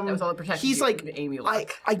That was all the protection he's you like, gave to Amy.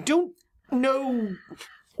 Like, I don't. know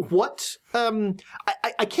what.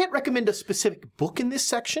 I can't recommend a specific book in this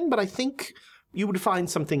section, but I think you would find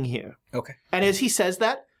something here. Okay. And as he says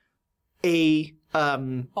that, a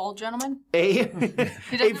Bald gentleman? a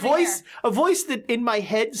doesn't voice that in my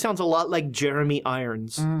head sounds a lot like Jeremy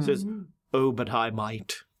Irons says, "Oh, but I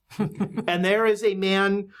might." And there is a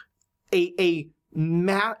man, a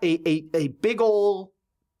big old,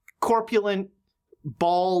 corpulent,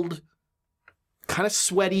 bald, kind of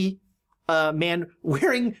sweaty man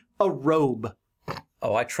wearing a robe.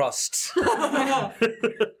 Oh, I trust.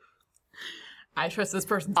 I trust this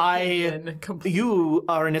person. You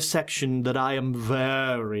are in a section that I am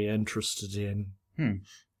very interested in.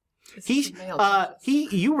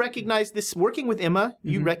 You recognize this, working with Emma,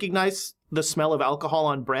 you recognize the smell of alcohol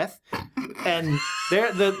on breath. And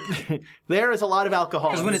there is a lot of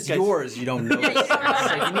alcohol. Because when it's yours, you don't notice it.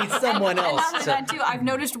 So you need someone else. And not only that, too, I've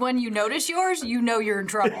noticed when you notice yours, you know you're in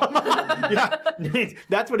trouble. Yeah,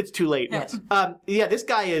 that's when it's too late. Yes. This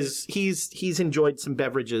guy he's enjoyed some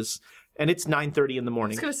beverages, and it's 9:30 in the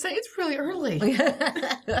morning. I was going to say, it's really early.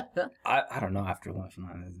 I don't know. After lunch,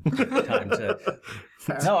 time to.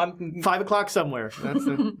 No, I'm 5 o'clock somewhere. That's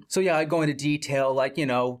So yeah, I go into detail, like,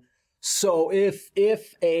 so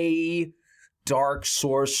if a dark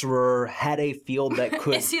sorcerer had a field that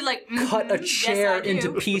could Is he like, cut a yes, chair I do.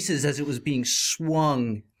 into pieces as it was being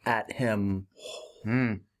swung at him.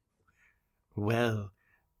 well.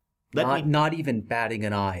 Not even batting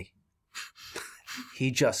an eye. He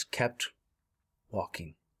just kept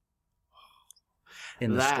walking.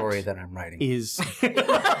 In the story that I'm writing.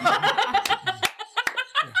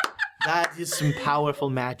 That is some powerful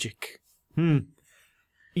magic.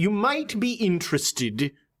 You might be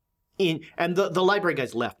interested in, and the library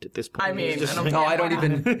guy's left at this point. I mean, I don't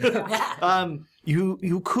even.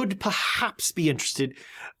 You could perhaps be interested.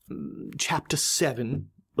 Chapter 7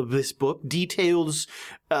 of this book details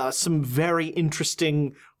some very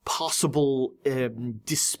interesting possible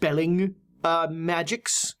dispelling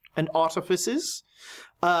magics and artifices.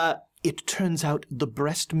 It turns out the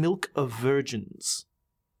breast milk of virgins,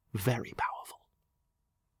 very powerful.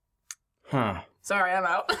 Huh. Sorry, I'm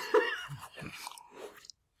out.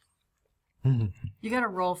 You got to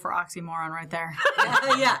roll for oxymoron right there.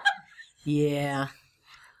 Yeah.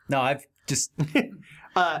 No, I've just.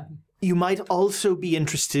 You might also be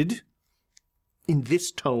interested in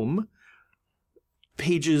this tome,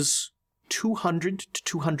 pages 200 to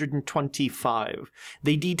 225.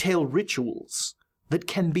 They detail rituals that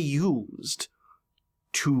can be used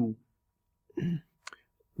to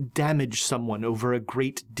damage someone over a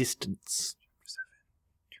great distance.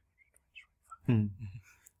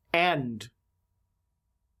 And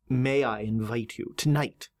may I invite you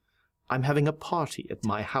tonight? I'm having a party at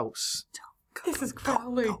my house. This is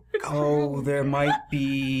Crowley. Oh, there might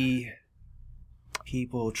be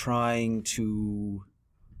people trying to.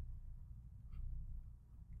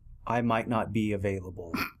 I might not be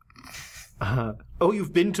available. Oh,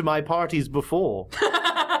 you've been to my parties before.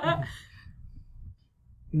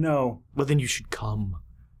 No. Well, then you should come.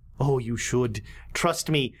 Oh, you should.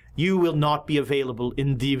 Trust me, you will not be available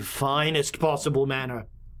in the finest possible manner.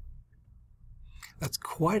 That's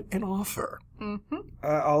quite an offer.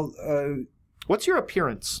 I'll. What's your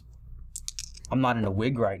appearance? I'm not in a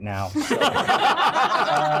wig right now. So.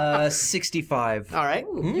 65. All right.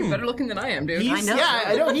 You're better looking than I am, dude. I know. Yeah,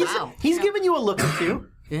 I know. He's giving you a look or two.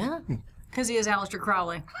 Yeah. Because he is Aleister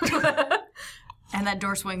Crowley. And that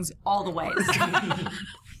door swings all the way.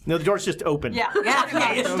 No, the door's just open. Yeah.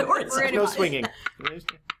 No swinging.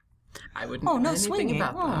 I wouldn't Oh, know no anything swinging.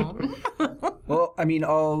 about that. Well, I mean,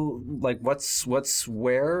 I'll like what's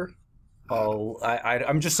where?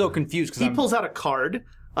 I'm just so confused because He pulls out a card,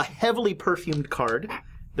 a heavily perfumed card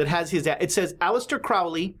that has his. It says Aleister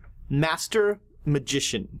Crowley, Master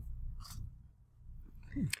Magician.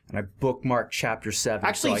 and I bookmarked chapter 7.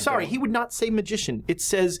 Actually, so sorry, he would not say magician. It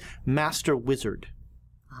says Master Wizard.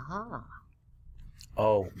 Ah.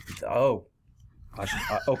 Oh.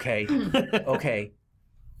 Okay. Okay.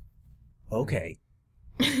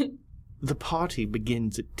 The party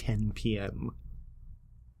begins at 10 p.m.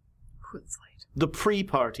 It's late. The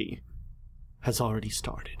pre-party has already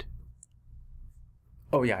started.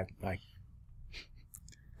 Oh yeah, I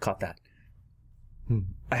caught that.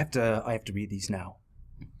 I have to read these now.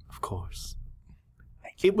 Of course.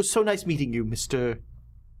 It was so nice meeting you, Mr.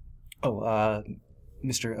 Oh,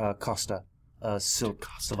 Mr. Costa.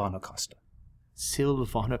 Silvano Costa.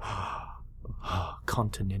 Silvano.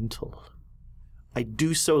 Continental. I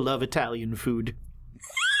do so love Italian food.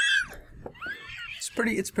 It's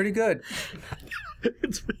pretty good.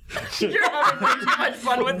 You're having too much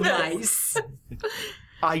fun with this. Nice.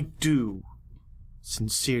 I do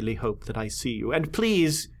sincerely hope that I see you. And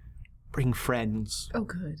please bring friends. Oh,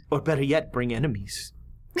 good. Or better yet, bring enemies.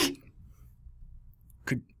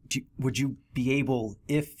 Would you be able,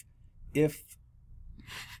 if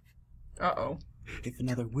Uh-oh. if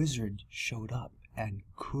another wizard showed up and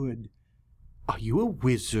could... Are you a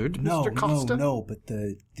wizard, Mr. Costa? No, but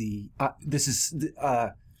this is...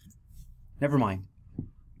 never mind.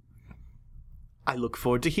 I look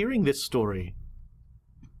forward to hearing this story.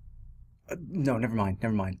 No, never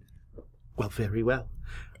mind. Well, very well.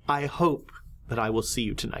 I hope that I will see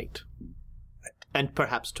you tonight. And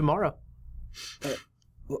perhaps tomorrow.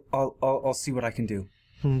 I'll see what I can do.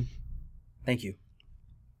 Thank you.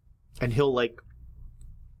 And he'll, like...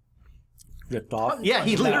 Ripped off? Yeah,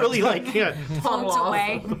 he literally, like... Yeah. Floats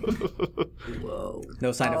away. Whoa.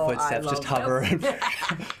 No sign of footsteps, just hover.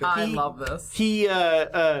 I love this. He,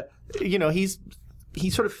 he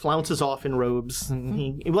sort of flounces off in robes.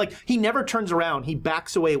 And he never turns around. He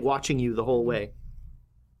backs away watching you the whole way.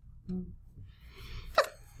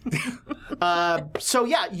 So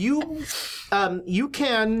yeah, you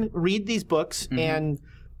can read these books, and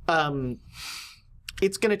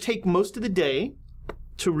it's going to take most of the day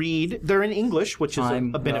to read. They're in English, which is a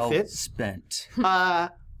benefit. Well spent.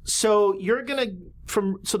 So you're gonna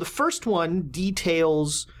so the first one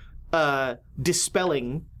details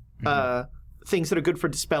dispelling things that are good for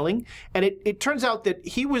dispelling, and it turns out that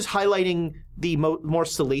he was highlighting the more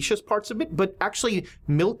salacious parts of it, but actually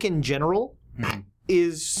milk in general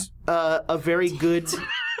is a very good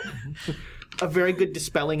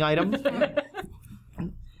dispelling item.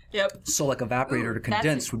 Yep. So like evaporator to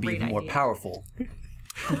condense would be even more powerful.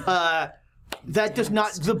 That does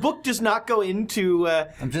not. The book does not go into.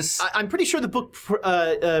 I'm pretty sure the book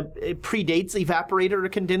predates evaporator to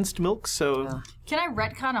condensed milk. So Can I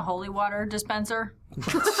retcon a holy water dispenser?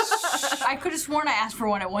 I could have sworn I asked for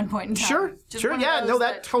one at one point in time. sure. Yeah, no,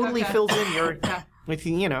 that totally fills in your. With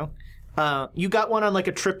you got one on like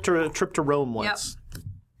a trip to Rome once.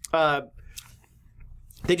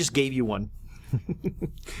 They just gave you one.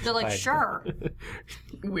 They're like, sure.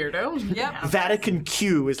 Weirdo. Yep. Vatican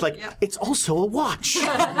Q is like, it's also a watch. It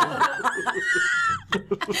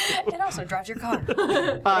also drives your car.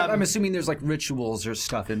 I'm assuming there's like rituals or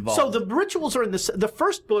stuff involved. So the rituals are in this. The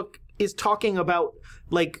first book is talking about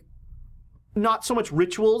like not so much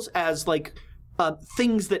rituals as like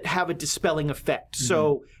things that have a dispelling effect.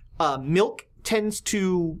 So milk tends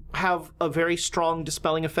to have a very strong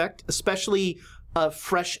dispelling effect, especially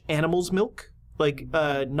fresh animal's milk, like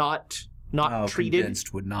not treated.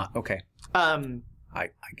 Condensed would not. Okay. I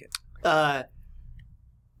get it.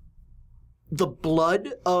 The blood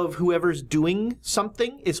of whoever's doing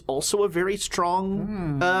something is also a very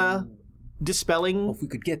strong dispelling. Well, if we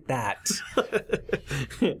could get that.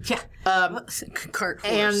 Cart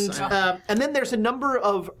And then there's a number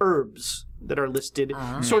of herbs that are listed,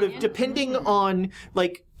 sort of depending on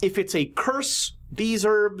like if it's a curse, these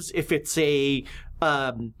herbs, if it's a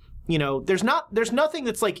there's nothing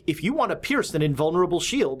that's like if you want to pierce an invulnerable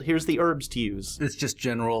shield, here's the herbs to use. It's just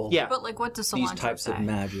general. Yeah. But like, what does cilantro These types say? of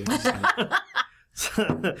magic.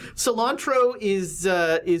 Cilantro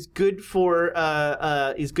is good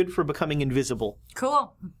for becoming invisible.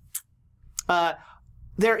 Cool.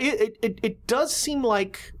 It does seem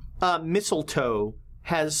like mistletoe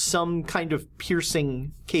has some kind of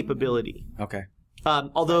piercing capability. Okay.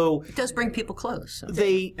 Although It does bring people close. So. That's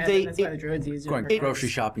why the druids use Going it. grocery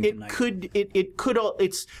shopping it tonight. could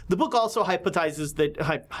it's the book also hypothesizes that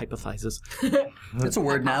hypothesizes. It's a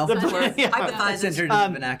word now. Yeah. It's entered into the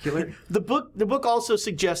vernacular. The book also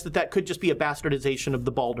suggests that could just be a bastardization of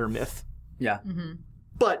the Balder myth. Yeah.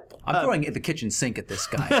 But I'm throwing the kitchen sink at this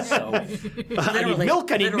guy. So I need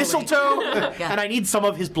milk, I need mistletoe, and I need some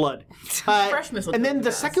of his blood. Fresh mistletoe And then would the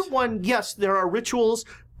be best. second one, yes, there are rituals.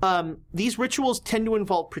 These rituals tend to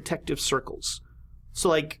involve protective circles. So,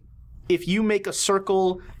 like, if you make a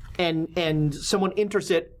circle and someone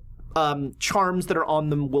enters it, charms that are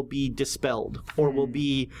on them will be dispelled or will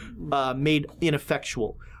be made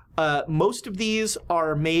ineffectual. Most of these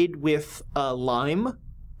are made with lime,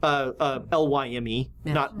 L-Y-M-E,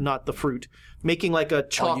 not the fruit. Making like a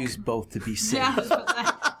chalk. I'll use both to be safe. Yeah.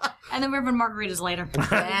 And then we're having margaritas later.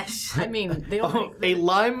 Yes. I mean, they only A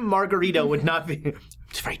lime margarita would not be.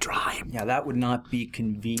 It's very dry. Yeah, that would not be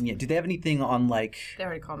convenient. Do they have anything on like they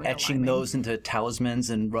already call me etching those into talismans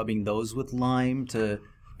and rubbing those with lime to? Do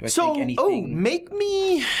I So, think anything? make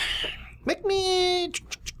me. I'm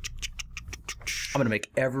gonna make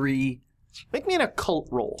every. Make me an occult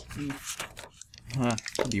roll.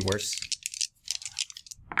 Could be worse.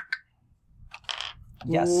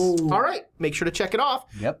 Yes. All right, make sure to check it off.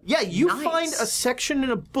 Yep. Yeah, you Nice. find a section in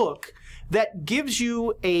a book that gives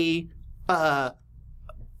you a.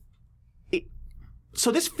 So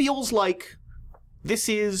this feels like this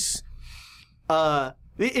is.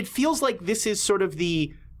 It feels like this is sort of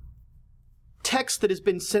the text that has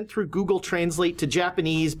been sent through Google Translate to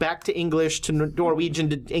Japanese, back to English, to Norwegian,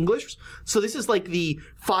 to English. So this is like the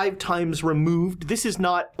 5 times removed. This is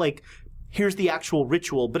not like, here's the actual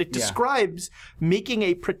ritual, but it describes making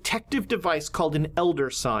a protective device called an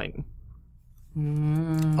elder sign.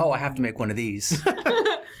 Oh, I have to make one of these. Best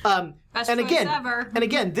And choice ever.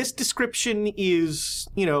 again, this description is,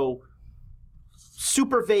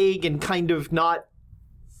 super vague and kind of not.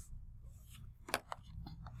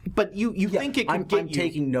 But you think it could I'm get you.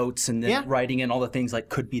 taking notes and then writing in all the things like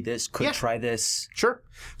could be this, could try this. Sure.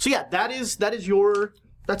 So yeah, that is your.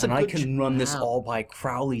 That's And a I good. can run this all by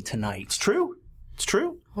Crowley tonight. It's true. It's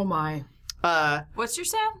true. Oh my. What's your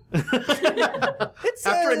sound?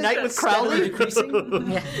 After a night with Crowley. Because,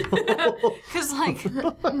 like,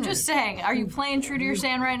 I'm just saying, are you playing true to your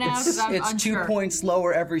sound right now? Because I'm It's unsure. 2 points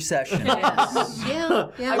lower every session. Yeah.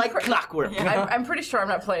 Like clockwork. I'm pretty sure I'm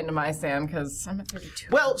not playing to my Sam because I'm at 32.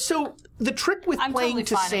 Well, so the trick with I'm playing totally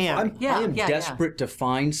to fine at San, I am desperate to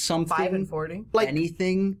find something. 5 and 40. like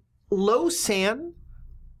anything. low San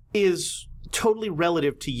is totally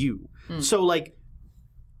relative to you. So like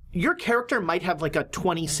your character might have like a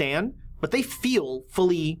 20 San, but they feel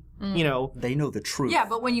fully, They know the truth. Yeah,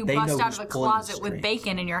 but when you They bust know out who's of a pulling the closet with strings.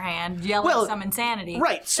 bacon in your hand, yelling Well, some insanity.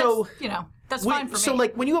 right, so- that's fine for me. So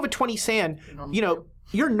like when you have a 20 San,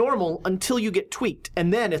 you're normal until you get tweaked,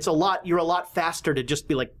 and then you're a lot faster to just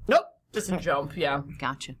be like, nope, Just a jump, yeah.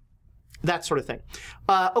 Gotcha. that sort of thing.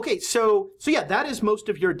 Okay, so yeah, that is most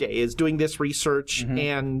of your day is doing this research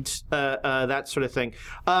and that sort of thing.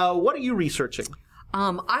 What are you researching?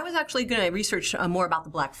 I was actually going to research more about the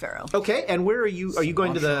Black Pharaoh. Okay, and where are you? Are you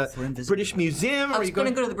going to Marshall for the invisible. British Museum? I was going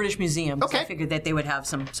to go to the British Museum because Okay. I figured that they would have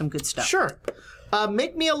some good stuff. Sure.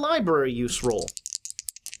 Make me a library use roll.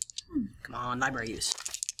 Come on, library use.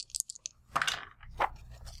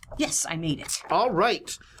 Yes, I made it. All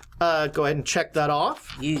right. Go ahead and check that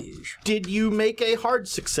off. Huge. Did you make a hard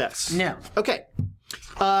success? No. Okay.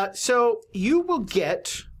 So you will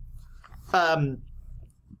get.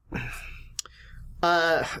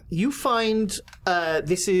 You find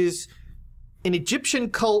this is an Egyptian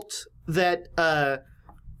cult that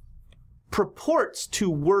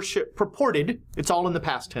purported, it's all in the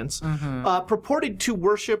past tense, purported to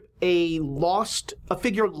worship a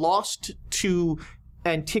figure lost to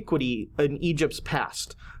antiquity in Egypt's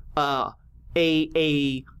past.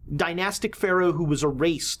 A dynastic pharaoh who was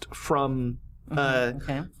erased from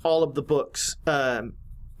all of the books. And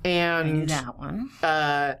I knew that one.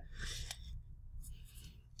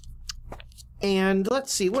 And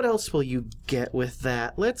let's see, what else will you get with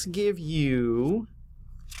that? Let's give you.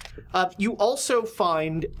 You also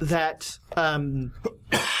find that.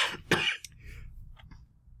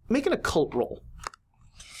 Make an occult roll.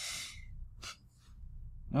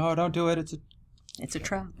 No, don't do it. It's a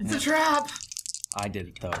trap. It's a trap. I did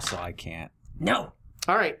it though, so I can't. No.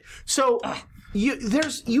 All right. So you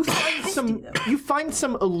find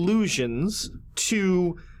some allusions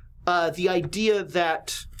to the idea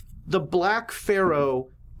that the Black Pharaoh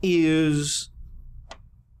is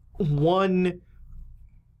the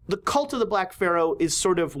cult of the Black Pharaoh is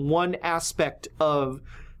sort of one aspect of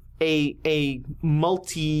a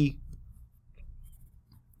multi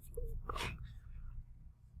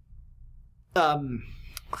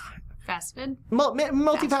Faceted?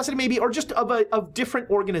 multifaceted maybe, or just of different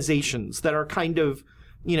organizations that are kind of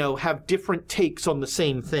have different takes on the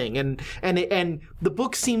same thing, and the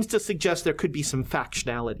book seems to suggest there could be some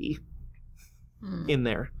factionality in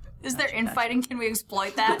there. Is there infighting? Can we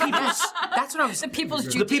exploit that? That's what I was. The People's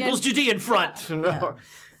The Judean. People's Judean Front. I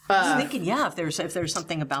was thinking, if there's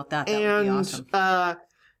something about that, that would be And awesome.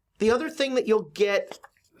 the other thing that you'll get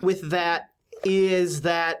with that is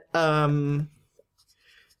that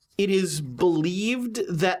it is believed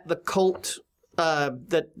that the cult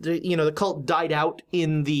the cult died out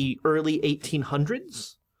in the early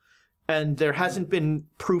 1800s, and there hasn't been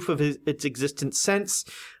proof of its existence since.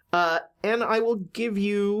 And I will give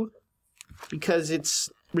you, because it's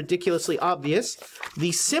ridiculously obvious,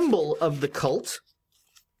 the symbol of the cult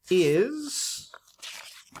is.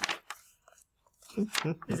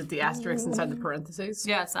 Is it the asterisk inside the parentheses?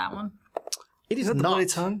 Yeah, it's that one. It is Is that the not. bloody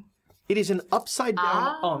tongue? It is an upside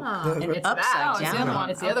down ankh. And it's that. upside Oh, it's the down. other one.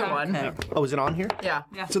 It's the other one. Okay. Oh, is it on here? Yeah.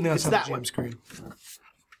 It's on the outside that of the one. jam screen.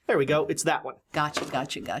 There we go. It's that one. Gotcha.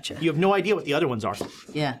 You have no idea what the other ones are.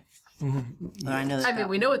 Yeah. But I know that. I mean,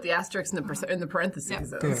 we know what the asterisk in the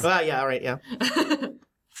parentheses is. Yeah, all right, yeah. Because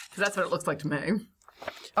that's what it looks like to me.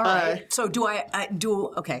 All right. So do I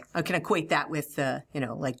do? Okay, I can equate that with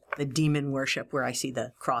like the demon worship, where I see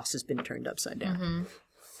the cross has been turned upside down.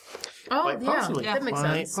 Oh, Quite possibly. that makes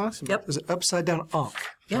Quite sense. possibly. Yep. Is it upside down Ankh?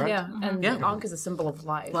 Yeah, and the Ankh is a symbol of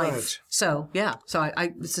life. Right. So yeah, so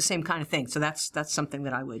I it's the same kind of thing. So that's something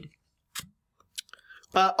that I would.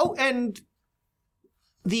 And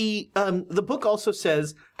the book also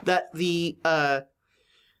says that the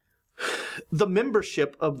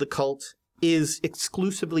membership of the cult is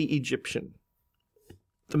exclusively Egyptian.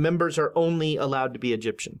 The members are only allowed to be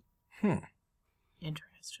Egyptian.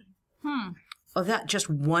 Interesting. Oh, that just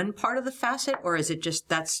one part of the facet, or is it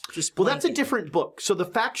that's just? Well, that's a blanket? different book. So the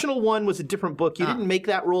factional one was a different book. You didn't make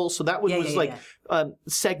that role, so that one was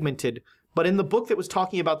segmented. But in the book that was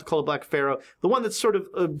talking about the Cult of Black Pharaoh, the one that's sort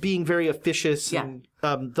of being very officious and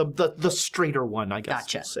the straighter one, I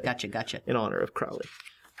guess. Gotcha. In honor of Crowley.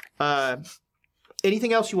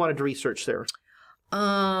 Anything else you wanted to research there?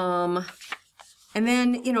 And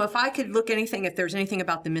then, if I could look if there's anything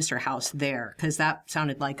about the Misser house there, because that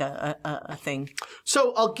sounded like a thing.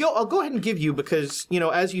 So I'll go ahead and give you, because,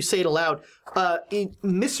 as you say it aloud,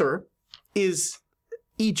 Misr is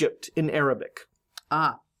Egypt in Arabic.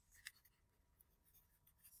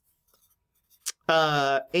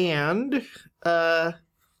 And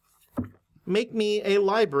make me a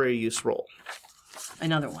library use roll.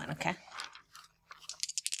 Another one, okay.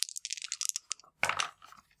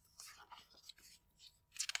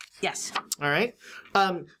 Yes. All right.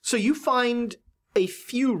 So you find a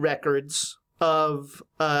few records of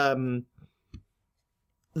a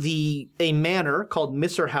manor called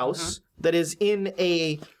Misser House that is in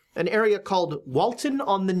an area called Walton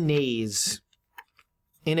on the Naze,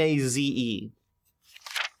 Naze,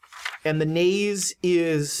 and the Naze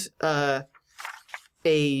is a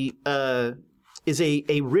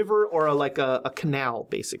river or a canal,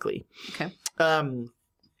 basically. Okay.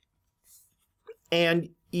 And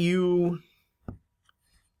you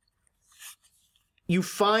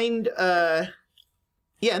find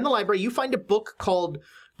in the library you find a book called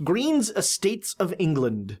Green's Estates of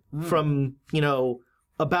England from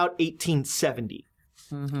about 1870,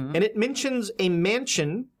 and it mentions a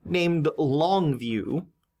mansion named Longview,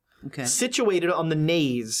 situated on the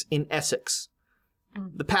Naze in Essex.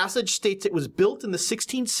 The passage states it was built in the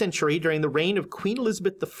 16th century during the reign of Queen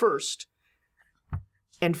Elizabeth I,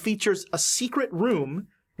 and features a secret room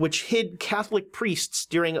which hid Catholic priests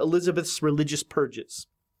during Elizabeth's religious purges.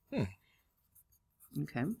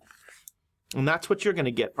 Okay. And that's what you're going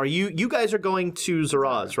to get. You guys are going to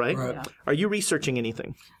Zaraz, right? Right. Are you researching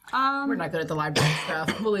anything? We're not good at the library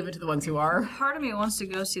stuff. We'll leave it to the ones who are. Part of me wants to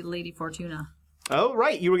go see Lady Fortuna. Oh,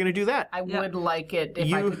 right. You were going to do that. I would like it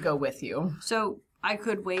if I could go with you. So I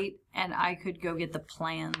could wait, and I could go get the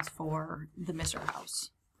plans for the Misser house.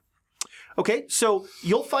 Okay, so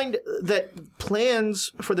you'll find that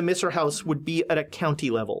plans for the Misser house would be at a county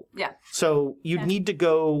level. Yeah. So you'd need to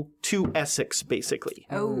go to Essex, basically.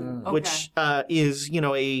 Oh, okay. Which is,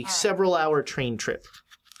 a several-hour train trip.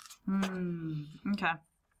 Okay.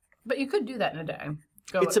 But you could do that in a day.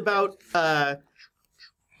 It's about...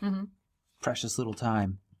 Precious little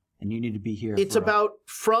time, and you need to be here. It's about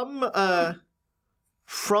from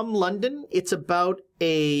London. It's about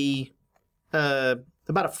a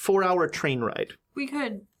 4-hour train ride. We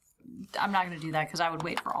could. I'm not going to do that because I would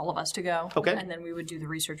wait for all of us to go. Okay. And then we would do the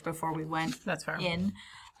research before we went. That's fair. In.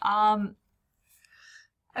 I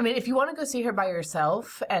mean, if you want to go see her by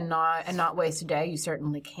yourself and not waste a day, you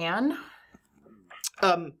certainly can.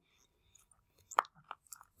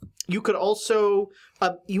 You could also,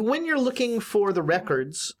 when you're looking for the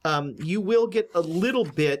records, you will get a little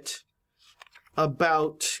bit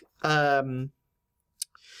about.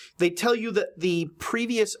 They tell you that the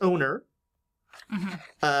previous owner.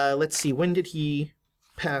 Let's see, when did he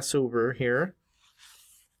pass over here?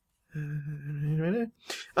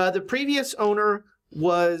 The previous owner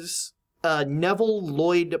was Neville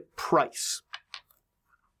Lloyd Price.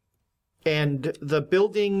 And the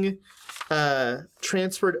building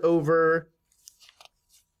transferred over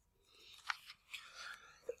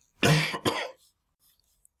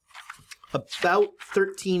about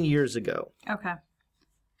 13 years ago. Okay.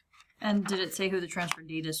 And did it say who the transfer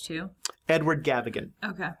deed is to? Edward Gavigan.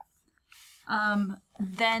 Okay.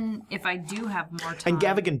 Then if I do have more time... And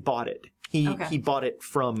Gavigan bought it. He bought it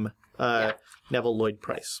from Neville Lloyd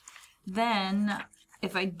Price. Then,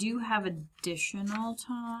 if I do have additional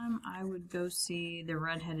time, I would go see the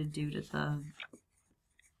redheaded dude at the...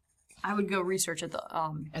 I would go research at the...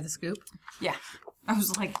 At the Scoop? Yeah. I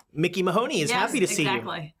was like... Mickey Mahoney is happy to see you.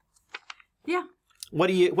 Exactly. Yeah. What?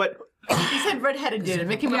 He said redheaded dude, and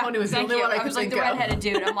Mickey Mahoney was the Thank only you. one I I could was like think the of. redheaded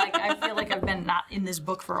dude. I'm like, I feel like I've been not in this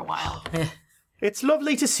book for a while. It's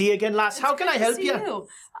lovely to see you again, lass. How can I help See you?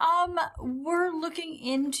 We're looking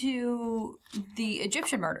into the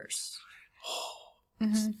Egyptian murders.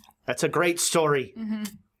 That's a great story.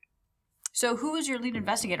 So who is your lead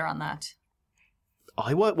investigator on that?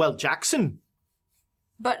 Well, Jackson.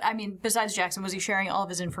 But, I mean, besides Jackson, was he sharing all of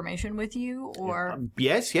his information with you, or?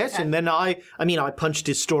 Yes. And then I punched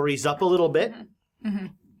his stories up a little bit.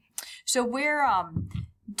 So where,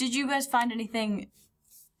 did you guys find anything,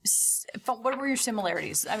 what were your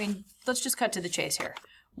similarities? I mean, let's just cut to the chase here.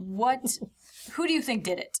 Who do you think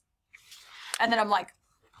did it? And then I'm like,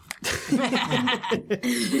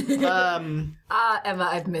 Emma,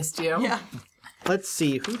 I've missed you. yeah. Let's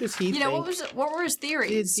see. Who does he think? What were his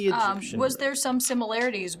theories? Did the Egyptian was there some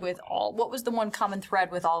similarities with what was the one common thread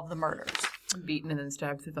with all of the murders? Beaten and then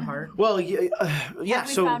stabbed through the heart. Well, yeah. Have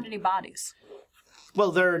we found any bodies?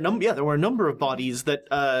 Well, there were a number of bodies that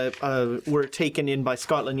were taken in by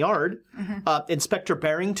Scotland Yard. Inspector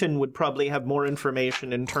Barrington would probably have more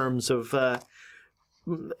information in terms of the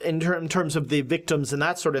victims and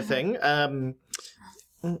that sort of thing.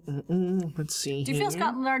 Let's see. Do you feel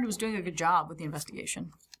Scotland Yard was doing a good job with the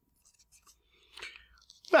investigation?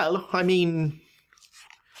 Well, I mean,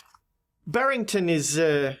 Barrington is,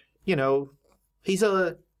 he's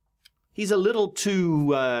a little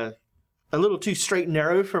too straight and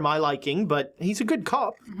narrow for my liking, but he's a good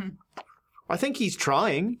cop. I think he's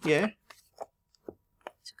trying. Yeah.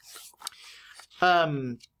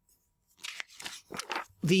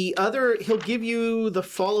 He'll give you the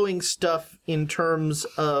following stuff in terms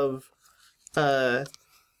of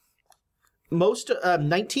most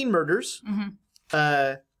 19 murders.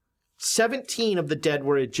 17 of the dead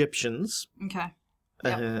were Egyptians. Okay.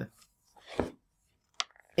 Yep.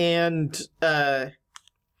 And That's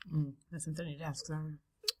something you'd ask, sorry.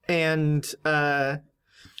 and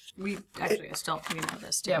We actually we know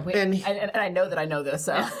this too. Yeah, and I know that I know this,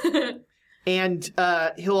 so. And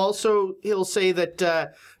he'll say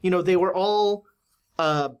that they were all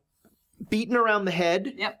beaten around the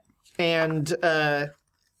head. Yep. And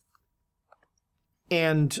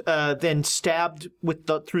then stabbed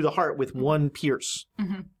through the heart with one pierce.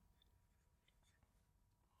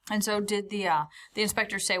 And so, did the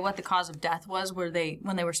inspectors say what the cause of death was? When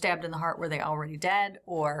they were stabbed in the heart? Were they already dead,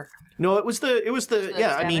 or? No, it was the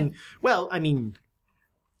yeah. stabbing? I mean,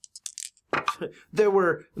 there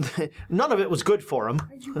were none of it was good for him.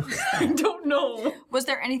 I don't know. Was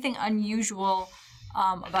there anything unusual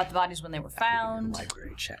about the bodies when they were found?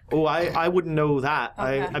 Library check. Oh, I wouldn't know that.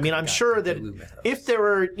 Okay. I mean, I'm sure that if there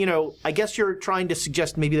were, I guess you're trying to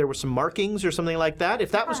suggest maybe there were some markings or something like that.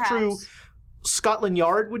 If that was true, Scotland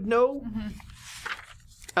Yard would know.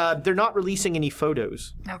 They're not releasing any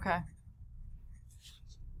photos. Okay.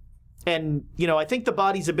 And, I think the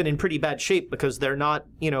bodies have been in pretty bad shape because they're not,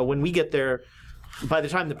 when we get there, by the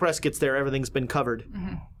time the press gets there, everything's been covered.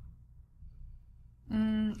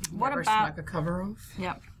 What Never about snuck a cover off?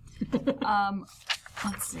 Yep.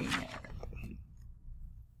 Let's see here.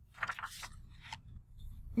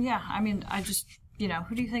 Yeah, I mean, I just,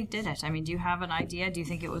 who do you think did it? I mean, do you have an idea? Do you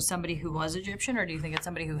think it was somebody who was Egyptian, or do you think it's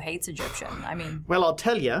somebody who hates Egyptian? I mean... Well, I'll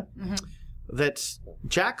tell you that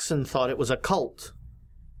Jackson thought it was a cult.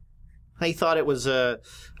 He thought it was a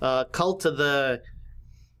cult of the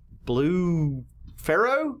Blue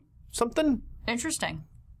Pharaoh, something. Interesting.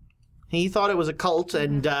 He thought it was a cult,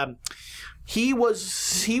 and he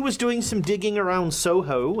was doing some digging around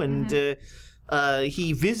Soho, and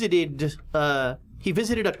he visited a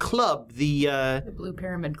club, the Blue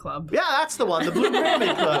Pyramid Club. Yeah, that's the one, the Blue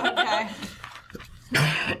Pyramid Club. Okay.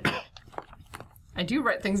 I do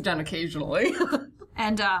write things down occasionally.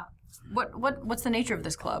 And what's the nature of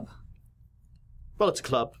this club? Well, it's a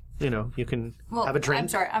club. You can have a drink. I'm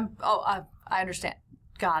sorry. I understand.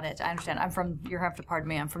 Got it. I understand. You have to pardon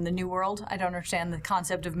me. I'm from the New World. I don't understand the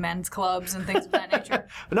concept of men's clubs and things of that nature.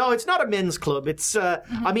 No, it's not a men's club. It's, I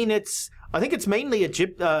think it's mainly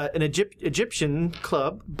an Egyptian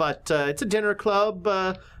club, but it's a dinner club.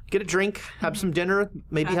 Get a drink, have some dinner,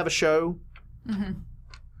 maybe have a show.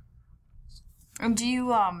 And do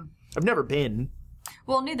you, I've never been.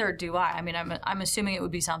 Well, neither do I. I mean, I'm assuming it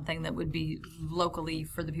would be something that would be locally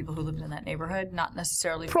for the people who lived in that neighborhood, not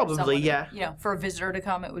necessarily for Probably, someone, yeah. For a visitor to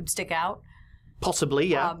come, it would stick out. Possibly,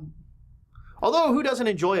 yeah. Although, who doesn't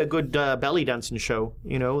enjoy a good belly dancing show?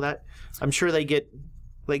 That I'm sure they get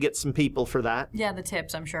some people for that. Yeah, the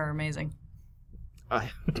tips I'm sure are amazing. I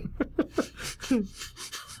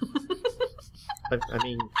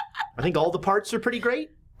mean, I think all the parts are pretty great.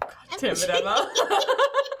 Tim and Emma.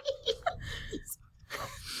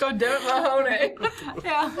 God damn it, Mahoney.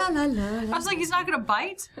 Yeah. I was like, he's not going to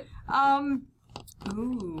bite?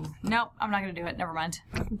 Ooh. Nope, I'm not going to do it. Never mind.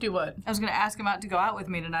 Do what? I was going to ask him out to go out with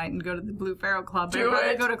me tonight and go to the Blue Pharaoh Club. Do I'd rather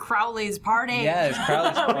it. go to Crowley's party. Yeah, it's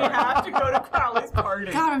Crowley's We part. have to go to Crowley's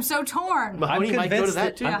party. God, I'm so torn. Mahoney might go to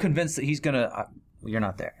that too. I'm convinced that he's gonna. You're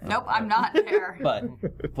not there. Nope, I'm not there.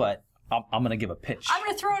 But I'm gonna give a pitch. I'm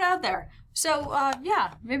going to throw it out there. So,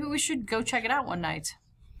 yeah, maybe we should go check it out one night.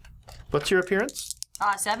 What's your appearance?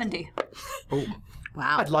 70.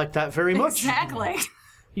 Wow. I'd like that very much. Exactly.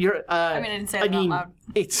 You're. I didn't say it out loud.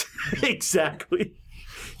 It's exactly.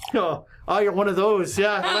 Oh, you're one of those.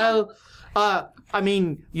 Yeah. Well, I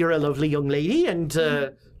mean, you're a lovely young lady, and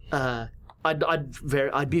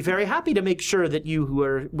I'd be very happy to make sure that you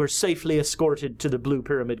were safely escorted to the Blue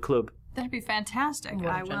Pyramid Club. That'd be fantastic.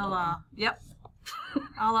 I will, yep.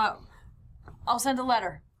 I'll send a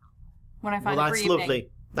letter when I find Well, a that's free evening. lovely.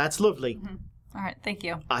 That's lovely. All right, thank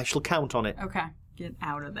you. I shall count on it. Okay, get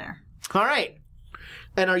out of there. All right.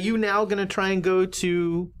 And are you now going to try and go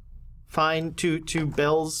to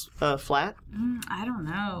Belle's flat? I don't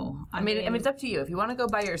know. I mean, it's up to you. If you want to go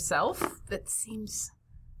by yourself, that seems...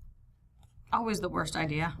 Always the worst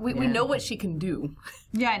idea. We know what she can do.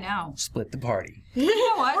 Yeah, I know. Split the party. You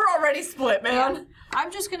know what? We're already split, man.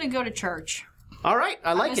 I'm just going to go to church. All right.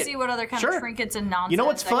 I like to it. see what other kind Sure. of trinkets and nonsense. You know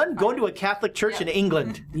what's I can fun? find. Going to a Catholic church in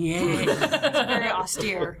England. Yeah. It's very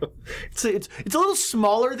austere. It's a little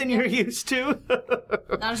smaller than you're used to.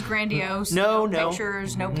 Not as grandiose. No.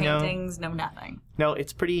 pictures, no paintings, no nothing. No,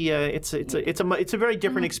 it's pretty. It's a very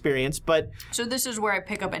different experience, but So this is where I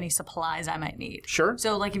pick up any supplies I might need. sure.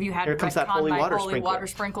 So like if you had Here comes that retcon holy my water holy sprinkler. water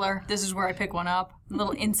sprinkler, this is where I pick one up. A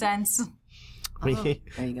little incense. We,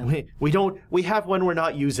 There you go. we have one we're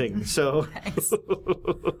not using, so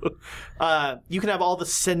you can have all the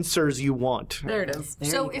sensors you want. There it is.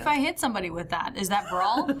 So if I hit somebody with that, is that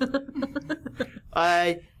brawl?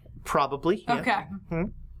 Probably. Yeah.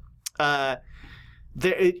 Okay.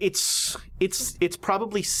 It's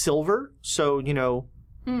probably silver, so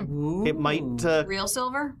it might. Real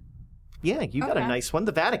silver? Yeah, you got a Okay. nice one.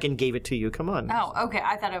 The Vatican gave it to you. Come on. Oh, okay.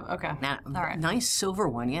 I thought okay. All right. Nice silver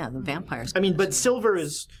one, yeah. The vampires. I mean, but silver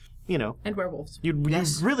is, And werewolves. you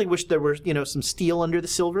really wish there were, some steel under the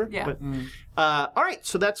silver. Yeah. But, all right,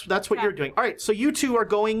 so that's what you're doing. All right, so you two are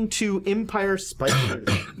going to Empire Spices.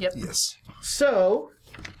 Yep. Yes. So,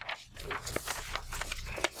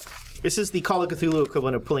 this is the Call of Cthulhu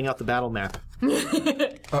equivalent of pulling out the battle map.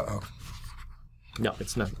 Uh-oh. No,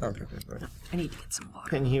 it's not. Okay. I need to get some water.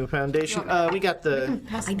 Penhue Foundation. We got the.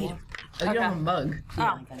 I need you don't have a mug.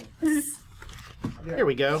 Oh. Here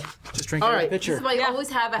we go. Just drink All out of right. the pitcher. That's why you always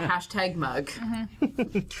have a hashtag mug.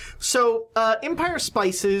 So, Empire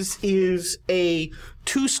Spices is a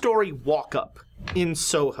 2-story walk-up in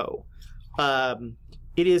Soho.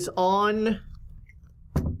 It is on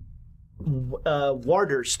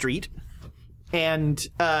Wardour Street, and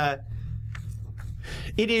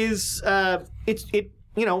it is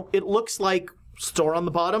it looks like store on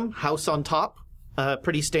the bottom, house on top,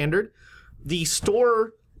 pretty standard. The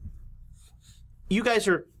store, you guys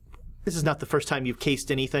are. This is not the first time you've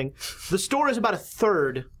cased anything. The store is about a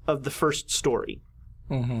third of the first story.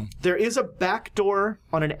 Mm-hmm. There is a back door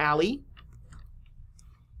on an alley.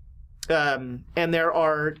 And there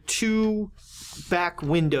are 2 back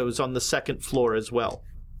windows on the second floor as well.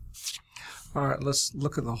 All right, let's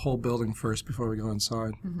look at the whole building first before we go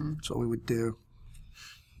inside. That's what we would do.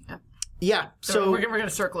 Yeah, so we're gonna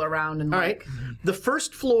circle around and all right. The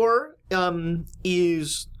first floor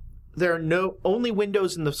is there are only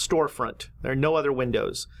windows in the storefront. There are no other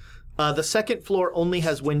windows. The second floor only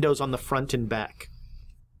has windows on the front and back.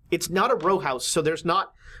 It's not a row house, so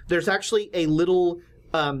there's actually a little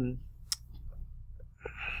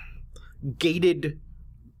gated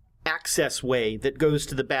access way that goes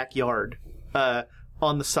to the backyard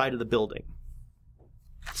on the side of the building.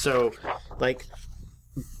 So, like,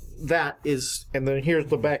 that is, and then here's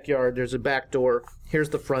the backyard. There's a back door. Here's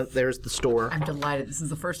the front. There's the store. I'm delighted. This is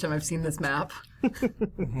the first time I've seen this map.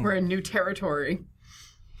 We're in new territory.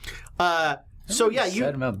 So yeah,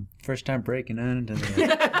 Said about first time breaking into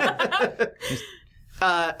the...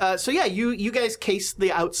 you guys case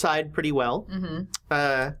the outside pretty well.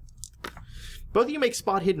 Mm-hmm. Both of you make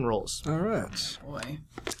spot hidden rolls. All right. Boy.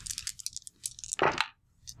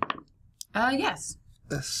 Yes.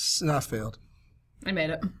 No, I failed. I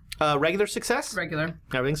made it. Regular success. Regular.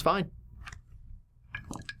 Everything's fine.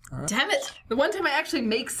 Damn it! The one time I actually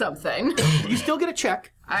make something. You still get a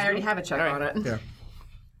check. I already have a check on it. Yeah.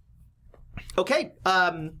 Okay.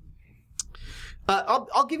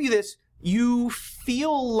 I'll give you this. You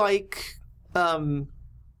feel like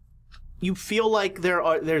you feel like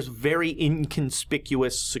there's very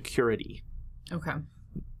inconspicuous security. Okay.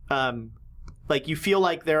 Like you feel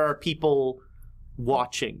like there are people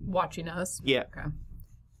watching. Watching us. Yeah. Okay.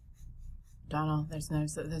 Donald, there's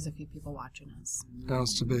a few people watching us,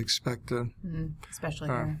 That's to be expected. especially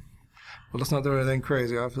All right. here. Well, let's not do anything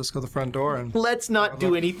crazy. Let's go to the front door and. Let's not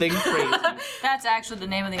do anything crazy. That's actually the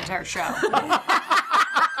name of the entire show. It's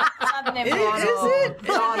not the name of the show. Is it?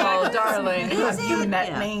 Donald, darling, have you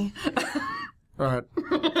met me? All right.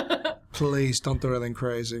 Please don't do anything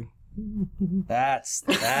crazy. That's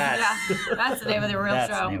That's the name of the real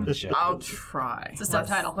that's show. the name of the show. I'll try. It's a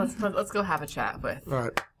subtitle. Let's go have a chat with All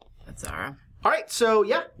right. Zara. All right, so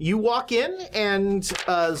yeah, you walk in, and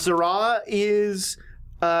Zara is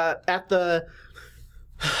at the.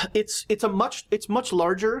 It's much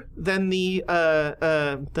larger than the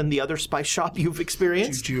other spice shop you've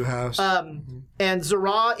experienced. Juju house. And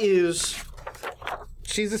Zara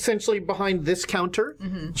she's essentially behind this counter.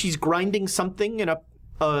 She's grinding something in a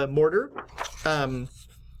mortar.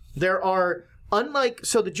 There are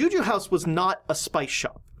the Juju house was not a spice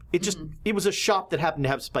shop. It was a shop that happened to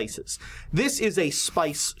have spices. This is a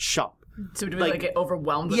spice shop. So do we get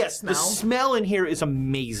overwhelmed with Yes, the smell? the smell in here is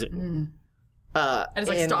amazing. I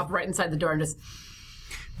just stop right inside the door and just.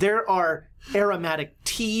 There are aromatic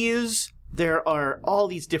teas. There are all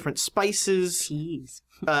these different spices. Teas.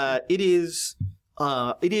 It is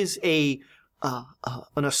an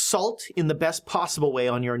assault in the best possible way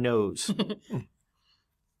on your nose.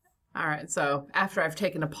 All right, so after I've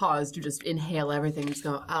taken a pause to just inhale everything, just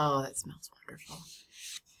go, oh, that smells wonderful.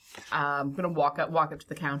 I'm gonna walk up to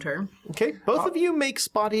the counter. Okay, both of you make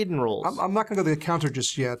spot hidden rolls. I'm not going to go to the counter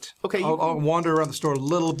just yet. Okay, I'll wander around the store a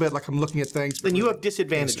little bit like I'm looking at things. Then you have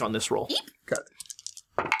disadvantage on this roll. Got it.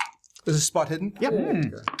 Is this spot hidden? Yep.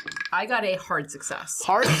 I got a hard success.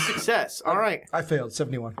 Hard success. All right. I failed,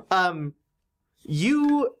 71.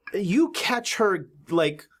 You catch her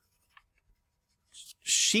like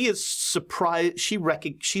she is surprised.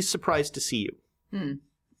 She's surprised to see you.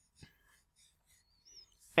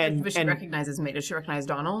 But she recognizes me. Does she recognize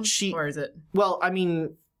Donald? Or is it? Well, I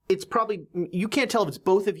mean, it's probably you can't tell if it's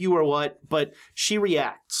both of you or what, but she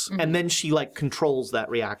reacts and then she controls that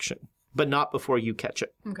reaction, but not before you catch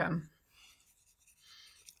it. Okay.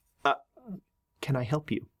 Can I help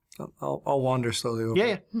you? I'll wander slowly over.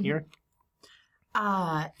 Yeah. You're.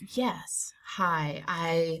 Yes. Hi.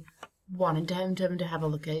 I wanted him to have a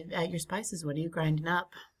look at your spices. What are you grinding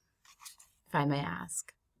up? If I may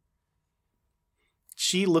ask.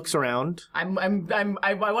 She looks around. I want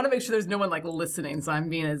to make sure there's no one listening, so I'm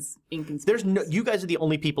being as inconspicuous. You guys are the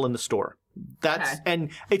only people in the store. And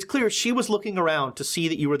it's clear she was looking around to see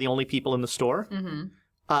that you were the only people in the store.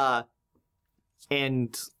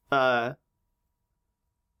 And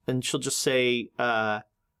she'll just say,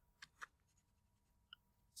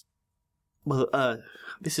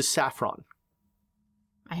 this is saffron.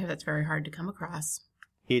 I hear that's very hard to come across.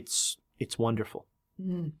 It's wonderful.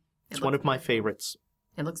 It's one of my favorites.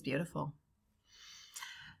 It looks beautiful.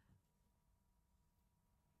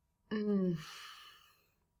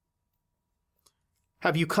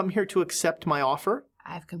 Have you come here to accept my offer?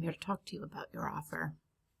 I've come here to talk to you about your offer.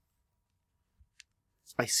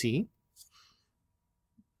 I see.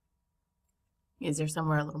 Is there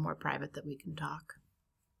somewhere a little more private that we can talk?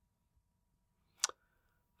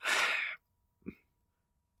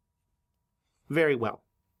 Very well.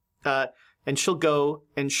 And she'll go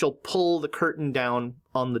and she'll pull the curtain down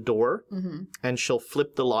on the door and she'll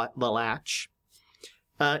flip the latch.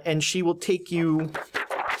 And she will take you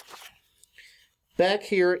back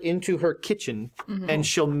here into her kitchen and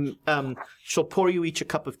she'll pour you each a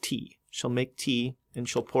cup of tea. She'll make tea and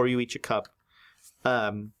she'll pour you each a cup.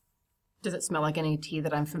 Does it smell like any tea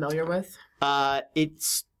that I'm familiar with?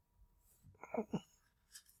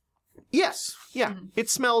 Yes, yeah. It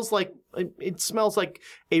smells like a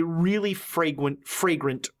really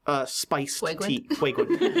fragrant spice tea. Fragrant.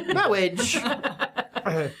 No wedge.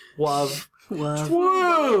 Love.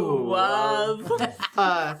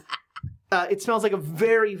 It smells like a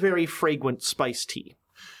very, very fragrant spice tea.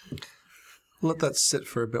 Let that sit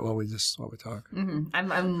for a bit while we talk.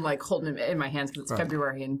 I'm holding it in my hands because it's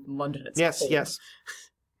February in London. It's cold. Yes.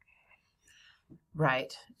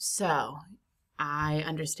 Right. So, I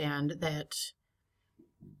understand that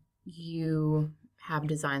you have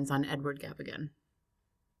designs on Edward Gavigan.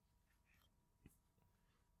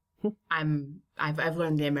 I've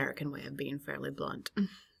learned the American way of being fairly blunt.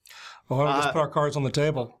 Well, why don't we just put our cards on the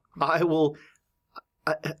table? I would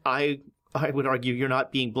argue you're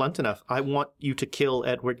not being blunt enough. I want you to kill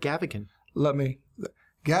Edward Gavigan.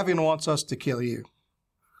 Gavigan wants us to kill you.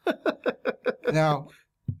 Now,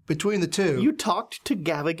 between the two, You talked to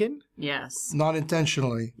Gavigan? Yes. not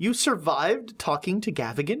intentionally. You survived talking to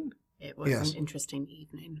Gavigan? It was Yes. an interesting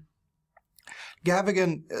evening.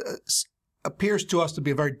 Gavigan appears to us to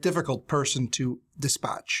be a very difficult person to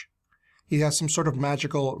dispatch. He has some sort of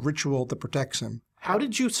magical ritual that protects him How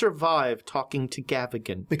did you survive talking to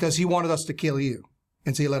Gavigan? because he wanted us to kill you,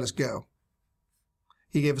 and so he let us go.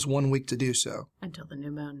 He gave us 1 week to do so. Until the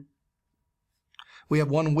new moon. We have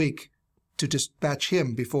 1 week to dispatch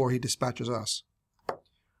him before he dispatches us.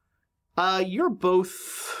 You're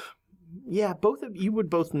both... Yeah, both of you would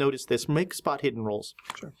both notice this. Make spot hidden rolls.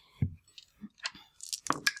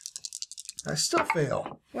 I still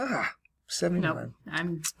fail. 79. Nope.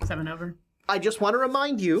 I'm 7 over. I just want to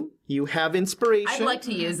remind you, you have inspiration. I'd like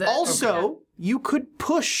to use it. Also, you could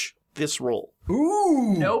push this roll.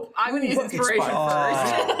 Ooh. Nope. I'm going to use inspiration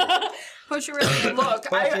first. Push your really Look,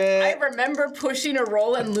 I remember pushing a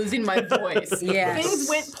roll and losing my voice. Yes. Things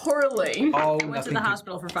went poorly. Oh, went to the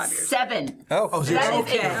hospital for 5 years. 7. Oh, That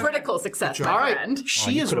is a critical success, my All right. friend.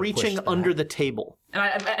 She is reaching under the table.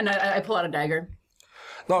 And I pull out a dagger.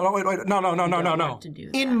 No, wait. No. To do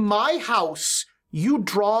that. In my house, you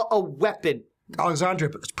draw a weapon. Alexandria,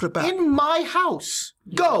 let's put it back. In my house.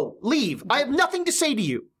 Go. Leave. I have nothing to say to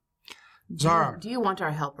you. Zara, Do you want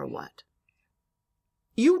our help or what?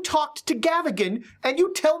 You talked to Gavigan, and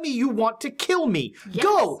you tell me you want to kill me. Yes.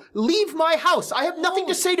 Go. Leave my house. I have nothing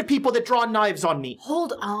to say to people that draw knives on me.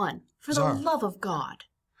 Hold on. For the Zara. love of God.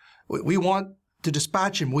 we want to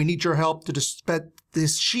dispatch him. We need your help to dispatch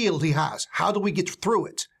this shield he has. How do we get through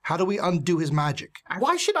it? How do we undo his magic?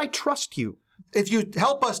 Why should I trust you? If you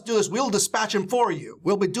help us do this, we'll dispatch him for you.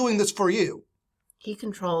 We'll be doing this for you. He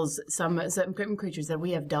controls some grim creatures that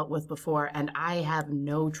we have dealt with before, and I have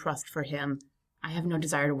no trust for him. I have no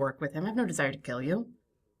desire to work with him. I have no desire to kill you.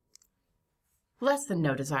 Less than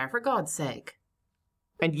no desire, for God's sake.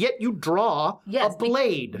 And yet you draw Yes, a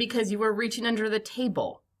blade. Because you were reaching under the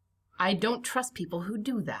table. I don't trust people who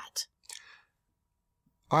do that.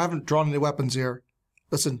 I haven't drawn any weapons here.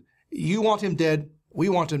 Listen, you want him dead. We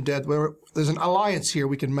want him dead. There's an alliance here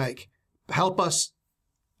we can make. Help us.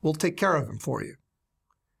 We'll take care of him for you.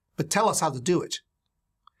 But tell us how to do it.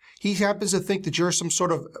 He happens to think that you're some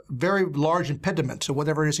sort of very large impediment to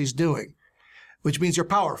whatever it is he's doing, which means you're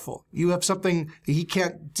powerful. You have something that he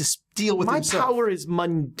can't just deal with My himself. power is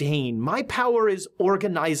mundane. My power is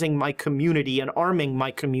organizing my community and arming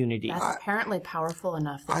my community. That's apparently powerful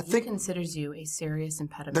enough that I he think considers you a serious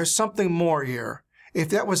impediment. There's something more here. If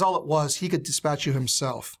that was all it was, he could dispatch you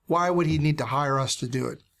himself. Why would he need to hire us to do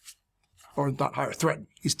it? Or not hire, threaten.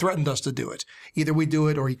 He's threatened us to do it. Either we do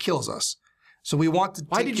it or he kills us. So we want to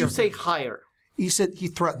Why take did care you of say him. hire? He said he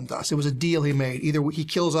threatened us. It was a deal he made. Either he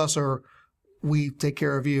kills us or we take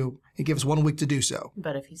care of you. He gives us 1 week to do so.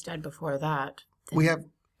 But if he's dead before that... We have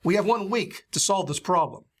 1 week to solve this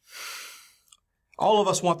problem. All of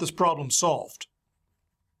us want this problem solved.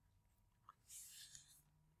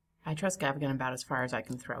 I trust Gavigan about as far as I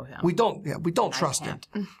can throw him. We don't And I trust him.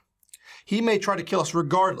 can't. He may try to kill us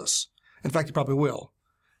regardless. In fact, he probably will.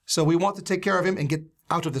 So we want to take care of him and get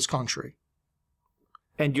out of this country.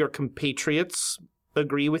 And your compatriots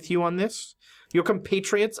agree with you on this? Your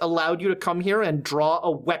compatriots allowed you to come here and draw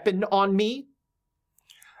a weapon on me?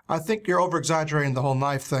 I think you're over-exaggerating the whole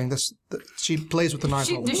knife thing. She plays with the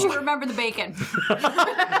knife all the Does she time. remember the bacon?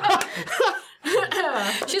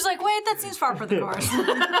 She's like, wait, that seems far for the course.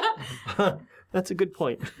 That's a good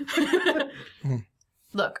point.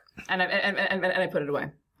 Look, and I put it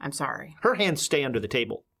away. I'm sorry. Her hands stay under the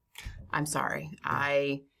table. I'm sorry.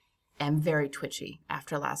 I am very twitchy.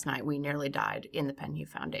 After last night, we nearly died in the Penhew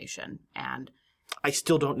Foundation, and I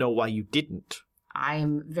still don't know why you didn't.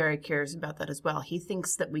 I'm very curious about that as well. He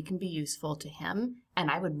thinks that we can be useful to him, and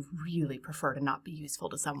I would really prefer to not be useful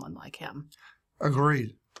to someone like him.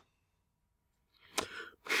 Agreed.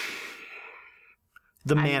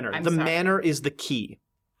 The I'm manor. The sorry. manor is the key.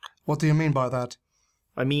 What do you mean by that?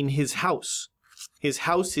 I mean his house. His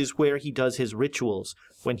house is where he does his rituals.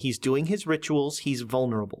 When he's doing his rituals, he's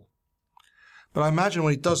vulnerable. But I imagine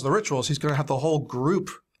when he does the rituals, he's going to have the whole group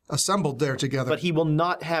assembled there together. But he will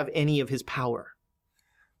not have any of his power.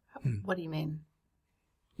 What do you mean?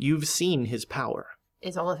 You've seen his power.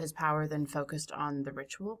 Is all of his power then focused on the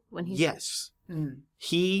ritual when he's... Yes. Mm.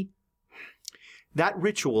 That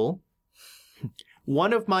ritual,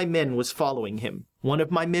 one of my men was following him. One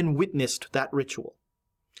of my men witnessed that ritual.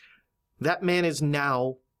 That man is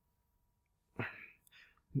now,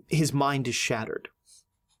 his mind is shattered.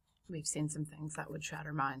 We've seen some things that would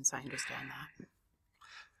shatter minds. I understand that.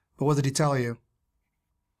 But what did he tell you?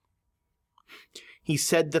 He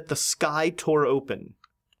said that the sky tore open.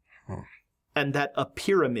 and that a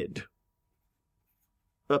pyramid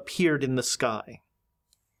appeared in the sky.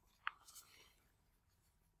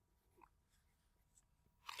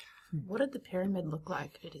 What did the pyramid look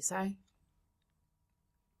like, did he say?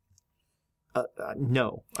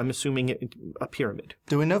 No, I'm assuming a pyramid.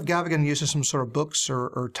 Do we know if Gavigan uses some sort of books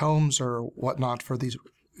or tomes or whatnot for these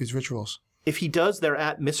rituals? If he does, they're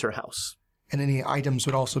at Misser House. And any items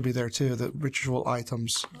would also be there too, the ritual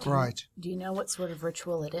items. Right. Do you know what sort of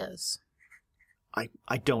ritual it is?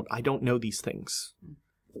 I don't know these things.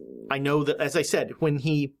 I know that, as I said, when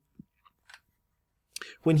he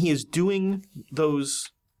is doing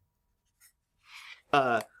those,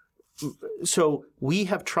 so we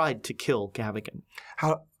have tried to kill Gavigan.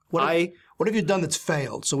 What have you done that's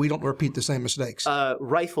failed so we don't repeat the same mistakes?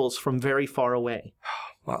 Rifles from very far away.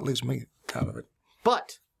 Well, it leaves me out of it.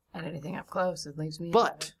 But And anything up close, it leaves me.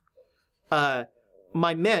 But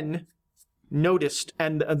my men noticed,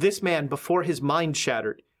 and this man, before his mind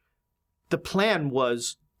shattered, the plan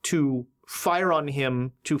was to fire on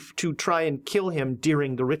him, to try and kill him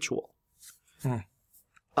during the ritual.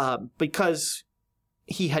 Because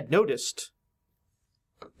he had noticed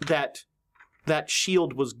that that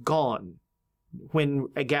shield was gone when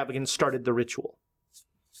Gavigan started the ritual.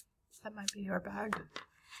 That might be your bag.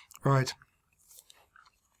 Right.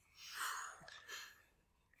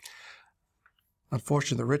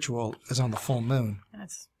 Unfortunately, the ritual is on the full moon.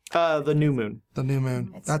 That's The new moon. The new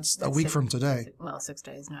moon. That's a week from today. Well, 6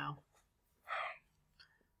 days now.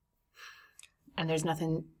 And there's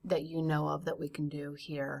nothing that you know of that we can do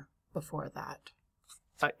here before that.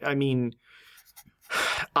 I mean,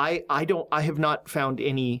 I have not found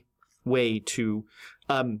any way to,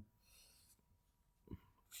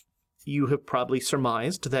 you have probably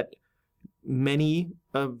surmised that many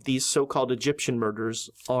of these so-called Egyptian murders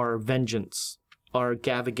are vengeance, are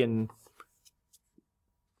Gavigan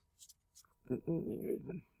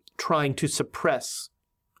trying to suppress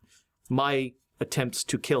my attempts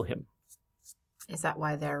to kill him. Is that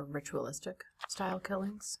why they're ritualistic style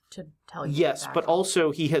killings? To tell you Yes, that? but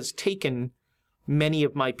also he has taken many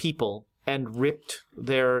of my people and ripped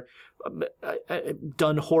their,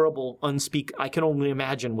 done horrible, I can only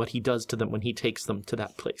imagine what he does to them when he takes them to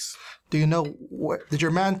that place. Do you know, did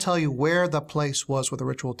your man tell you where the place was where the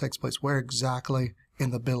ritual takes place? Where exactly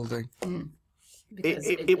in the building?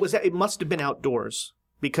 It must have been outdoors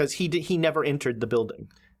because he never entered the building.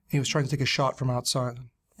 He was trying to take a shot from outside.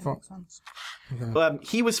 That makes sense.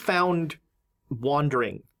 He was found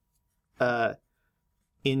wandering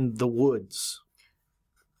in the woods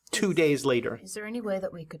 2 days later. Is there any way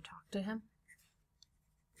that we could talk to him?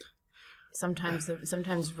 Sometimes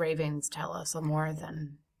ravens tell us more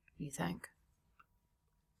than you think.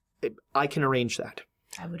 I can arrange that.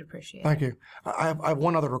 I would appreciate Thank it. you. I have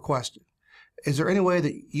one other request. Is there any way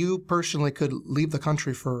that you personally could leave the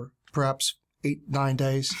country for perhaps 8-9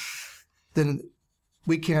 days? Then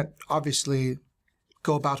we can't obviously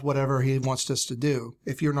go about whatever he wants us to do.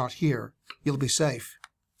 If you're not here, you'll be safe.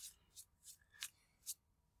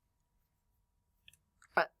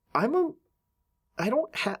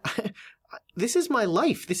 This is my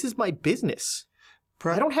life. This is my business.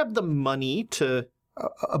 I don't have the money to...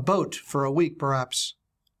 A boat for a week, perhaps.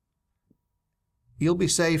 You'll be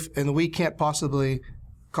safe, and we can't possibly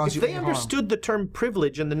cause you If any they harm. understood the term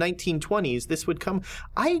privilege in the 1920s, this would come...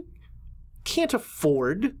 I can't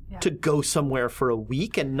afford to go somewhere for a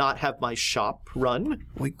week and not have my shop run.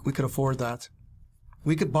 We could afford that.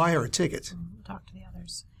 We could buy her a ticket. We'll talk to the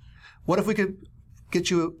others. What if we could get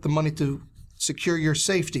you the money to secure your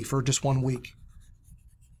safety for just 1 week?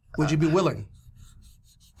 Would you be willing?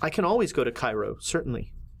 I can always go to Cairo,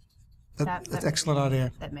 certainly. That's an excellent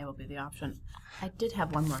idea. That may well be the option. I did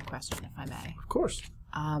have one more question, if I may. Of course.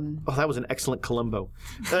 Oh, that was an excellent Columbo.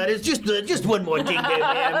 There's just one more thing there,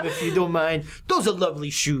 ma'am, if you don't mind. Those are lovely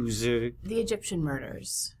shoes. The Egyptian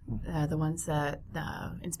murders, the ones that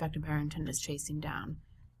Inspector Barrington is chasing down,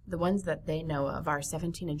 the ones that they know of are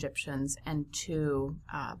 17 Egyptians and 2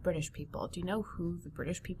 British people. Do you know who the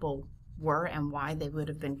British people were and why they would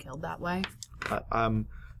have been killed that way?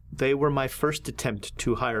 They were my first attempt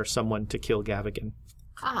to hire someone to kill Gavigan.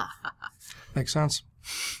 Makes sense.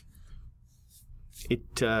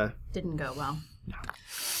 It didn't go well. No.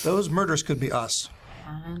 Those murders could be us.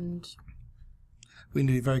 And we need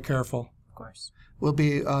to be very careful. Of course. We'll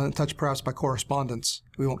be in touch perhaps by correspondence.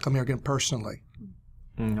 We won't come here again personally.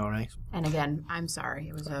 All right. And again, I'm sorry.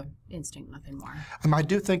 It was an instinct, nothing more. I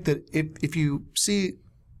do think that if you see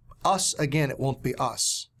us again, it won't be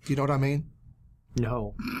us. Do you know what I mean?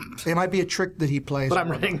 No. It might be a trick that he plays. But I'm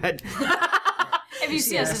writing that. If you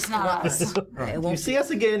see us, it's not us. If you see us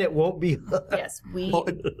again, it won't be us. Yes, Well,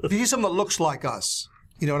 if you see someone that looks like us,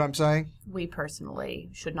 you know what I'm saying? we personally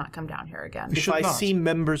should not come down here again. You If should I not. see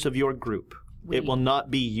members of your group, it will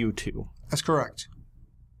not be you two. That's correct.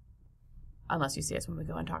 Unless you see us when we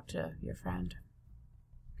go and talk to your friend.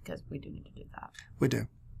 Because we do need to do that. We do.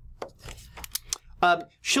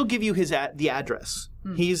 She'll give you the address.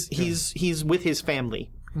 He's with his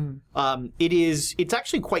family. It's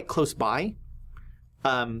actually quite close by,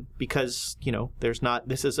 because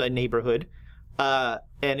this is a neighborhood, and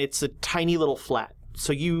it's a tiny little flat.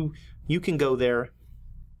 So you can go there.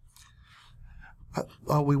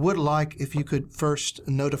 We would like if you could first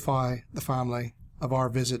notify the family of our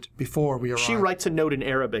visit before we arrive. She writes a note in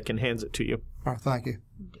Arabic and hands it to you. All right, thank you.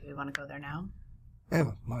 Do we want to go there now?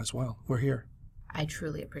 Yeah, might as well. We're here. I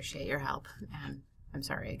truly appreciate your help, and I'm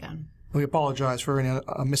sorry again. We apologize for any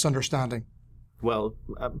misunderstanding. Well,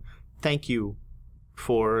 thank you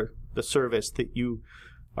for the service that you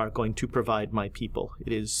are going to provide my people.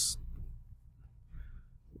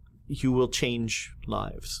 You will change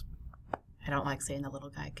lives. I don't like seeing the little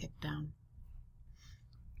guy kicked down.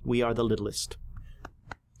 We are the littlest.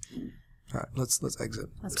 All right, let's exit.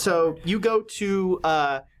 So you go to,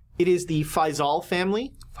 it is the Faisal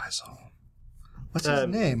family. Faisal. What's his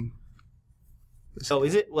name? Oh,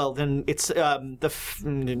 is it? Well, then it's Well,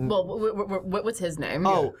 what's his name?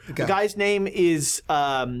 Oh, the the guy. guy's name is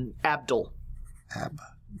Abdul.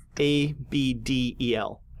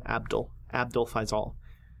 Abdel. Abdul Faisal.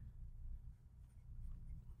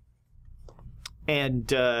 And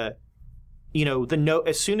the note.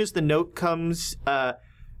 As soon as the note comes, the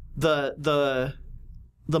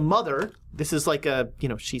mother. This is like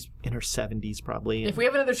she's in her 70s probably. If we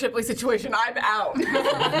have another Shipley situation, I'm out.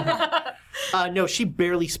 No, she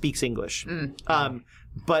barely speaks English.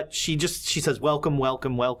 But she says, welcome,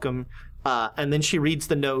 welcome, welcome. And then she reads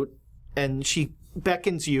the note and she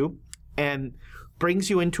beckons you and brings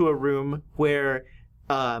you into a room where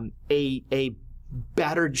a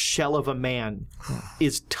battered shell of a man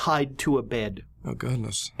is tied to a bed. Oh,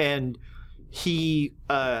 goodness. And he's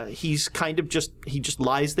kind of he just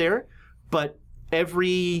lies there, but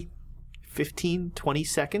every 15, 20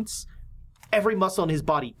 seconds, every muscle in his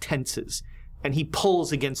body tenses, and he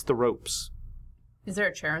pulls against the ropes. Is there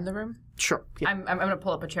a chair in the room? Sure. Yeah. I'm going to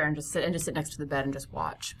pull up a chair and just sit next to the bed and just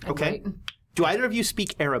watch. And Okay. wait. Do either of you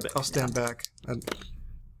speak Arabic? I'll stand back.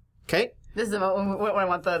 Okay. This is the moment when I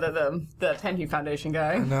want the Penhue Foundation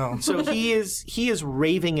guy. No. So he is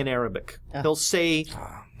raving in Arabic. He'll say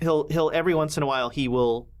he'll every once in a while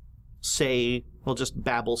he'll just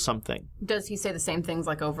babble something. Does he say the same things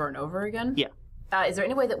like over and over again? Yeah. Is there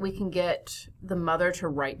any way that we can get the mother to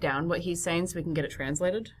write down what he's saying so we can get it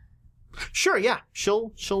translated? Sure, yeah.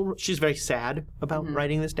 She's very sad about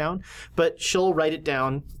writing this down, but she'll write it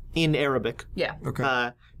down in Arabic. Yeah.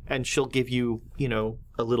 Okay. And she'll give you,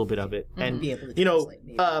 a little bit of it. And Be able to translate,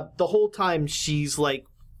 maybe. the whole time she's like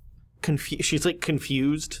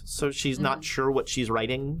confused, so she's not sure what she's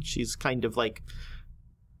writing. She's kind of like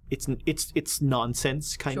it's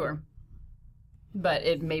nonsense kind of. Sure. But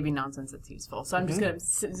it may be nonsense that's useful. So I'm just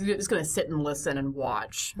gonna sit and listen and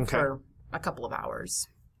watch for a couple of hours.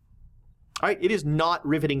 All right, it is not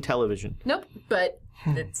riveting television. Nope. But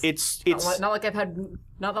It's not like I've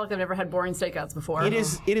never had boring stakeouts before. It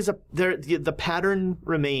is the pattern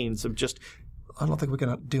remains of just I don't think we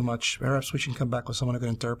can do much. Perhaps we should come back with someone who can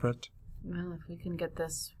interpret. Well, if we can get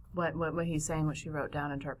this, what he's saying, what she wrote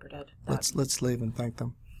down, interpreted. Let's leave and thank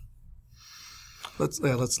them. Let's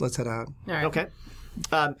head out. All right. okay.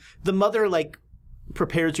 The mother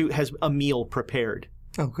has a meal prepared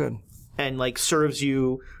Oh, good. and serves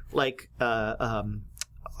you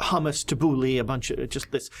hummus tabbouleh, a bunch of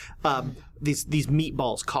just these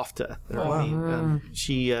meatballs, kofta.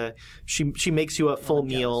 She makes you a full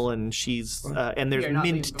meal, and and there's You're not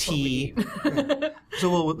mint leaving before we tea.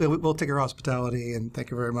 So we'll take her hospitality and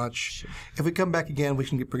thank you very much. If we come back again, we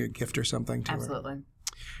can bring a gift or something to her. Absolutely.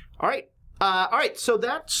 All right. So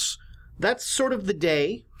that's sort of the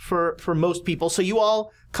day for most people. So you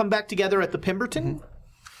all come back together at the Pemberton.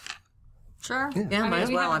 Sure. Yeah, might as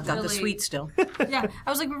we well. haven't I've got the really- suite still. Yeah, I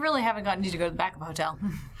was like, we really haven't gotten you to go to the back of a hotel.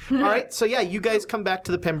 All right. So yeah, you guys come back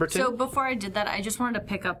to the Pemberton. So before I did that, I just wanted to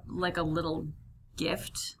pick up a little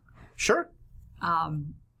gift, Sure.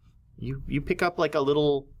 You pick up a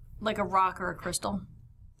little. like a rock or a crystal.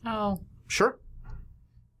 Oh. Sure.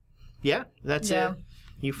 Yeah, that's Yeah. it.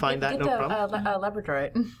 You find that no problem.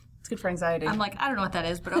 Labradorite. It's good for anxiety. I'm like, I don't know what that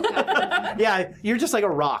is, but okay. Yeah, you're just like a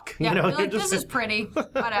rock. Yeah, you're you're like, just this is pretty.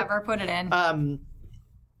 Whatever, put it in.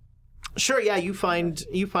 Sure, yeah, you find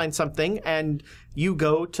something and you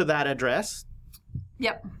go to that address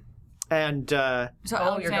Yep. And So you're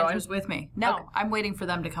Alexandra's going? with me. No, I'm waiting for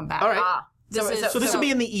them to come back. all right. This So this will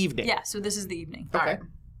be in the evening. Yeah, so this is the evening. Okay.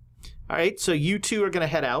 All right. So you two are going to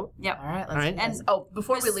head out. Yep. All right, let's All right. do this. Oh,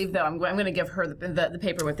 before we leave, though, I'm going to give her the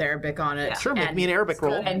paper with Arabic on it. Sure. Make me an Arabic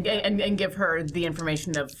roll. And give her the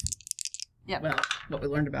information of Yep. well, what we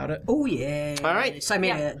learned about it. Oh, yeah. All right. So I made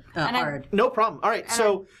Yeah. it And hard. No problem. All right.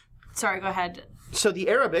 So Sorry, go ahead. the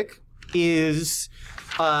Arabic is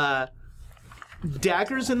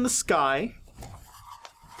daggers in the sky.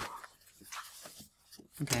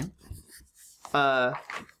 Okay.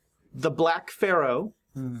 The Black Pharaoh.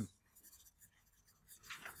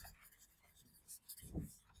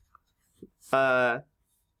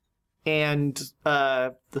 And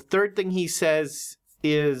the third thing he says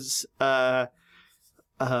is the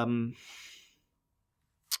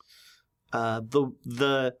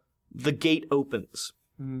gate opens.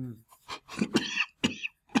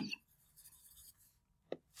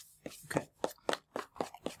 Okay.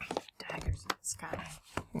 Daggers in the sky.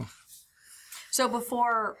 So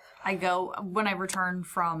before I go, when I return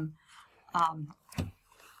from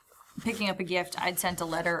picking up a gift, I'd sent a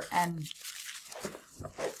letter and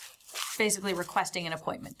basically requesting an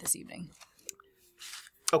appointment this evening.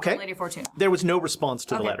 Okay. Lady Fortuna. There was no response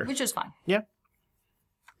to the Okay, letter. which is fine. Yeah.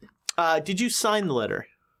 Did you sign the letter?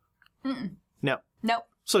 No. Nope.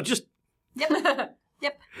 So just Yep.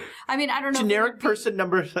 Yep. I mean, I don't know. if it generic would be- person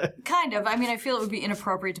number. Kind of. I mean, I feel it would be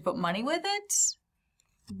inappropriate to put money with it.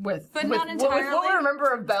 With, But with, not with what we entirely.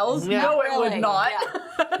 remember of bells, Yeah. no, it Really, would not.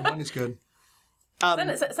 Yeah. Money's good. Send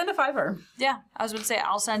a $5. Yeah, I was going to say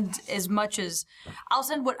I'll send as much as I'll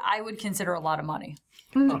send what I would consider a lot of money.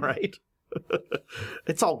 All right.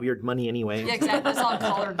 It's all weird money anyway. Yeah, exactly. It's all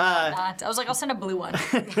colored. Not. I was like, I'll send a blue one.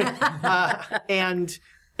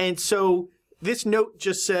 And so this note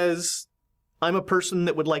just says, "I'm a person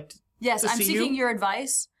that would like to Yes, I'm see seeking you? your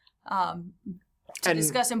advice to And-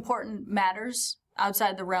 discuss important matters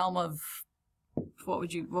outside the realm of what would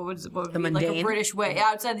be like a mundane? British way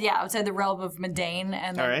outside the realm of mundane,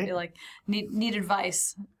 and then All right. be like need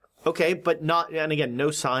advice. Okay, but not, and again,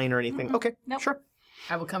 no sign or anything. Okay, Nope. sure.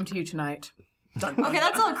 I will come to you tonight. Okay,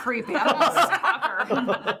 that's a little creepy. I'm not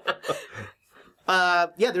a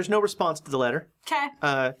stalker. Yeah, there's no response to the letter. Okay,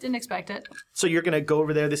 didn't expect it. So you're going to go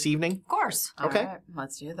over there this evening? Of course. Okay. All right,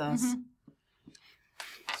 let's do this.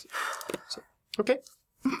 Okay.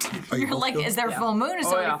 You're like, is there a full moon? Is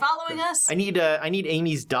somebody yeah. following us? I need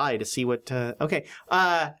Amy's die to see what, okay.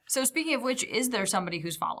 So speaking of which, is there somebody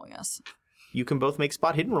who's following us? You can both make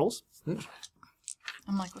spot hidden rolls.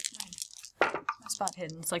 I'm like, what's mine? My spot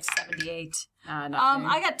hidden. It's like 78. Nothing.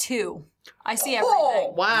 I got 2. I see everything.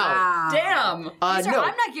 Oh, wow. Damn. These are- No.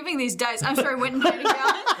 I'm not giving these dice. I'm sorry, went and writing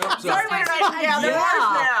down. Sorry, we're writing down. They're ours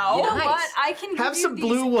now. You know what? I can Have give you some these,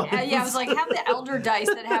 blue ones. Yeah, I was like, have the elder dice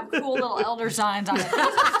that have cool little elder signs on it. Those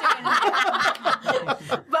are staying in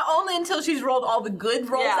there. But only until she's rolled all the good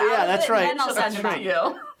rolls Yeah. out Yeah, of that's it, right. and then I'll That's send them right. to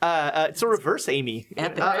you. It's a reverse Amy.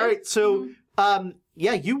 Epic. All right, so,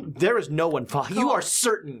 yeah, there is no one following. You are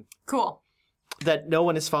certain Cool. that no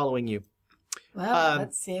one is following you. Well,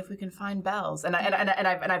 let's see if we can find bells. And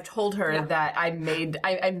I've told her that I made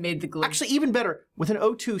the glue. Actually, even better, with an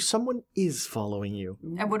O2, someone is following you.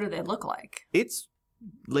 And what do they look like? It's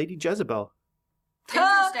Lady Jezebel.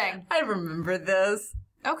 Interesting. I remember this.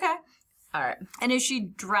 Okay. All right. And is she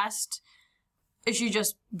dressed? Is she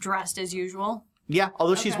just dressed as usual? Yeah,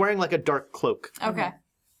 although she's Okay. wearing like a dark cloak. Okay.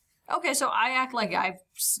 Okay, so I act like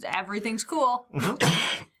everything's cool,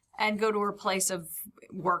 and go to her place of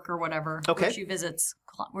work or whatever. Okay. Where she visits,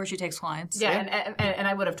 where she takes clients. Yeah, and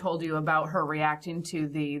I would have told you about her reacting to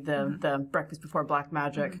the breakfast before black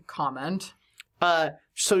magic comment.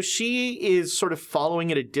 So she is sort of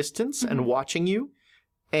following at a distance and watching you,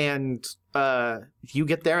 and you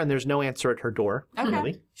get there and there's no answer at her door. Okay.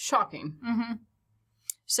 Really. Shocking.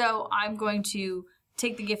 So I'm going to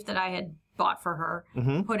take the gift that I had bought for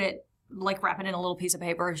her, put it, like wrap it in a little piece of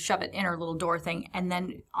paper, shove it in her little door thing, and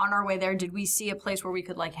then on our way there, did we see a place where we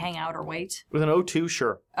could like hang out or wait? With an O2,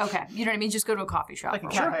 sure. Okay, you know what I mean? Just go to a coffee shop. Like a or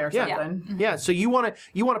cafe or Yeah. something. Yeah, so you want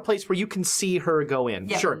a place where you can see her go in.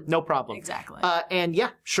 Yeah. Sure, no problem. Exactly. And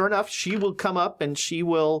yeah, sure enough, she will come up and she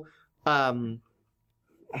will.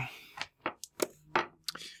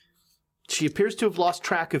 She appears to have lost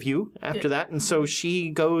track of you after that, and so she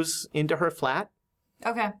goes into her flat.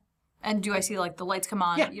 Okay. And do I see like the lights come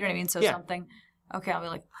on? Yeah. You know what I mean? So Yeah. something. Okay, I'll be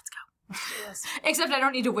like, let's go. Except I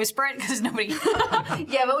don't need to whisper it because nobody.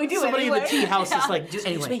 Yeah, but we do Somebody anyway. in the tea house is like,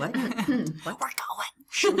 Anyway, what? We're going.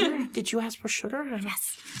 sugar? Did you ask for sugar?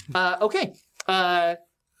 Yes. Okay.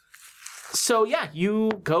 So yeah,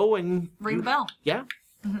 you go and Ring the bell. yeah.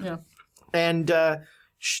 Yeah. And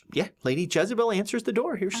Lady Jezebel answers the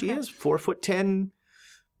door. Here she is, 4'10"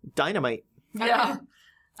 dynamite. Yeah.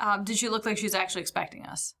 Did she look like she was actually expecting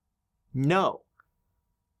us? No.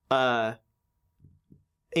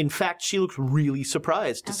 In fact, she looks really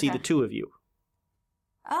surprised to see the two of you.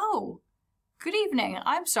 Oh, good evening.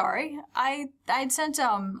 I'm sorry. I'd sent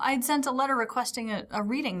a letter requesting a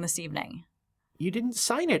reading this evening. You didn't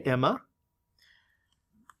sign it, Emma.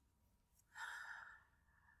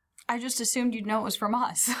 I just assumed you'd know it was from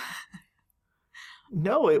us.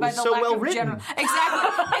 No, it was so well written.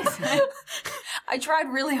 Exactly. I tried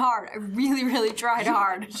really hard. I really, really tried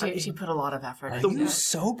hard. She put a lot of effort Are into you it.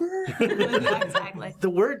 sober? Yeah, exactly.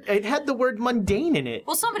 It had the word mundane in it.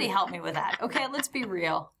 Well, somebody help me with that. Okay, let's be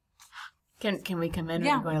real. Can we come in, or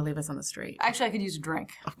are you going to leave us on the street? Actually, I could use a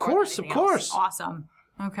drink. Of course. Awesome.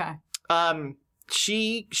 Okay.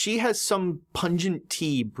 She has some pungent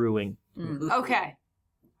tea brewing. Okay.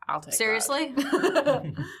 I'll take Seriously?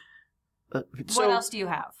 So What else do you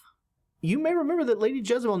have? You may remember that Lady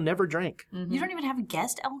Jezebel never drank. You don't even have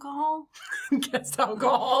guest alcohol? that. Guest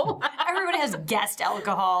alcohol. Everybody has guest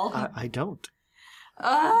alcohol. I don't.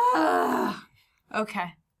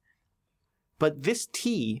 Okay. But this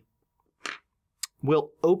tea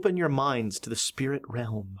will open your minds to the spirit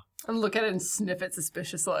realm. And look at it and sniff it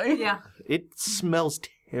suspiciously. Yeah. It smells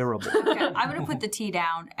terrible. Okay. I'm going to put the tea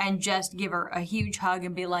down and just give her a huge hug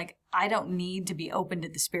and be like, I don't need to be open to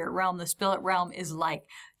the spirit realm. The spirit realm is like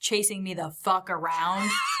chasing me the fuck around.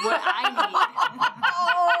 What I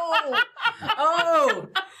need. Oh!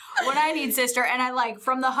 What I need, sister. And I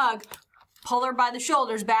from the hug, pull her by the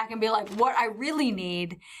shoulders back and be like, what I really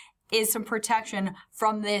need is some protection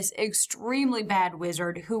from this extremely bad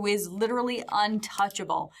wizard who is literally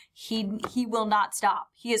untouchable. He will not stop.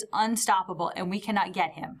 He is unstoppable, and we cannot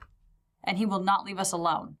get him. And he will not leave us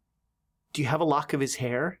alone. Do you have a lock of his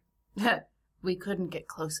hair? We couldn't get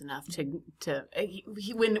close enough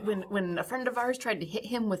when a friend of ours tried to hit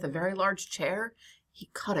him with a very large chair, he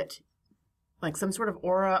cut it. Like some sort of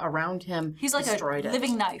aura around him. He's like destroyed a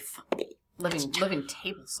living knife. Living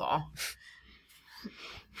table saw.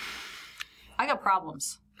 I got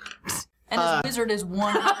problems. And this wizard is 100% of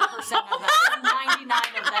them. 99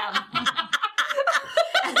 of them.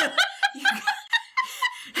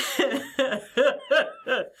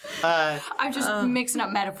 I'm just mixing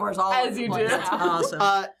up metaphors all over the place now.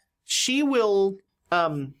 Awesome. She will,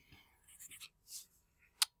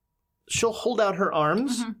 she'll hold out her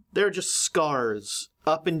arms. Mm-hmm. There are just scars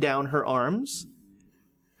up and down her arms.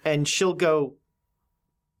 And she'll go,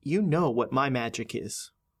 you know what my magic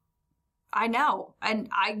is. I know. And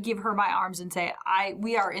I give her my arms and say,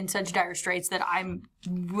 we are in such dire straits that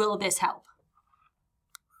will this help?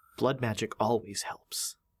 Blood magic always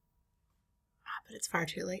helps. But it's far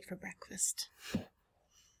too late for breakfast.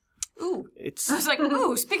 Ooh. I was like,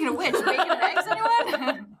 ooh, speaking of which, bacon and eggs,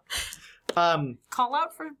 anyone? Call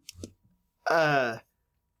out for...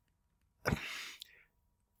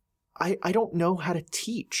 I don't know how to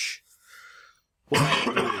teach what I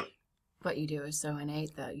do. What you do is so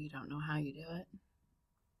innate that you don't know how you do it.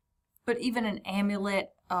 But even an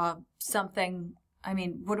amulet, something... I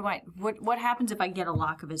mean, what happens if I get a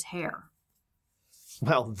lock of his hair?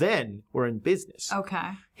 Well, then we're in business.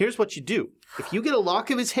 Okay. Here's what you do. If you get a lock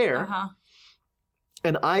of his hair,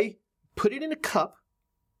 and I put it in a cup,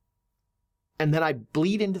 and then I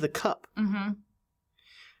bleed into the cup, and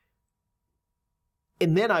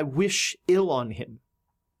then I wish ill on him,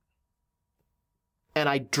 and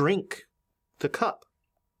I drink the cup,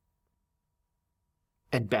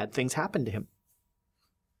 and bad things happen to him.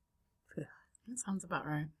 That sounds about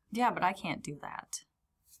right. Yeah, but I can't do that.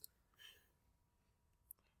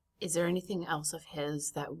 Is there anything else of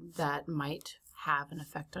his that might have an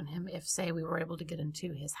effect on him if, say, we were able to get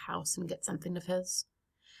into his house and get something of his?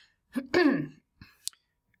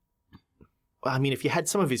 I mean, if you had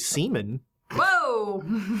some of his semen... Whoa!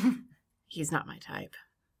 He's not my type.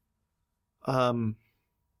 I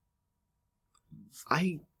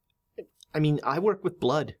mean, I work with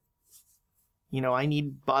blood. You know, I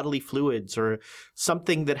need bodily fluids or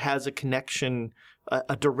something that has a connection,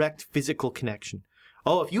 a direct physical connection.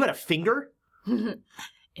 Oh, if you had a finger,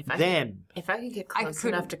 If I could get close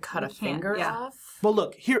enough to cut a finger off. Well,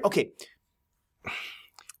 look, here, okay.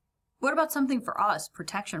 What about something for us?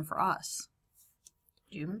 Protection for us?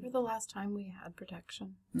 Do you remember the last time we had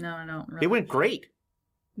protection? No, I don't really. It went great.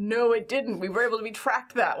 No, it didn't. We were able to be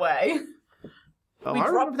tracked that way. Oh, I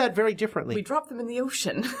remember that very differently. We dropped them in the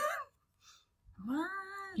ocean. What?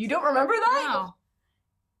 You don't remember that? No.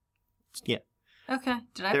 Yeah. Okay.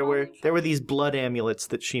 Did I? There were these blood amulets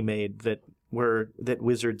that she made that that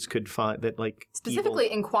wizards could find that like Specifically,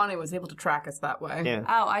 Inquani was able to track us that way. evil. Yeah.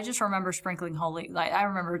 Oh, I just remember sprinkling I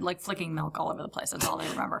remember like flicking milk all over the place. That's all I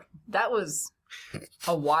remember. That was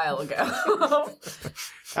a while ago.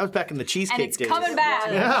 That was back in the cheesecake And it's days. coming back.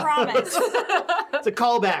 Yeah. I promise. It's a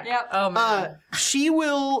callback. Yep. Oh man. She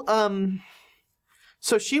will.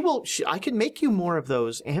 So she will. I can make you more of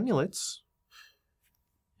those amulets.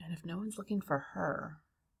 And if no one's looking for her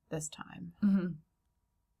this time, Mm-hmm.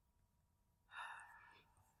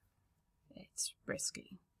 it's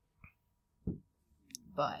risky.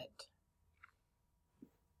 But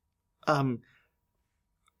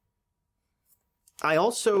I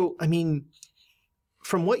also. I mean,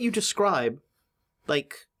 from what you describe,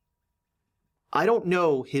 like, I don't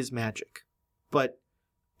know his magic, but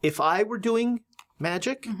if I were doing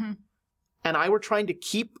magic Mm-hmm. and I were trying to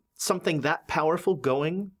keep something that powerful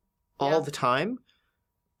going all the time,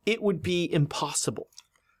 it would be impossible.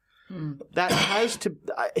 That has to.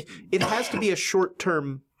 It has to be a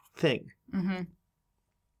short-term thing.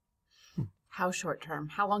 Mm-hmm. how short term?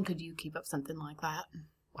 How long could you keep up something like that?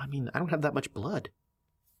 I mean, I don't have that much blood,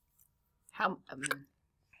 How?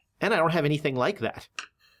 and I don't have anything like that.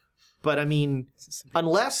 But I mean,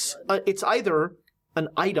 unless it's either an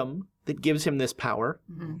item that gives him this power,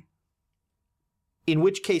 Mm-hmm. in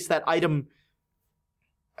which case that item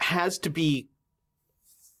has to be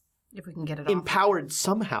If we can get it off. empowered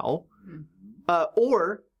somehow,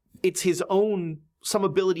 or it's his own, some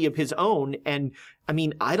ability of his own. And I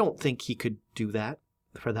mean, I don't think he could do that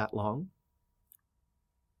for that long.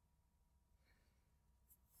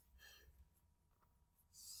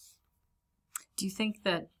 Do you think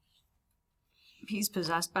that he's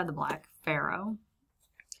possessed by the Black Pharaoh?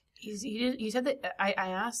 He said that I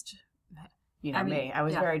asked. You know I mean, me. I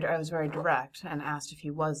was yeah. very direct and asked if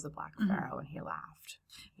he was the Black Pharaoh, and he laughed.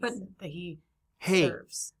 He But- said that he Hey,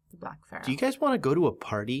 serves the Black Pharaoh. do you guys want to go to a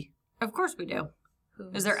party? Of course we do.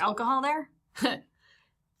 Who's- Is there alcohol there?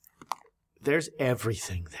 There's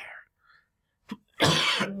everything there.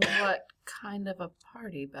 What kind of a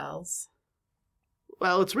party, Bells?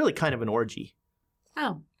 Well, it's really kind of an orgy.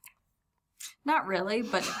 Oh, Not really,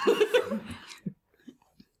 but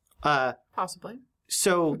possibly.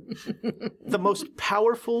 So, the most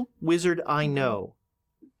powerful wizard I know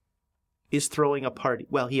is throwing a party.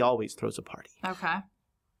 Well, he always throws a party. okay.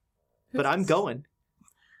 But I'm going.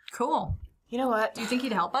 Cool. You know what? Do you think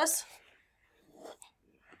he'd help us?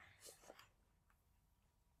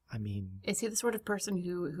 I mean, Is he the sort of person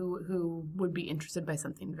who would be interested by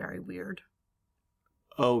something very weird?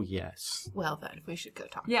 oh, yes. Well, then we should go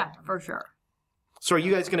talk. to Yeah, him. for sure. So, are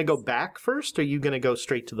you guys going to go back first, or are you going to go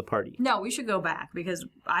straight to the party? No, we should go back because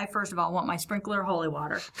I first of all want my sprinkler holy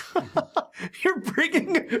water. You're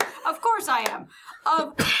bringing. Of course I am.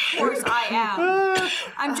 Of course I am.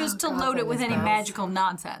 I'm just to load it with any magical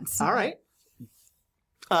nonsense. All right.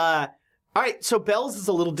 All right. So, Bells is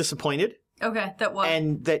a little disappointed, Okay, that was.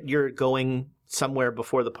 and that you're going somewhere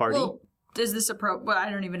before the party. Well, is this appropriate? Well,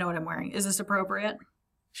 I don't even know what I'm wearing. Is this appropriate?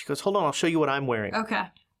 She goes, "Hold on, I'll show you what I'm wearing." Okay.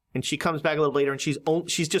 And she comes back a little later, and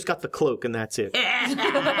she's just got the cloak, and that's it.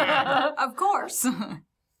 Of course.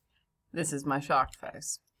 This is my shocked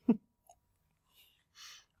face.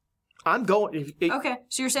 I'm going. Okay,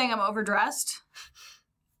 so you're saying I'm overdressed?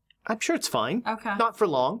 I'm sure it's fine. Okay. Not for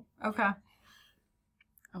long. Okay.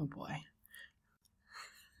 Oh boy.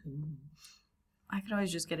 I could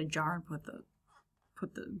always just get a jar and put the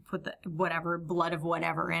whatever blood of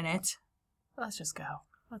whatever in it. Let's just go.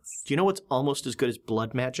 Let's. Do you know what's almost as good as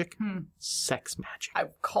blood magic? Hmm. Sex magic. I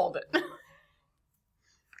called it.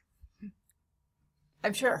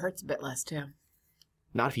 I'm sure it hurts a bit less too.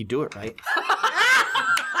 Not if you do it right.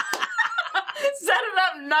 Set it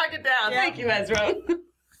up, knock it down. Thank you, Ezra.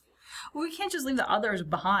 Well, we can't just leave the others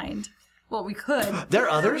behind. Well, we could. There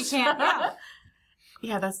are We others? can't. Yeah.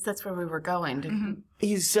 Yeah, that's where we were going. To,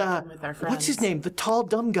 He's, with our what's his friends. name? The tall,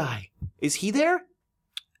 dumb guy. Is he there?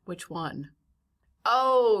 Which one?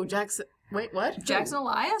 Oh, Jackson. Wait, what? Jackson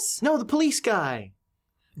Elias? No, the police guy.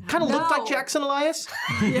 Kind of looked like No. Jackson Elias,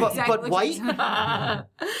 Yeah, but exactly. white. No.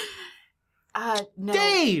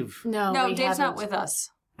 Dave! No, No, we Dave's not haven't- with us.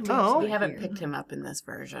 Oh. We haven't picked him up in this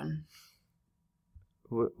version.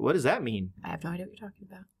 What does that mean? I have no idea what you're talking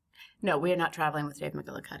about. No, we are not traveling with Dave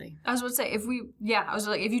McGillicuddy. I was about to say,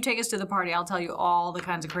 if you take us to the party, I'll tell you all the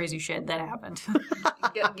kinds of crazy shit that happened.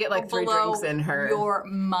 Get like 3 Below drinks in her. your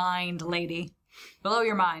mind, lady. Below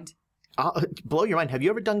your mind. Blow your mind. Have you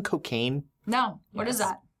ever done cocaine? No. What is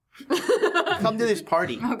that? Come to this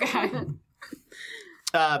party. Okay.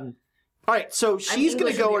 All right, so she's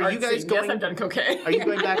going to go. Are you guys going? Yes, I've done cocaine. Are you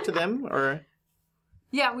going back to them, or?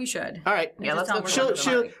 Yeah, we should. All right. Yeah, let's tell go. her we're going to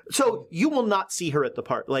the party. So you will not see her at the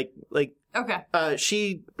park. Okay.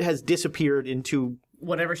 She has disappeared into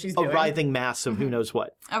Whatever she's a doing. writhing mass of who knows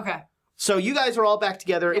what. Okay. So you guys are all back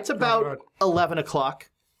together. It's about Good. 11 o'clock.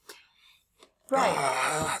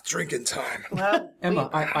 Right. Drinking time. Well, Emma,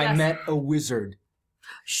 I Yes. met a wizard.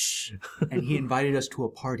 And he invited us to a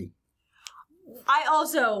party. I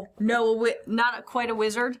also know not quite a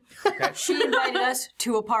wizard. She invited us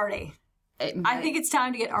to a party. I think it's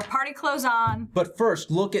time to get our party clothes on. But first,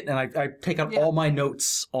 look at, and I take out all my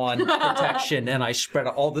notes on protection, and I spread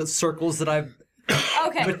out all the circles that I've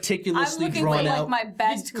Okay. meticulously I'm looking drawn for out. my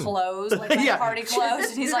best clothes, like my Yeah. party clothes.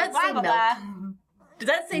 And he's Does like, that say blah, blah, blah. Does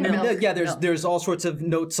that say I mean, milk? yeah, there's all sorts of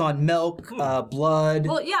notes on milk, blood.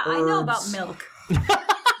 Well, yeah, I know about herbs. milk.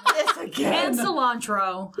 This again. And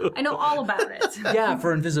cilantro. I know all about it. Yeah,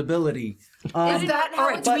 for invisibility. Is that how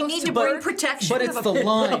it's we need to bring protection. But it's the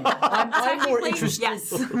line. I'm more Technically, interested.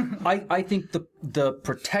 yes. I think the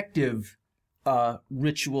protective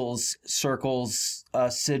rituals, circles,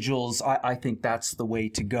 sigils. I think that's the way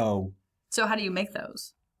to go. So how do you make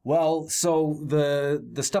those? Well, so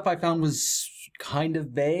the stuff I found was kind of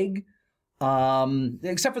vague,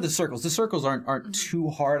 except for the circles. The circles aren't too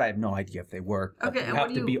hard. I have no idea if they work. But Okay, you and have what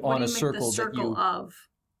do to you, be what on do a you make circle the that circle you. of?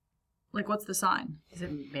 Like, what's the sign? Is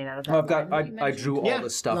it made out of I've that got. lime you I drew Yeah. all the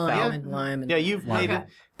stuff lime out. and lime and Yeah, you've made it.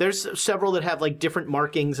 There's several that have like different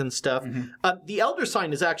markings and stuff. The elder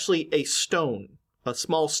sign is actually a stone, a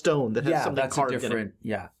small stone that has Yeah, something that's a carved in it. different.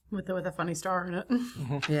 Yeah. with a funny star in it.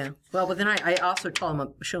 yeah. Well, but then I also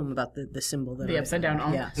show them about the symbol that The upside down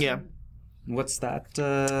O. Yeah. Yeah. What's that?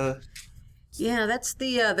 Yeah, that's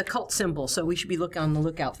the cult symbol. So we should be on the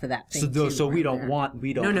lookout for that thing. too, So we right don't there. want.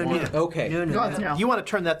 We don't. No. want. Okay. No. No. You want to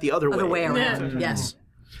turn that the other way. Other way around. Yes.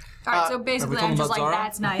 All right, so basically talking I'm just about like, Zara?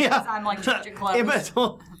 that's nice, because I'm like changing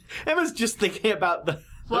clothes. Emma's just thinking about the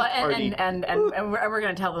Well, party. and we're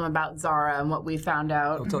going to tell them about Zara and what we found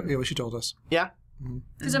out. Yeah, what she told us. Yeah.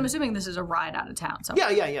 Because I'm assuming this is a ride out of town. So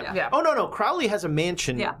Yeah. Oh no, Crowley has a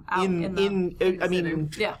mansion. Yeah, out in the I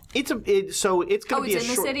mean, Yeah. so it's going Oh, to be it's a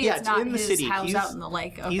in short. the city? Yeah, It's not in the his city. house out in the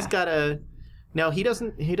lake? He's Okay. got a. No, he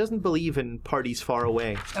doesn't believe in parties far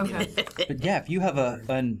away. Okay. But yeah, if you have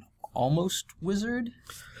an almost wizard,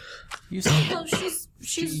 you said. Well,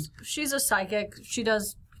 she's a psychic. She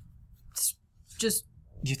does just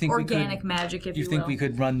Do you think organic magic, if Do you you think will. we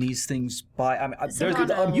could run these things by? I mean,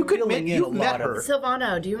 Silvano, you could filling met- in you've a met lot her. of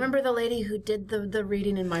Silvano, do you remember the lady who did the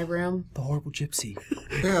reading in my room? the horrible gypsy.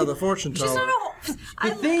 Yeah, the fortune teller. She's not a,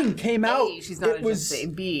 The thing came out. A, she's not it a was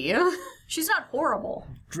gypsy. B. she's not horrible.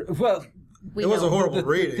 well. We It was a know. horrible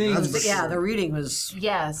reading. thing- That's for Yeah, sure. the reading was.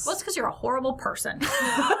 Yes. Well, it's because you're a horrible person.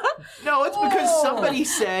 No, it's because somebody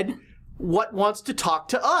said, "What wants to talk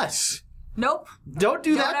to us?" Nope. Don't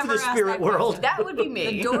do Don't that to ever the ask spirit that world. That would be The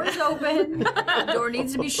me. door's open. The door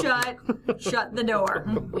needs to be shut. Shut the door.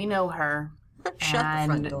 We know her. Shut the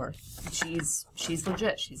front And door. She's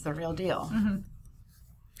legit. She's the real deal.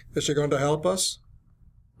 Is she going to help us?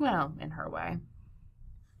 Well, in her way.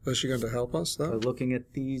 Is she going to help us, though? Looking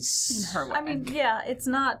at these, Her way. I mean, yeah, it's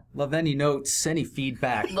not. love any notes, any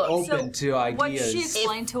feedback, open to What ideas. she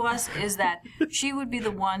explained to us is that she would be the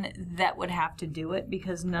one that would have to do it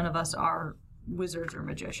because none of us are wizards or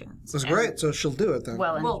magicians. That's great. So she'll do it then.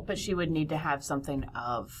 Well, but she would need to have something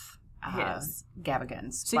of Yes.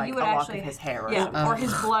 Gavigan's, So like you would a lock actually, of his hair. Or yeah, or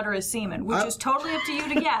his blood or his semen, which is totally up to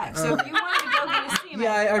you to get. So if you wanted to go get his semen,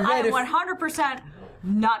 Yeah, I read am if- 100%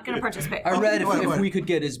 not going to participate. I read Wait. if we could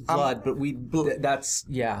get his blood, but that's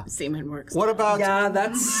yeah. Semen works. What about... Yeah,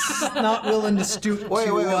 that's not willing to stoop. Wait.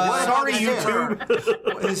 to, What about Sorry, his hair?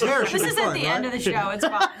 His hair should This be is fine, at the end of right? the show. It's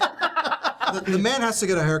fine. The man has to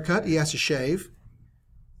get a haircut. He has to shave.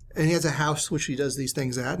 And he has a house which he does these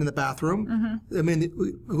things at in the bathroom. I mean,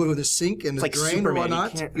 we go to the sink and the like drain Superman, or you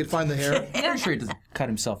whatnot. can't- You can find the hair. I'm pretty sure he doesn't cut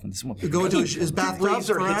himself in this one. Go into his bathtub.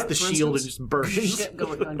 Razor for hits the shield and instance. just burns.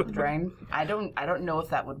 Go into the drain. I don't know if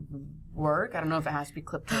that would work. I don't know if it has to be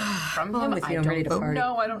clipped from him. with I you, I'm ready to don't party.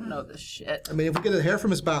 know. I don't know this shit. I mean, if we get the hair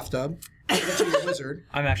from his bathtub, he's a wizard.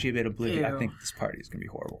 I'm actually a bit oblivious. I Ew. think this party is gonna be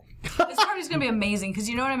horrible. This party's going to be amazing because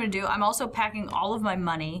you know what I'm going to do? I'm also packing all of my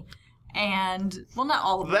money and, well, not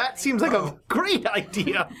all of it. That seems like a great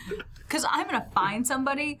idea. Because I'm going to find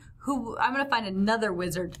somebody I'm gonna find another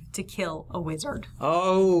wizard to kill a wizard.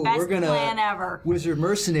 Oh, Best we're gonna plan ever. wizard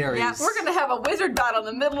mercenaries. Yeah, We're gonna have a wizard battle in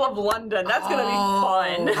the middle of London. That's gonna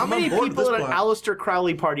be fun. How many board with people this at an plan. Aleister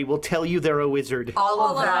Crowley party will tell you they're a wizard? All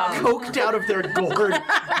of them. Coked out of their gourd.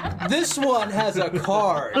 This one has a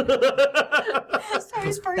card.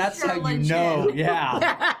 That's how you know.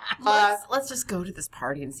 Yeah. Let's just go to this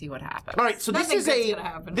party and see what happens. All right, so Nothing good's gonna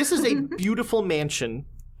happen. this is a beautiful mansion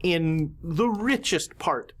in the richest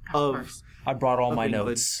part of. I brought all my England.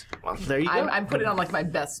 notes. Well, there you go. I'm putting on like my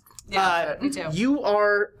best. Me too. You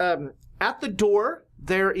are at the door.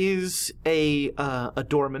 There is a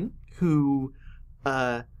doorman who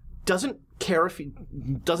doesn't care if he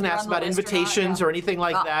doesn't ask on the about list or not, invitations yeah. or anything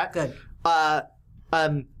like Oh, that. good.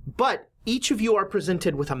 But each of you are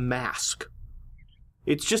presented with a mask.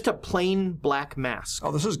 It's just a plain black mask.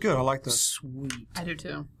 Oh, this is good. I like this. Sweet. I do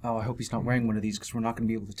too. Oh, I hope he's not wearing one of these because we're not going to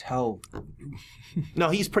be able to tell. No,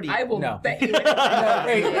 he's pretty. I will No. bet you.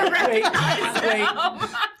 Wait.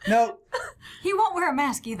 No. He won't wear a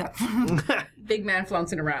mask either. Big man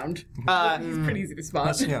flouncing around. He's pretty easy to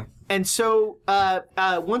spot. Yeah. And so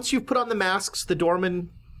once you've put on the masks, the doorman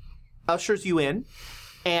ushers you in,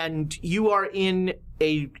 and you are in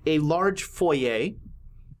a large foyer,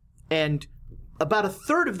 and about a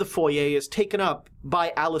third of the foyer is taken up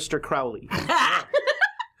by Aleister Crowley,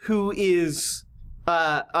 who is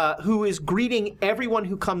greeting everyone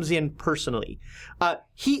who comes in personally.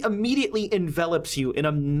 He immediately envelops you in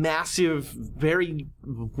a massive, very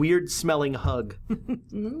weird-smelling hug,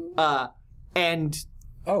 and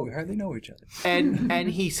Oh, we hardly know each other. and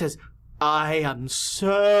he says, "I am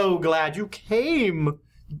so glad you came,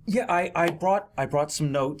 Yeah, I brought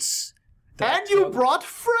some notes. and you brought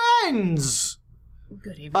friends."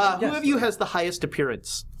 Good evening. Who of you has the highest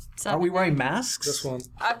appearance? Are we wearing masks? This one.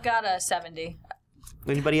 I've got a 70.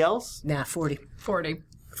 Anybody else? Nah, 40. 40.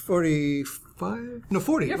 45? No,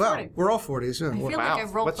 40. You're wow. 40. We're all 40s. Yeah. I feel Wow. like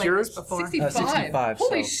I've role What's played yours? this before. 65. 65,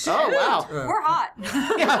 Holy so- shit. Oh, wow. We're hot.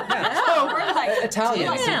 We're like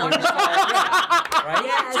Italian. damn. Right?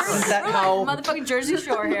 Is that We're how? like motherfucking Jersey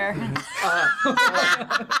Shore here.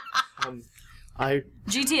 I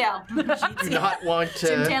GTL. do not want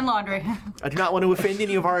Jim to. Tan Laundry. I do not want to offend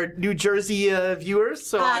any of our New Jersey viewers.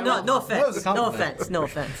 So I No, will- no offense. That was a No compliment. offense. No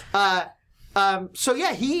offense. So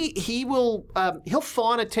yeah, he will he'll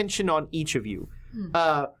fawn attention on each of you.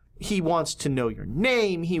 He wants to know your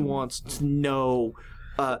name. He wants to know.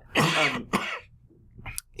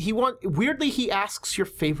 Weirdly, he asks your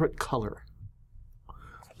favorite color.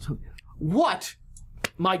 So, what,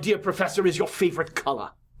 my dear professor, is your favorite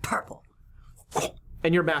color? Purple.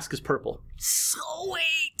 And your mask is purple.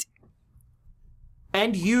 Sweet.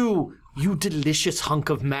 And you delicious hunk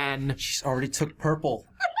of man. She's already took purple.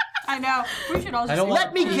 I know. We should all just I don't say want-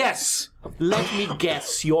 Let me guess. Let me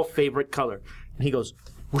guess your favorite color. And he goes,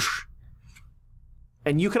 whoosh.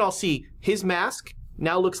 And you can all see his mask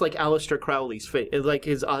now looks like Aleister Crowley's face. Like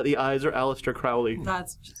his the eyes are Aleister Crowley.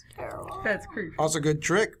 That's just terrible. That's creepy. Also a good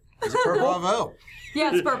trick. It's a purple Avo.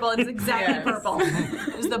 Yeah, it's purple. It's exactly Yes. purple.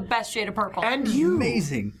 It's the best shade of purple. And you,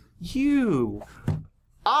 Amazing.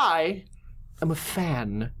 I am a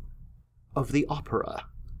fan of the opera.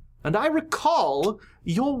 And I recall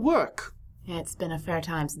your work. Yeah, it's been a fair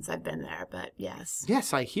time since I've been there, but yes.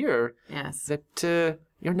 Yes, I hear Yes. that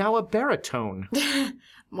you're now a baritone.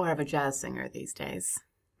 More of a jazz singer these days.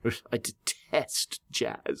 I detest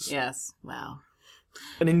jazz. Yes, well.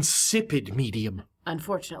 An insipid medium.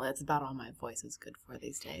 Unfortunately, it's about all my voice is good for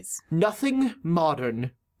these days. Nothing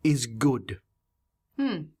modern is good.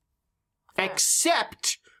 Hmm.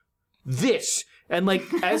 Except this. And like,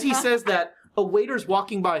 as he says that, a waiter's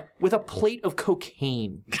walking by with a plate of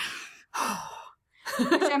cocaine.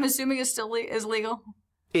 Which I'm assuming is still is legal.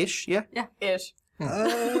 Ish, yeah? Ish.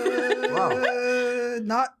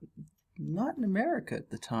 Not in America at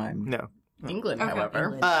the time. No. England, Okay.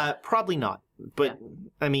 however. Probably not. But,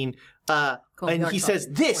 I mean, and York he says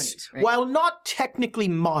Times, this, 20s, right? while not technically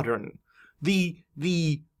modern, the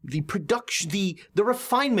production, the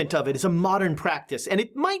refinement of it is a modern practice, and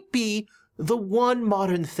it might be the one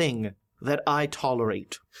modern thing that I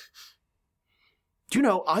tolerate. Do you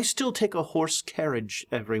know, I still take a horse carriage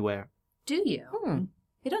everywhere. Do you?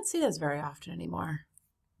 You don't see those very often anymore.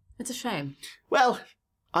 It's a shame. Well,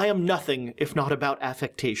 I am nothing if not about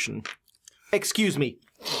affectation. Excuse me.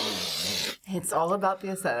 It's all about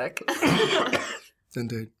the aesthetic.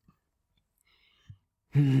 Indeed.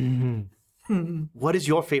 What is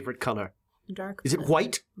your favorite color? Dark. Is it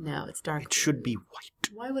white? No, it's dark. It should be white.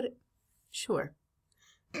 Why would it? Sure.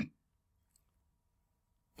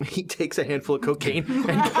 He takes a handful of cocaine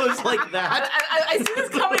and goes like that. I see this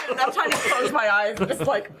coming, and I'm trying to close my eyes. It's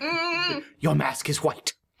like, Your mask is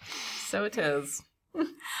white. So it is.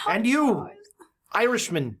 And you,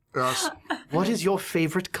 Irishman, Yes. what is your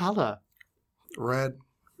favorite color? Red.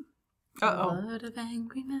 Uh-oh. Blood of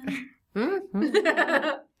angry men.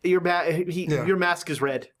 Your Yeah. your mask is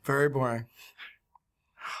red. Very boring.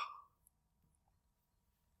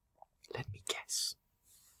 Let me guess.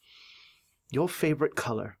 Your favorite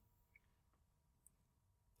color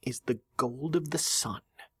is the gold of the sun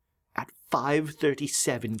at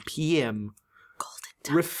 5:37 p.m.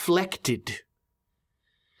 reflected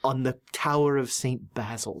on the Tower of St.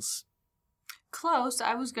 Basil's. Close.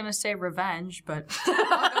 I was going to say revenge, but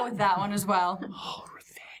I'll go with that one as well. Oh,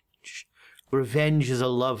 revenge. Revenge is a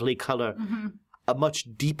lovely color. A much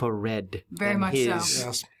deeper red. Very than much so. his.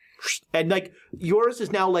 Yes. And like yours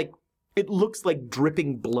is now like, it looks like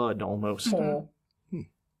dripping blood almost. Oh.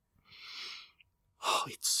 Oh,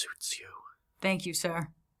 it suits you. Thank you, sir.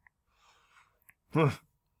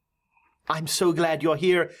 I'm so glad you're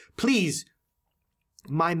here. Please,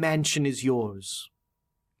 my mansion is yours.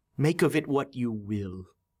 Make of it what you will.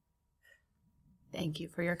 Thank you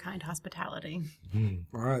for your kind hospitality.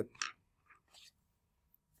 All right.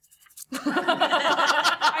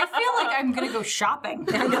 I feel like I'm going to go shopping.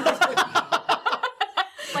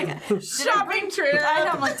 Shopping trip. I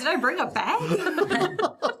know, I'm like, did I bring a bag?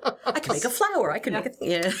 I can make a flower. I can make a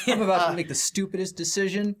thing. Yeah. I'm about to make the stupidest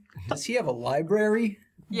decision. Does he have a library?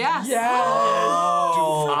 Yes.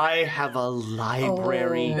 I have a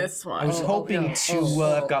library. This one. I was hoping to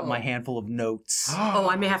have got my handful of notes. Oh,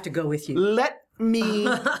 I may have to go with you. Let me...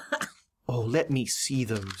 let me see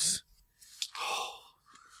those.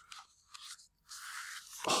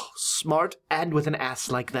 Oh, smart and with an ass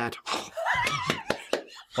like that.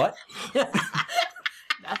 What?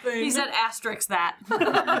 He said asterisk that.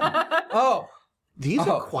 Oh, These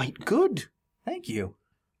are quite good. thank you.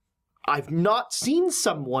 I've not seen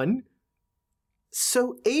someone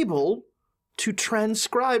so able to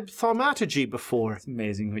transcribe thaumaturgy before. It's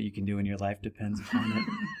amazing what you can do in your life depends upon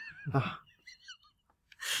it.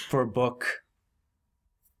 For a book.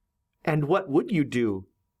 And what would you do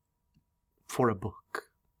for a book?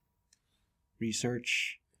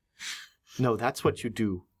 Research. No, that's what you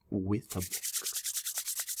do with a book.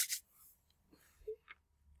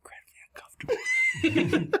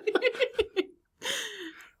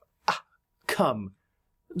 Come,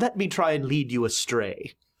 let me try and lead you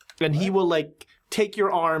astray. And he will, like, take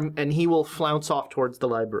your arm and he will flounce off towards the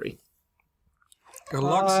library. Good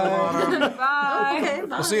luck, Silvana. Bye.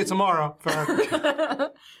 We'll see you tomorrow.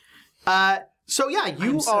 So yeah,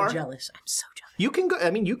 you I'm so are. jealous. I'm so jealous. You can go. I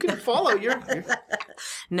mean, you can follow your.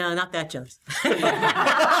 No, not that jealous.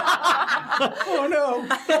 Oh no.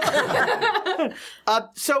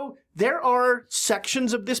 So there are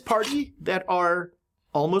sections of this party that are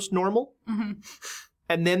almost normal,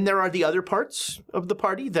 and then there are the other parts of the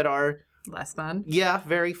party that are, Less than. yeah,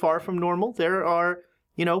 very far from normal. There are,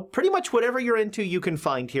 pretty much whatever you're into, you can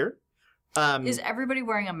find here. Is everybody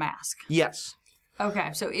wearing a mask? Yes,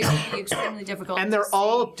 Okay, so it would be extremely difficult. and to they're see.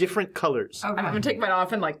 all different colors. Okay. I'm gonna take mine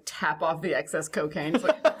off and like tap off the excess cocaine. It's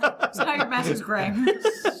like, So now your mask is gray.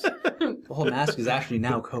 The whole mask is actually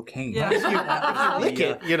now cocaine. Yeah. Lick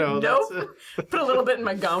it, nope. that's Put a little bit in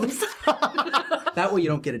my gums. That way you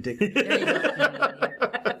don't get addicted.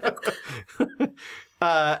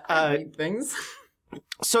 Eat things.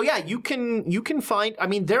 So yeah, you can find.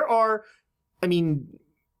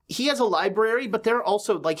 He has a library, but there are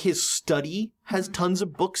also like his study has tons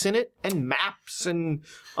of books in it and maps and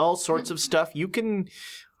all sorts of stuff. You can,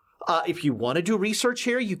 if you want to do research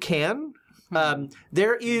here, you can.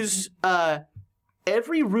 There is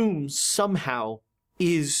every room somehow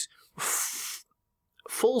is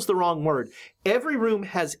full's the wrong word. Every room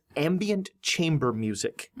has ambient chamber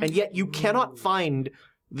music, and yet you cannot find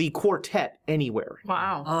the quartet anywhere.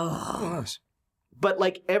 Wow. Nice. But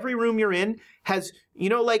like every room you're in has,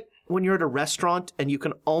 like when you're at a restaurant and you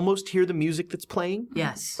can almost hear the music that's playing?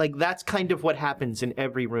 Yes. Like that's kind of what happens in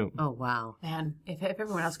every room. Oh, wow. Man, if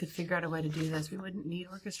everyone else could figure out a way to do this, we wouldn't need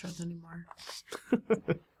orchestras anymore.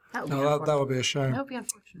 That would be No, that would be a shame. That would be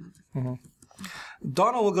unfortunate.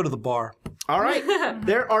 Donna will go to the bar. All right.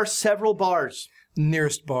 There are several bars.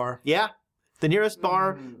 Nearest bar. Yeah. The nearest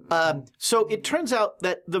bar. So it turns out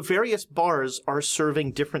that the various bars are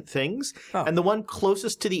serving different things. Oh. And the one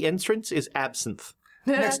closest to the entrance is Absinthe.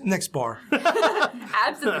 Next bar.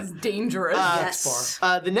 Absinthe is dangerous. Yes.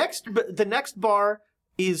 The next bar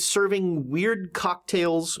is serving weird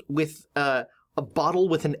cocktails with a a bottle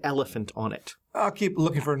with an elephant on it. I'll keep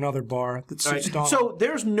looking for another bar that All right. suits Donald. So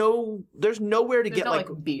there's nowhere to There's get no, like,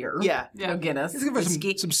 beer. yeah. No Guinness. Let's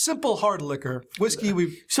give us some simple hard liquor. Whiskey,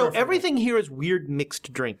 we So everything here is weird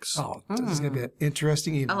mixed drinks. Oh, this is going to be an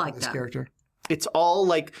interesting evening I like for this that. character. It's all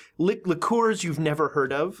like liqueurs you've never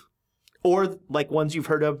heard of, or like ones you've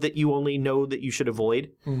heard of that you only know that you should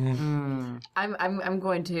avoid. I'm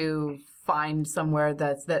going to find somewhere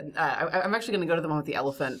I'm actually going to go to the one with the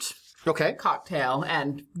elephant Okay. cocktail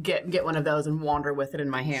and get one of those and wander with it in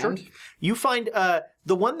my hand. Sure. You find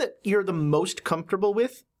the one that you're the most comfortable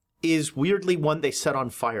with is weirdly one they set on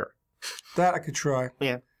fire. That I could try.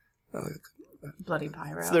 Yeah. Bloody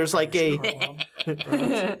pyro. So there's like a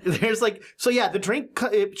there's like so yeah, the drink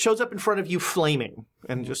it shows up in front of you flaming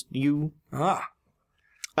and just you. Ah.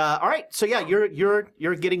 All right. So yeah,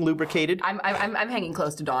 you're getting lubricated. I'm hanging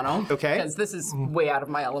close to Donald. Okay. Because this is way out of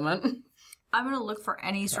my element. I'm going to look for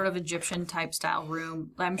any sort of Egyptian type style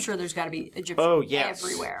room. I'm sure there's got to be Egyptian Oh yes.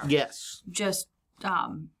 everywhere. Yes. Just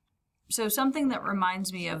so something that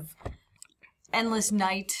reminds me of endless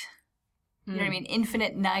night. You know what I mean?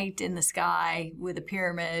 Infinite night in the sky with a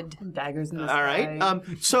pyramid. Daggers in the All right.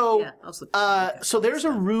 sky. So Yeah, I was looking so there's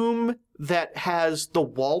a room that has the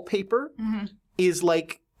wallpaper is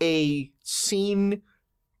like a scene.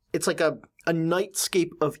 It's like a nightscape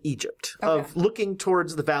of Egypt, of looking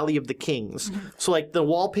towards the Valley of the Kings. So like the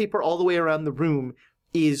wallpaper all the way around the room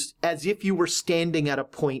is as if you were standing at a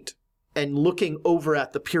point and looking over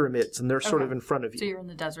at the pyramids, and they're sort of in front of So you. you're in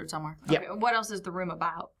the desert somewhere. Yeah. Okay. What else is the room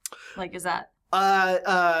about? Like, is that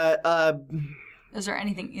is there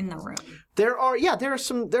anything in the room? There are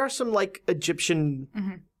some like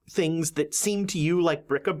Egyptian things that seem to you like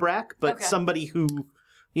bric-a-brac, but Okay. somebody who,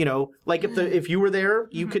 you know, like if you were there,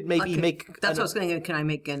 you could maybe make. That's what I was going to. Can I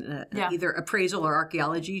make either appraisal or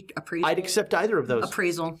archaeology appraisal? I'd accept either of those.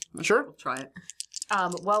 appraisal. Sure. We'll try it.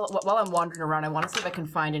 While I'm wandering around, I want to see if I can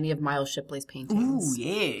find any of Miles Shipley's paintings. Ooh,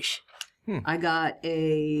 yes. I got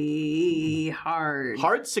a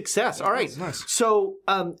Hard success. All right. Nice. So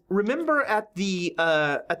remember at the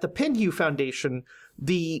Penhew Foundation,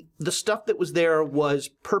 the stuff that was there was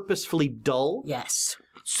purposefully dull. Yes.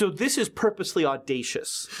 So this is purposely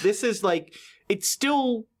audacious. This is like it's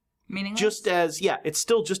still Meaningless? it's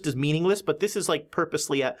still just as meaningless, but this is like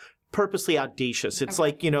purposely audacious. It's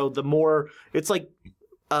like, you know, it's like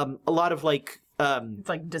a lot of like It's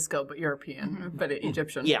like disco, but European, but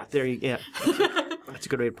Egyptian. yeah, that's a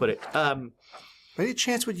good way to put it. Any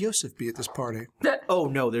chance would Yosef be at this party? Oh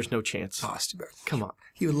no, there's no chance. Oh, it's too bad. Come on.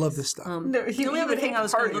 He would love this stuff. The only other thing I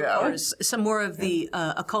was going to look for is some more of the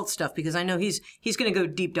occult stuff because I know he's going to go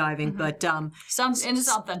deep diving, but Sounds into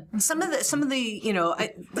something. some of the you know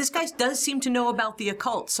this guy does seem to know about the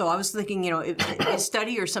occult. So I was thinking, you know, a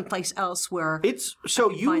study or someplace else where It's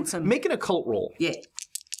so you find some- make an occult roll. yeah.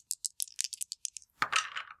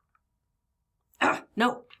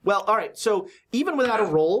 No. Well, all right. So even without a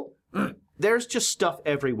roll, there's just stuff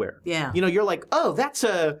everywhere. Yeah. You know, you're like, oh, that's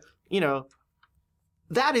a, you know,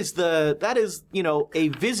 that is, you know, a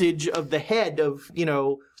visage of the head of, you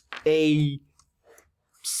know, a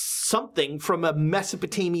something from a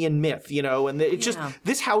Mesopotamian myth, you know, and it's just,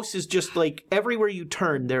 this house is just like everywhere you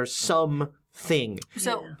turn, there's something.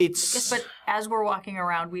 So It's, but as we're walking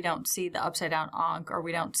around, we don't see the upside down Ankh, or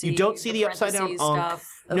we don't see you don't see the upside down parentheses Ankh.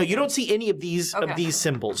 stuff. No, you don't see any of these Okay.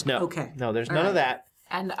 symbols. No. Okay. No, there's none of that.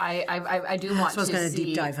 And I do want So I was to gonna see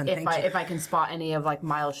deep dive in, if thank you. if I can spot any of like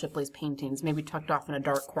Miles Shipley's paintings, maybe tucked off in a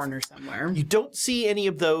dark corner somewhere. You don't see any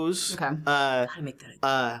of those. Okay. How to make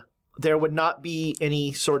that? There would not be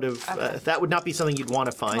any sort of that would not be something you'd want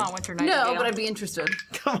to find. Come on, Winter Nightingale. No, but I'd be interested.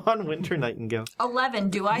 Come on, Winter Nightingale. 11.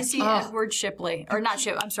 Do I see Edward Shipley? Or not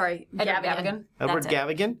Shipley, I'm sorry. Edward Gavigan? Edward That's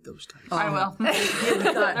it. Gavigan? I will.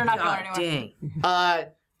 They're not going anywhere. Dang.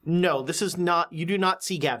 No, this is not. You do not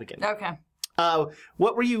see Gavigan. Okay.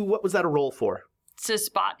 What was that a roll for? To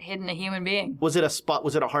spot hidden a human being. Was it a spot?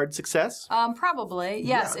 Was it a hard success? Probably.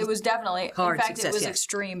 Yes, it was definitely. Hard in fact, success, it was yes.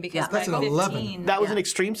 extreme because Yeah. That's back an 11. 15. That was yeah. an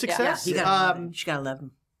extreme success. He got 11. She got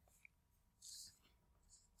 11.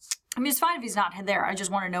 I mean, it's fine if he's not there. I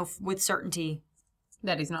just want to know with certainty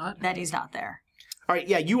That he's not. that he's not there. All right.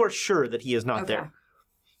 Yeah, you are sure that he is not Okay. there.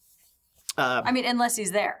 I mean, unless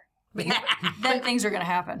he's there. Then things are going to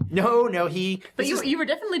happen. No, he. But you were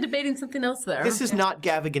definitely debating something else there. This is not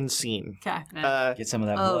Gavigan's scene. Okay. Get some of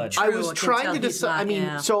that Oh, blood. true. I was can trying tell to he's decide. not- I mean,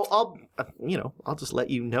 yeah. so I'll just let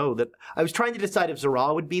you know that I was trying to decide if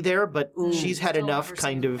Zara would be there, but she's had Still enough never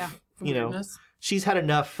kind seen- of, yeah. you know, Weirdness. she's had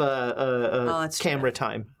enough that's true. camera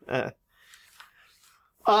time.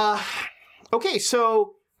 Okay,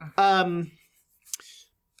 so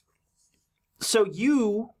so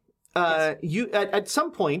you you at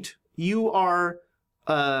some point you are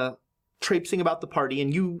traipsing about the party,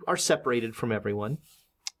 and you are separated from everyone,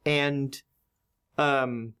 and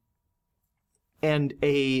a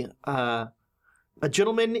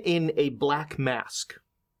gentleman in a black mask,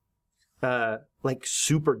 like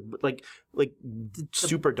super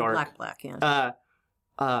dark, Black, yeah.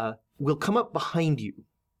 will come up behind you,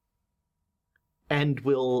 and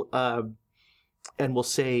will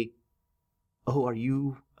say, "Oh, are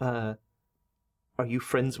you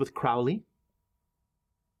friends with Crowley?"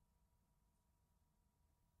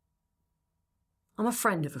 I'm a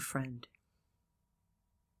friend of a friend.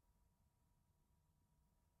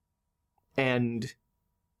 And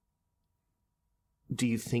do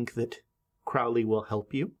you think that Crowley will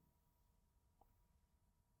help you?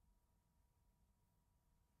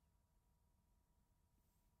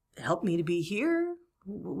 Help me to be here?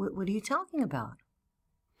 What are you talking about?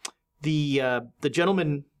 The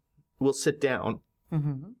gentleman will sit down.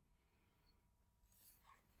 Mm-hmm.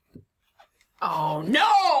 Oh,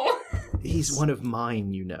 no! He's one of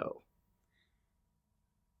mine, you know.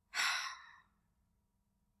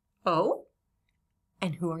 Oh?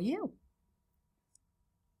 And who are you?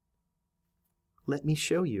 Let me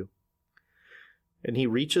show you. And he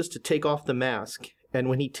reaches to take off the mask, and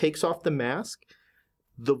when he takes off the mask,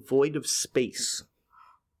 the void of space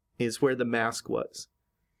is where the mask was.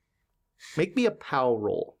 Make me a POW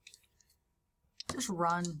roll. Just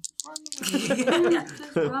run.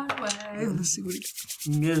 Just run away. Let's see what he...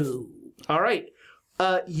 No. All right.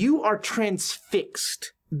 You are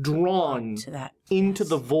transfixed, drawn To that. into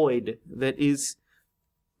the void that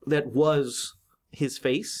was his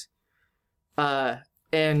face.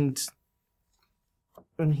 And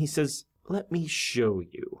he says, "Let me show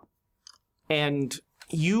you." And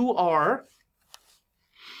you are,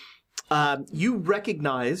 you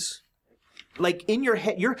recognize, like in your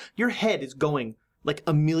head, your head is going like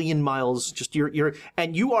a million miles, just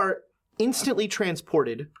and you are instantly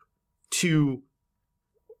transported to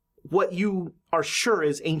what you are sure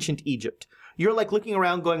is ancient Egypt. You're like looking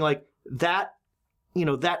around going like, that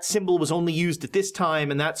symbol was only used at this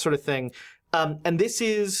time and that sort of thing. And this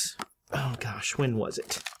is, oh gosh, when was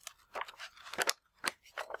it?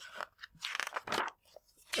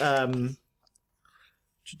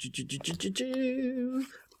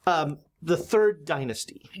 The Third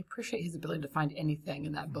Dynasty. I appreciate his ability to find anything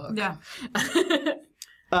in that book. Yeah.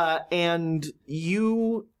 And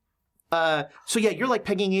you, so yeah, you're like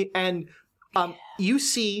pegging it, and you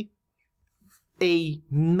see a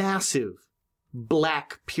massive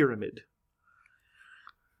black pyramid.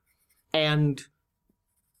 And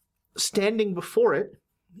standing before it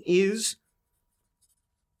is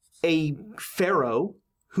a pharaoh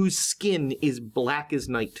whose skin is black as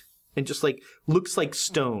night and just like looks like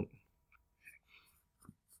stone.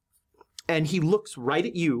 And he looks right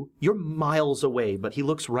at you. You're miles away, but he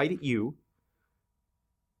looks right at you.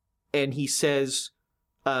 And he says,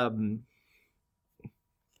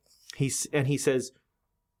 he says,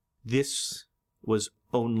 "This was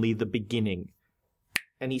only the beginning."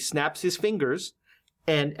 And he snaps his fingers,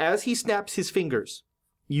 and as he snaps his fingers,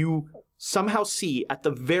 you somehow see at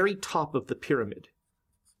the very top of the pyramid,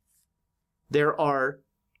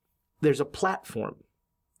 there's a platform.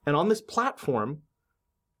 And on this platform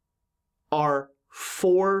are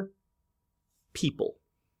 4 people.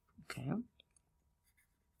 Okay.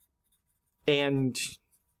 And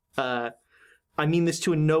I mean this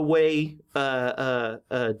to in no way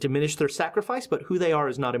diminish their sacrifice, but who they are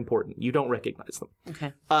is not important. You don't recognize them.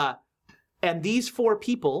 Okay. And these 4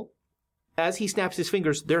 people, as he snaps his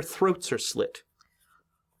fingers, their throats are slit.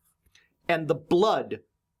 And the blood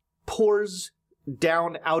pours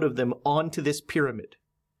down out of them onto this pyramid.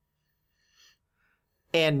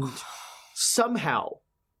 And somehow,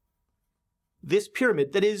 this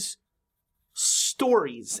pyramid that is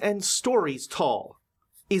stories and stories tall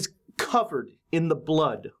is covered in the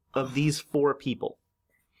blood of these 4 people.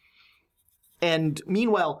 And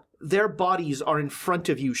meanwhile, their bodies are in front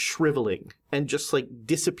of you shriveling and just like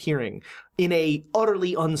disappearing in a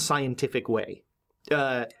utterly unscientific way.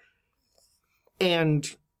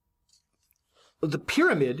 And the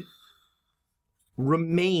pyramid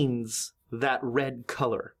remains that red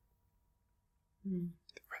color. Mm.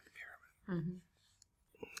 The red pyramid. Mm-hmm.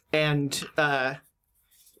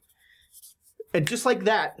 And just like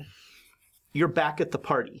that, you're back at the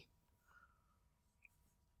party.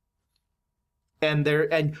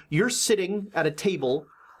 And you're sitting at a table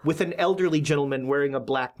with an elderly gentleman wearing a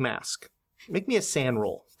black mask. Make me a sand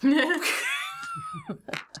roll. Never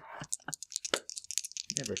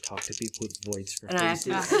talk to people with voids for And I have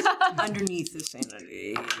faces. to underneath the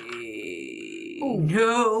sanity.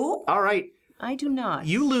 No, All right. I do not.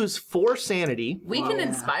 You lose 4 sanity. We can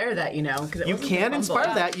inspire that, you know. 'cause it You wasn't can a inspire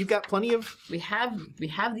fumble. that. You've got plenty of... We have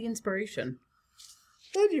the inspiration.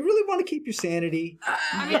 Do you really want to keep your sanity?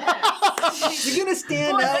 Yes. You're gonna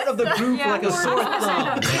stand out of the group like a sore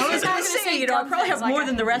thumb. I was going to say, I probably have more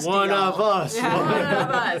than the rest One of y'all. of us. One of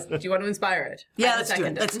us. Do you want to inspire it? Yeah, I let's do it.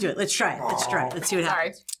 second Let's do it. Let's try it. Let's try it. Let's see what Sorry.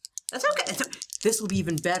 happens. That's okay. This will be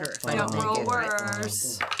even better if I don't make Roll it.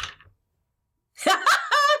 worse.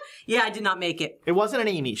 Yeah, I did not make it. It wasn't an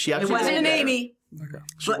Amy. She It actually wasn't rolled an better. Amy.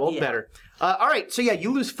 She But, rolled yeah. better. All right. So, yeah,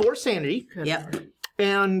 you lose 4 sanity. Yep.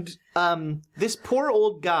 And this poor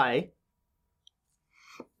old guy,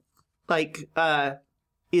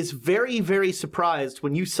 is very, very surprised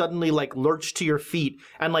when you suddenly, lurch to your feet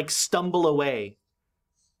and, stumble away.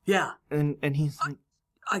 Yeah. And he's like,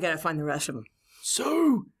 I gotta find the rest of them.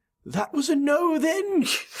 so, that was a no then?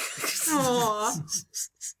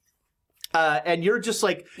 And you're just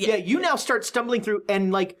like, yeah, you now start stumbling through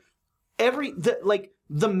and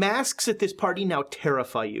the masks at this party now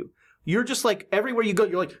terrify you. You're just like, everywhere you go,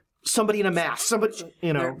 you're like, somebody in a mask, somebody,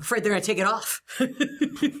 you They're know. afraid they're gonna take it off.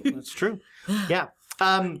 That's true. Yeah.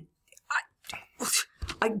 I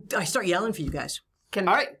start yelling for you guys. All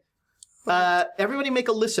right. Everybody make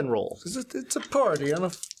a listen roll. It's a party.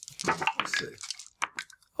 Let's see.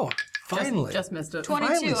 Oh, finally. Just missed it.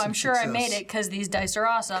 22. Finally some I'm sure I success. made it because these dice are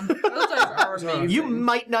awesome. You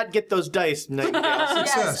might not get those dice, Nightingale.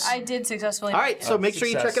 Yes, I did successfully. All right, so make sure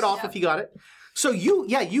you check it off if you got it. So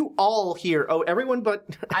you all here. Oh, everyone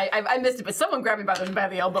but I missed it, but someone grab me by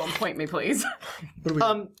the elbow and point me, please.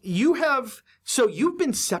 you've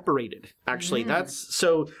been separated. Actually, that's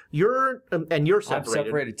so you're and you're I'm separated.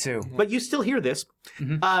 separated too. But you still hear this.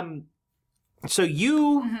 So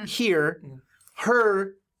you hear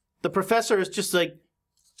her. The professor is just like,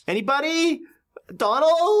 anybody?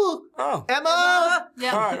 Donald? Oh. Emma?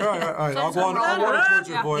 Yeah. All right. I'll go on towards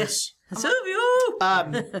your voice. Silvio!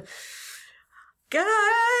 Guys!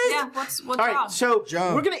 Yeah, what's All right, wrong? so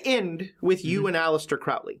Joan. we're going to end with you and Alistair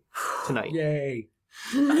Crowley tonight. Yay.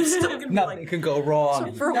 I'm still gonna be Nothing like, can go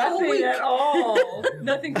wrong. for a whole week. at all.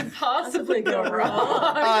 Nothing could possibly go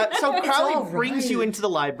wrong. So Crowley all brings you into the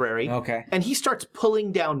library, Okay. and he starts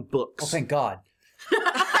pulling down books. Oh, thank God.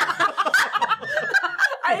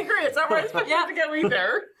 I agree. It's not where I expected it to go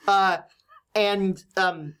either.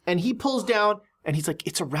 And he pulls down, and he's like,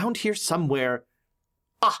 "It's around here somewhere."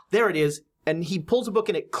 Ah, there it is. And he pulls a book,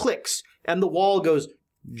 and it clicks, and the wall goes.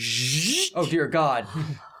 Zzz. Oh, dear God.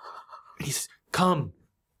 He says, "Come."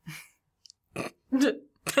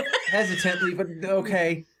 Hesitantly, but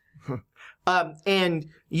okay. And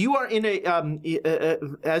you are in a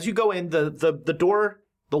as you go in, the door,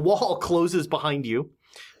 the wall closes behind you,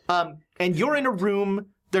 and you're in a room.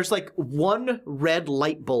 There's like one red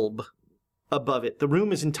light bulb above it. The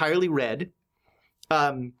room is entirely red,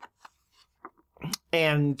 and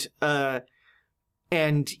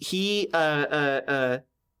he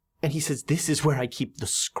says, "This is where I keep the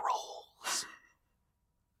scrolls."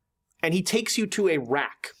 And he takes you to a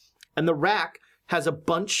rack, and the rack has a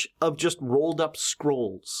bunch of just rolled up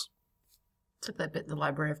scrolls. It's like that bit in the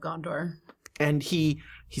Library of Gondor. And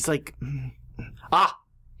he's like, here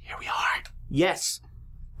we are. Yes,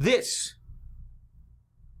 this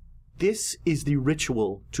is the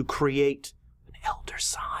ritual to create an elder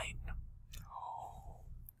sign.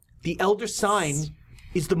 The elder sign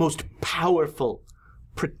is the most powerful,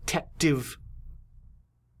 protective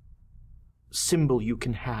symbol you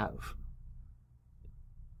can have.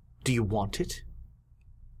 Do you want it?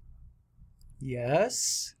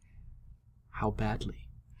 Yes. How badly?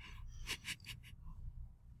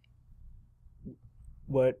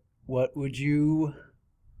 What would you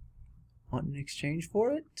want in exchange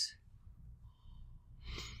for it?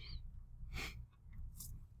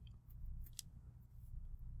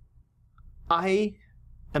 I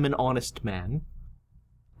am an honest man,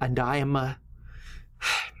 and I'm a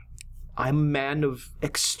man of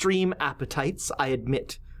extreme appetites, I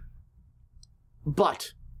admit.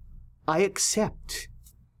 But I accept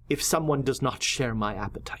if someone does not share my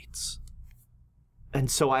appetites.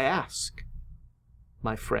 And so I ask,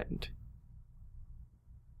 my friend,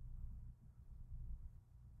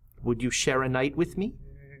 would you share a night with me?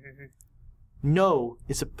 No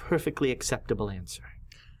is a perfectly acceptable answer.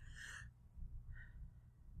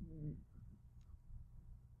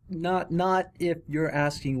 Not if you're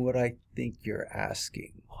asking what I think you're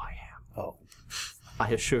asking. Oh, I am. Oh. I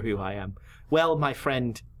assure you I am. Well, my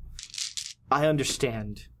friend, I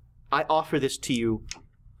understand. I offer this to you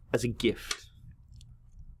as a gift.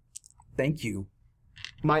 Thank you.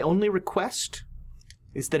 My only request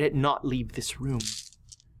is that it not leave this room.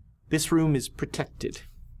 This room is protected.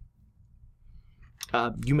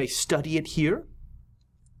 You may study it here.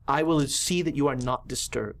 I will see that you are not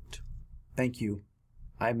disturbed. Thank you.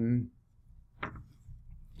 I'm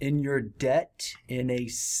in your debt in a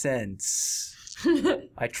sense.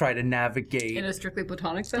 I try to navigate. In a strictly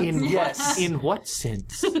platonic sense? In what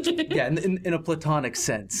sense? Yeah, in a platonic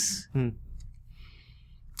sense.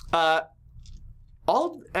 So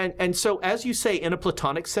as you say, in a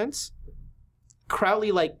platonic sense,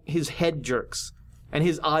 Crowley, like, his head jerks and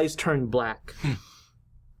his eyes turn black. I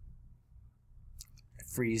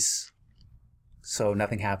freeze, so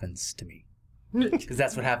nothing happens to me. Because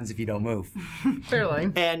that's what happens if you don't move.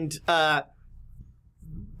 Clearly. And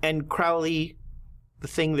Crowley, the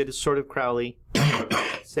thing that is sort of Crowley,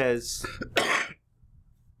 says,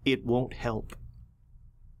 it won't help.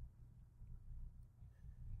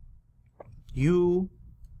 You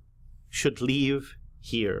should leave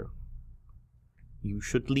here. You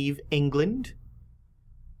should leave England.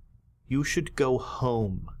 You should go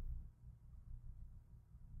home.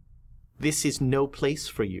 This is no place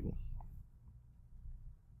for you.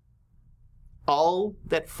 All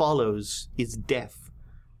that follows is death.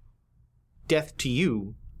 Death to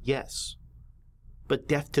you, yes, but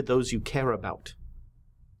death to those you care about.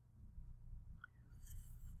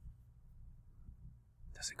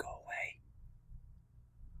 Does it go away?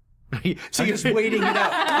 So I'm just waiting it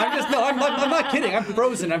out. I'm not kidding. I'm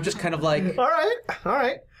frozen. I'm just kind of like. All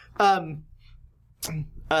right.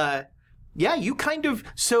 Yeah, you kind of,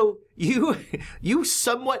 so you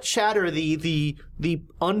somewhat shatter the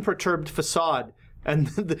unperturbed facade,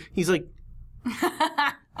 and he's like,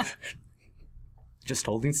 just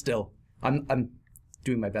holding still. I'm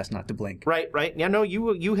doing my best not to blink. Right. Yeah, no,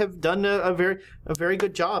 you have done a very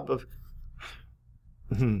good job of.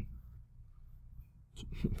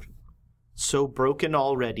 So broken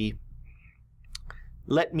already.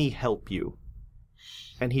 Let me help you.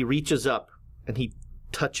 And he reaches up and he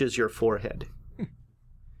touches your forehead.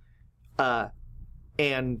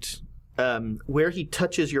 And where he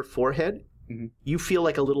touches your forehead, you feel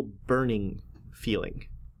like a little burning feeling.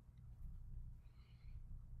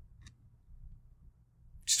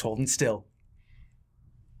 Just holding still.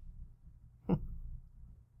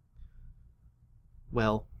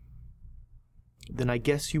 Well, then I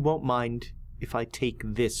guess you won't mind if I take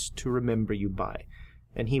this to remember you by.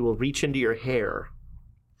 And he will reach into your hair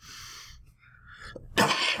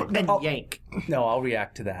and yank. No, I'll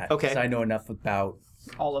react to that. Okay. 'Cause I know enough about.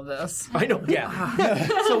 All of this. I know. Yeah.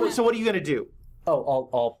 So what are you gonna do? Oh,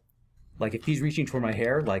 I'll like if he's reaching for my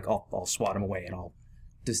hair, like I'll swat him away and I'll.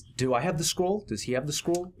 Do I have the scroll? Does he have the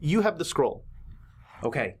scroll? You have the scroll.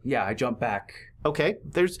 Okay. Yeah, I jump back. Okay.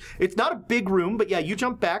 It's not a big room, but yeah, you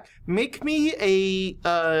jump back. Make me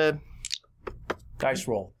a Dice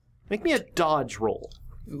roll. Make me a dodge roll.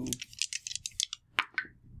 Ooh.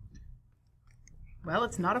 Well,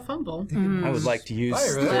 it's not a fumble. I would like to use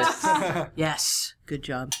this. Yes. Good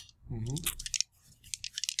job.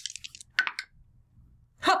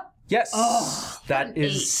 Yes. That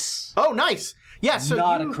is Oh, nice. Yeah, so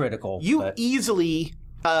not you, a critical. You but easily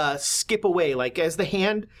skip away, like as the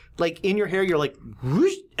hand, like in your hair, you're like,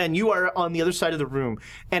 whoosh, and you are on the other side of the room.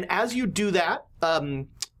 And as you do that,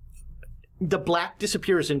 the black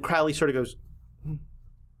disappears, and Crowley sort of goes,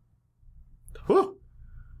 whew.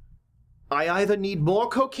 I either need more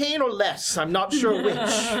cocaine or less. I'm not sure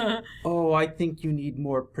which. Oh, I think you need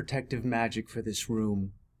more protective magic for this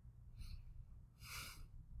room.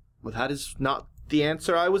 Well, that is not the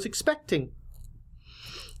answer I was expecting.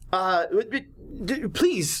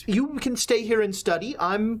 Please, you can stay here and study.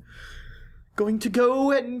 I'm going to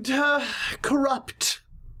go and corrupt.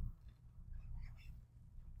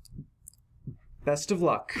 Best of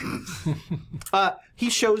luck. He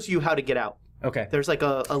shows you how to get out. Okay. There's like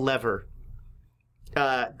a lever.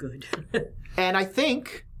 Good. And I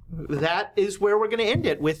think that is where we're going to end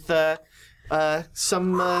it with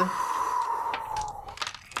some...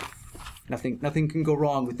 Nothing can go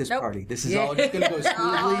wrong with this party. This is all just going to go smoothly.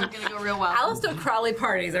 Oh, gonna go real well. Alistair Crowley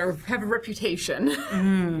parties have a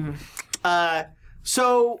reputation.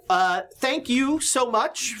 So thank you so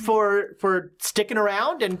much for sticking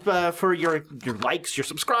around and for your likes, your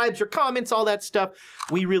subscribes, your comments, all that stuff.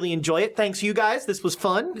 We really enjoy it. Thanks you guys. This was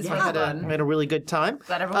fun. This I was had fun. a really good time.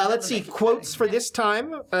 Glad everyone Let's had a see, good quotes time. for this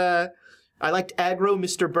time. I liked aggro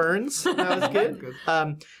Mr. Burns. That was good.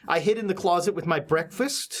 I hid in the closet with my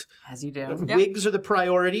breakfast. As you do. Wigs are the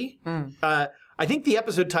priority. I think the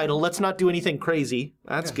episode title, Let's Not Do Anything Crazy.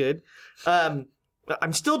 That's good.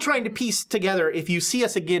 I'm still trying to piece together, if you see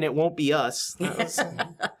us again, it won't be us.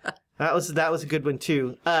 That was a good one,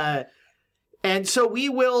 too. And so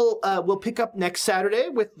we'll pick up next Saturday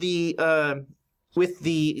with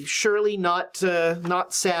the surely not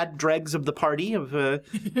sad dregs of the party of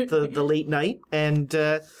the late night, and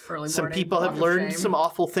some morning, people have walk of learned shame. some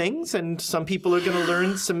awful things, and some people are going to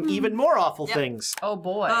learn some even more awful things. Oh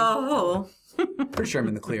boy. Oh. Pretty sure I'm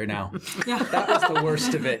in the clear now. Yeah. That was the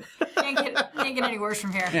worst of it. Can't get any worse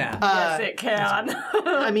from here. Yeah. Yes, it can.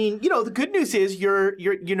 I mean, the good news is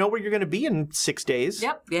you know where you're going to be in 6 days.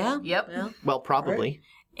 Yep. Yeah. Yep. Yeah. Well, probably.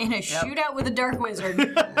 In a shootout with a dark wizard.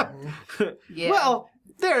 Yeah. Well,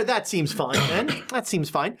 that seems fine, then. That seems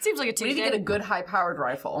fine. Seems like a we Tuesday. need to get a good high-powered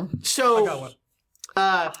rifle. So,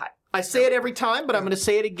 I say it every time, but I'm going to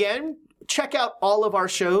say it again. Check out all of our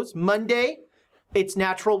shows. Monday, it's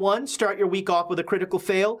Natural One. Start your week off with a critical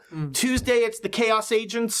fail. Tuesday, it's the Chaos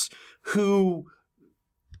Agents who,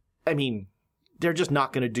 I mean, they're just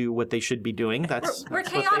not going to do what they should be doing. We're That's what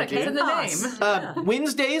they chaotic. do. It's in the name.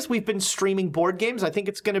 Wednesdays, we've been streaming board games. I think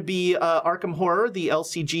it's going to be Arkham Horror, the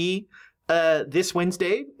LCG, this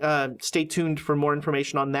Wednesday. Stay tuned for more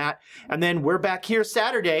information on that. And then we're back here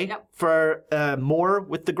Saturday for more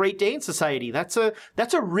with the Great Dane Society. That's a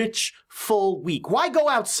rich, full week. Why go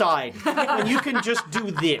outside when you can just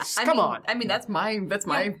do this? Come on. I mean, that's my.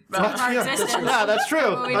 Our existence. Yeah, that's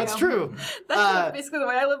true. What we That's do. true. That's basically the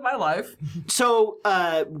way I live my life. So,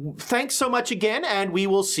 thanks so much again, and we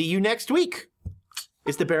will see you next week.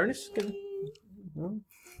 Is the Baroness gonna...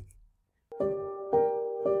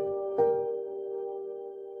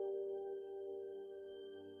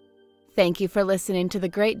 Thank you for listening to the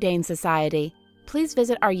Great Dane Society. Please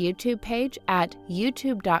visit our YouTube page at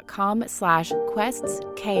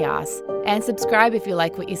youtube.com/questschaos and subscribe if you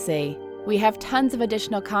like what you see. We have tons of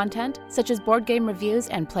additional content, such as board game reviews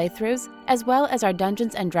and playthroughs, as well as our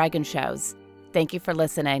Dungeons & Dragons shows. Thank you for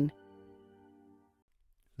listening.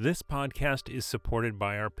 This podcast is supported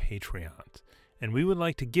by our Patreons, and we would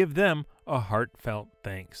like to give them a heartfelt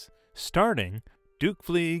thanks, starting Duke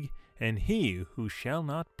Fleeg and He Who Shall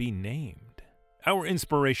Not Be Named. Our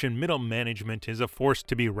inspiration middle management is a force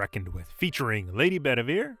to be reckoned with, featuring Lady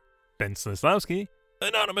Bedivere, Ben Slislawski,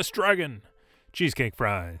 Anonymous Dragon, Cheesecake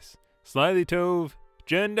Fries, Slyly Tove,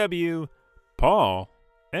 Jen W., Paul,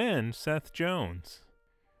 and Seth Jones.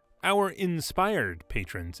 Our inspired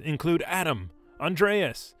patrons include Adam,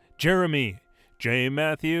 Andreas, Jeremy, Jay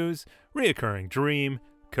Matthews, Reoccurring Dream,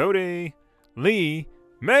 Cody, Lee,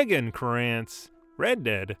 Megan Krantz, Red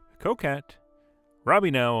Dead, Coquette, Robbie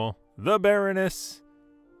Nowell, the Baroness,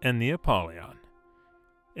 and the Apollyon.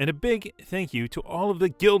 And a big thank you to all of the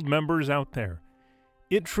guild members out there.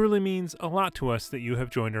 It truly means a lot to us that you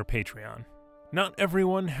have joined our Patreon. Not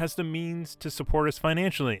everyone has the means to support us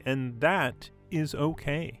financially, and that is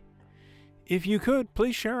okay. If you could,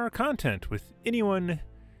 please share our content with anyone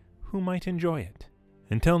who might enjoy it.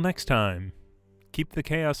 Until next time, keep the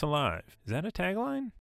chaos alive. Is that a tagline?